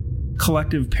of your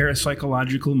collective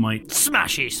parapsychological might.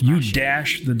 Smashy. You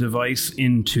dash the device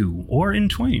in two, or in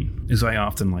twain, as I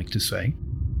often like to say.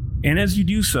 And as you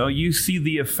do so, you see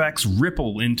the effects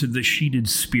ripple into the sheeted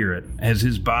spirit as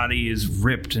his body is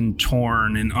ripped and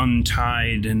torn and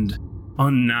untied and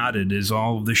unknotted as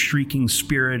all of the shrieking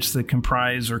spirits that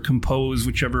comprise or compose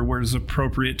whichever word is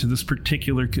appropriate to this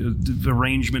particular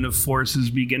arrangement of forces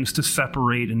begins to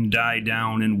separate and die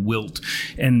down and wilt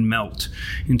and melt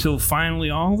until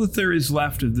finally all that there is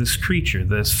left of this creature,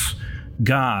 this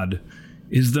god,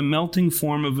 is the melting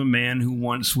form of a man who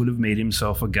once would have made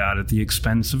himself a god at the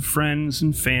expense of friends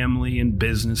and family and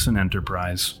business and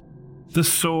enterprise. The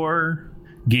sore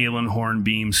Galen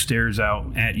Hornbeam stares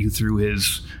out at you through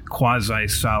his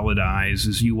quasi-solid eyes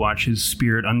as you watch his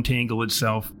spirit untangle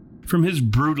itself from his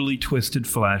brutally twisted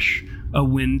flesh. A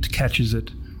wind catches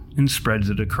it and spreads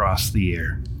it across the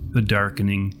air. The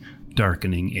darkening,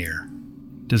 darkening air.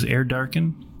 Does air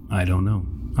darken? I don't know.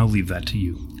 I'll leave that to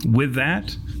you. With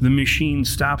that, the machine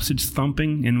stops its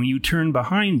thumping, and when you turn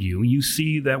behind you, you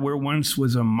see that where once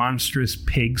was a monstrous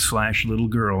pig/little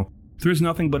girl, there is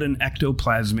nothing but an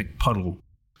ectoplasmic puddle,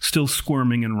 still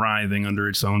squirming and writhing under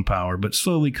its own power, but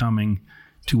slowly coming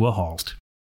to a halt.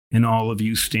 And all of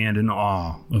you stand in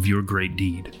awe of your great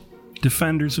deed.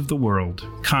 Defenders of the world,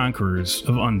 conquerors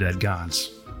of undead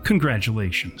gods.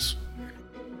 Congratulations.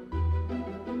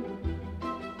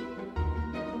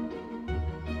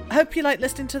 I hope you like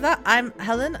listening to that. I'm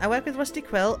Helen. I work with Rusty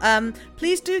Quill.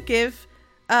 Please do give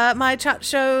my chat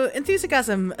show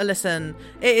Enthusiasm a listen.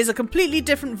 It is a completely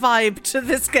different vibe to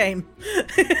this game.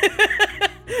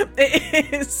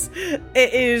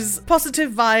 It is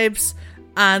positive vibes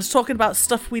and talking about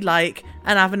stuff we like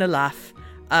and having a laugh.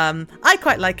 I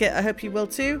quite like it. I hope you will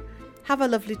too. Have a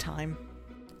lovely time.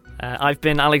 I've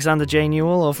been Alexander J.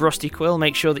 Newell of Rusty Quill.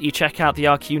 Make sure that you check out the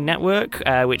RQ Network,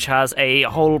 which has a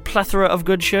whole plethora of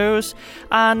good shows.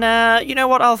 And you know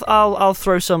what? I'll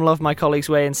throw some love my colleagues'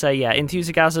 way and say, yeah,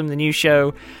 Enthusiasm, the new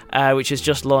show, which has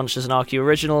just launched as an RQ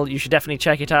original. You should definitely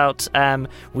check it out.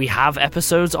 We have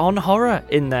episodes on horror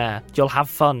in there. You'll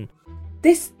have fun.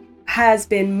 This has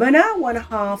been Muna, one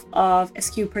half of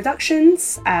SQ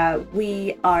Productions.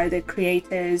 We are the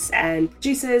creators and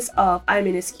producers of I'm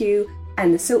in SQ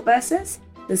and the Siltverses.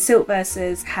 The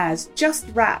Siltverses has just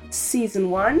wrapped season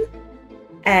 1,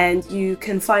 and you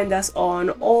can find us on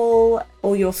all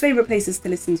your favorite places to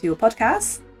listen to your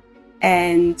podcasts.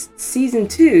 And season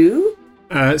 2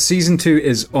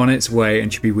 is on its way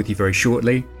and should be with you very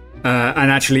shortly.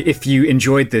 And actually, if you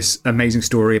enjoyed this amazing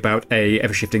story about a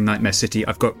ever-shifting nightmare city,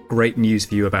 I've got great news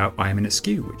for you about I Am in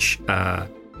Askew, which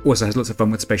also has lots of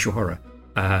fun with spatial horror.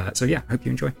 So yeah, hope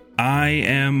you enjoy. I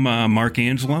am Mark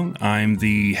Angelo. I'm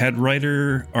the head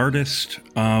writer, artist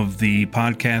of the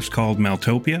podcast called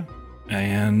Maltopia.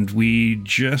 And we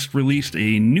just released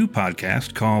a new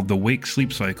podcast called The Wake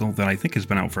Sleep Cycle that I think has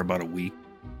been out for about a week.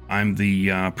 I'm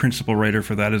the principal writer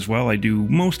for that as well. I do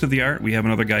most of the art. We have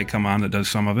another guy come on that does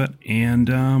some of it. And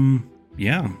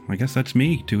yeah, I guess that's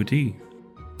me to a T.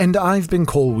 And I've been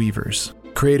Cole Weavers,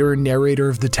 creator and narrator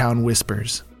of The Town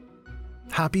Whispers.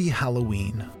 Happy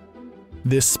Halloween.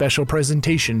 This special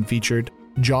presentation featured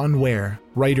John Ware,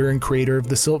 writer and creator of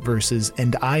the Siltverses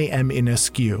and I Am in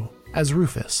Askew, as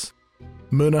Rufus.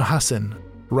 Muna Hassan,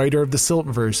 writer of the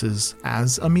Siltverses,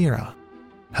 as Amira.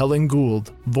 Helen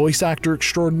Gould, voice actor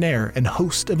extraordinaire and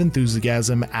host of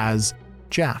Enthusiasm, as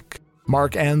Jack.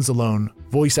 Mark Anzalone,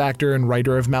 voice actor and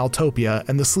writer of Maltopia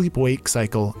and the Sleep-Wake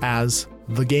Cycle, as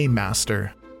the Game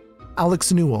Master.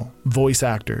 Alex Newell, voice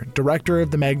actor, director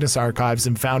of the Magnus Archives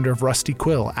and founder of Rusty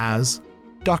Quill, as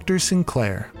Dr.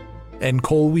 Sinclair. And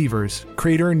Cole Weavers,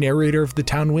 creator and narrator of The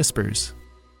Town Whispers,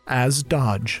 as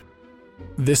Dodge.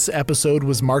 This episode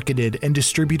was marketed and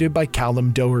distributed by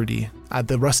Callum Doherty at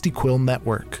the Rusty Quill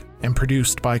Network and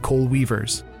produced by Cole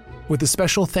Weavers, with a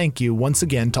special thank you once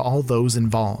again to all those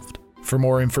involved. For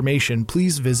more information,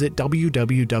 please visit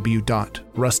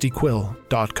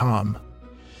www.rustyquill.com.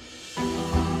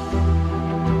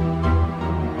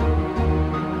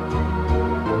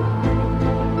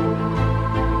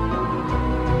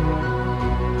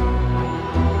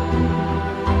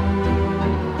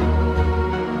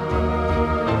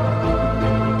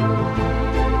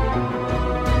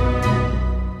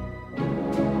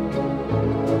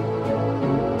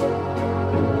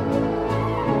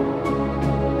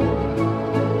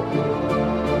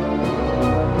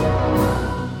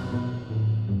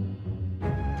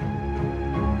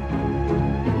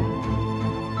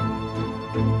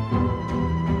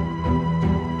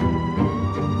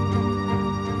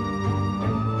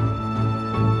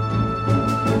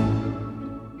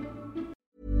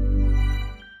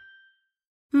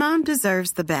 Mom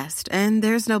deserves the best, and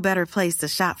there's no better place to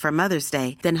shop for Mother's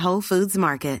Day than Whole Foods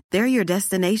Market. They're your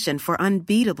destination for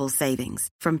unbeatable savings,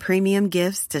 from premium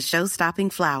gifts to show-stopping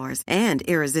flowers and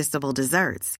irresistible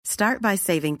desserts. Start by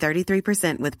saving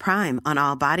 33% with Prime on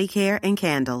all body care and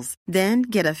candles. Then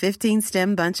get a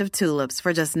 15-stem bunch of tulips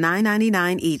for just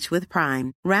 $9.99 each with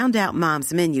Prime. Round out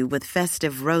Mom's menu with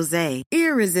festive rosé,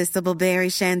 irresistible berry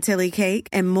chantilly cake,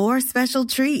 and more special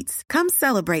treats. Come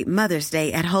celebrate Mother's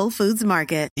Day at Whole Foods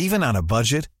Market. Even on a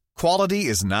budget, quality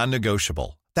is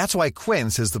non-negotiable. That's why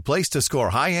Quince is the place to score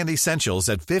high-end essentials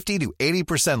at 50 to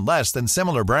 80% less than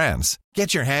similar brands.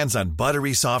 Get your hands on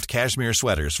buttery soft cashmere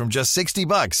sweaters from just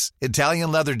 $60,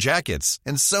 Italian leather jackets,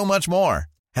 and so much more.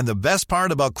 And the best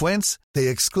part about Quince, they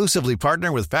exclusively partner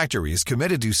with factories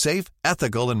committed to safe,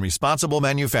 ethical, and responsible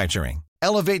manufacturing.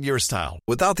 Elevate your style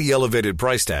without the elevated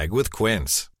price tag with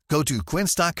Quince. Go to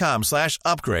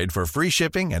quince.com/upgrade for free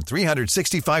shipping and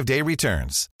 365-day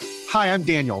returns. Hi, I'm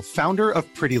Daniel, founder of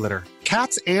Pretty Litter.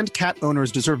 Cats and cat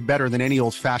owners deserve better than any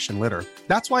old-fashioned litter.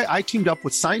 That's why I teamed up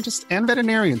with scientists and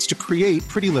veterinarians to create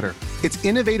Pretty Litter. Its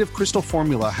innovative crystal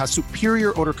formula has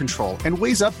superior odor control and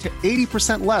weighs up to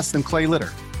 80% less than clay litter.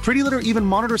 Pretty Litter even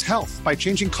monitors health by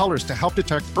changing colors to help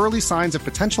detect early signs of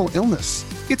potential illness.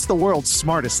 It's the world's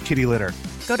smartest kitty litter.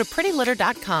 Go to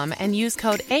prettylitter.com and use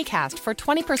code ACAST for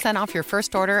 20% off your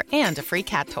first order and a free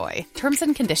cat toy. Terms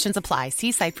and conditions apply.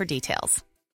 See site for details.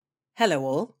 Hello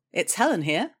all, it's Helen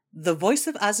here, the voice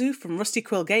of Azu from Rusty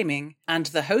Quill Gaming and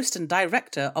the host and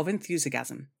director of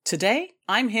Enthusiasm. Today,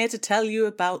 I'm here to tell you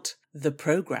about The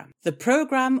Program. The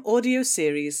Program audio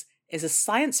series is a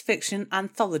science fiction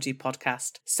anthology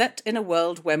podcast set in a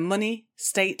world where money,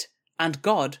 state, and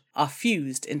God are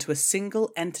fused into a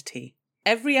single entity.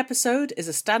 Every episode is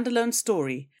a standalone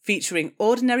story featuring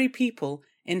ordinary people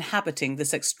inhabiting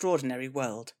this extraordinary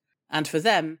world. And for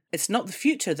them, it's not the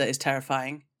future that is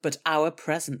terrifying, but our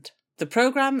present. The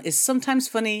program is sometimes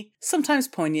funny, sometimes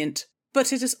poignant,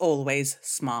 but it is always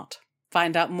smart.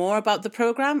 Find out more about the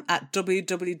program at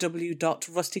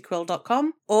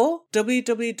www.rustyquill.com or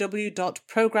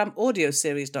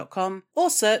www.programaudioseries.com, or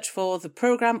search for the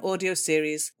Program Audio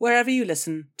Series wherever you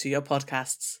listen to your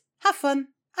podcasts. Have fun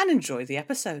and enjoy the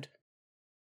episode.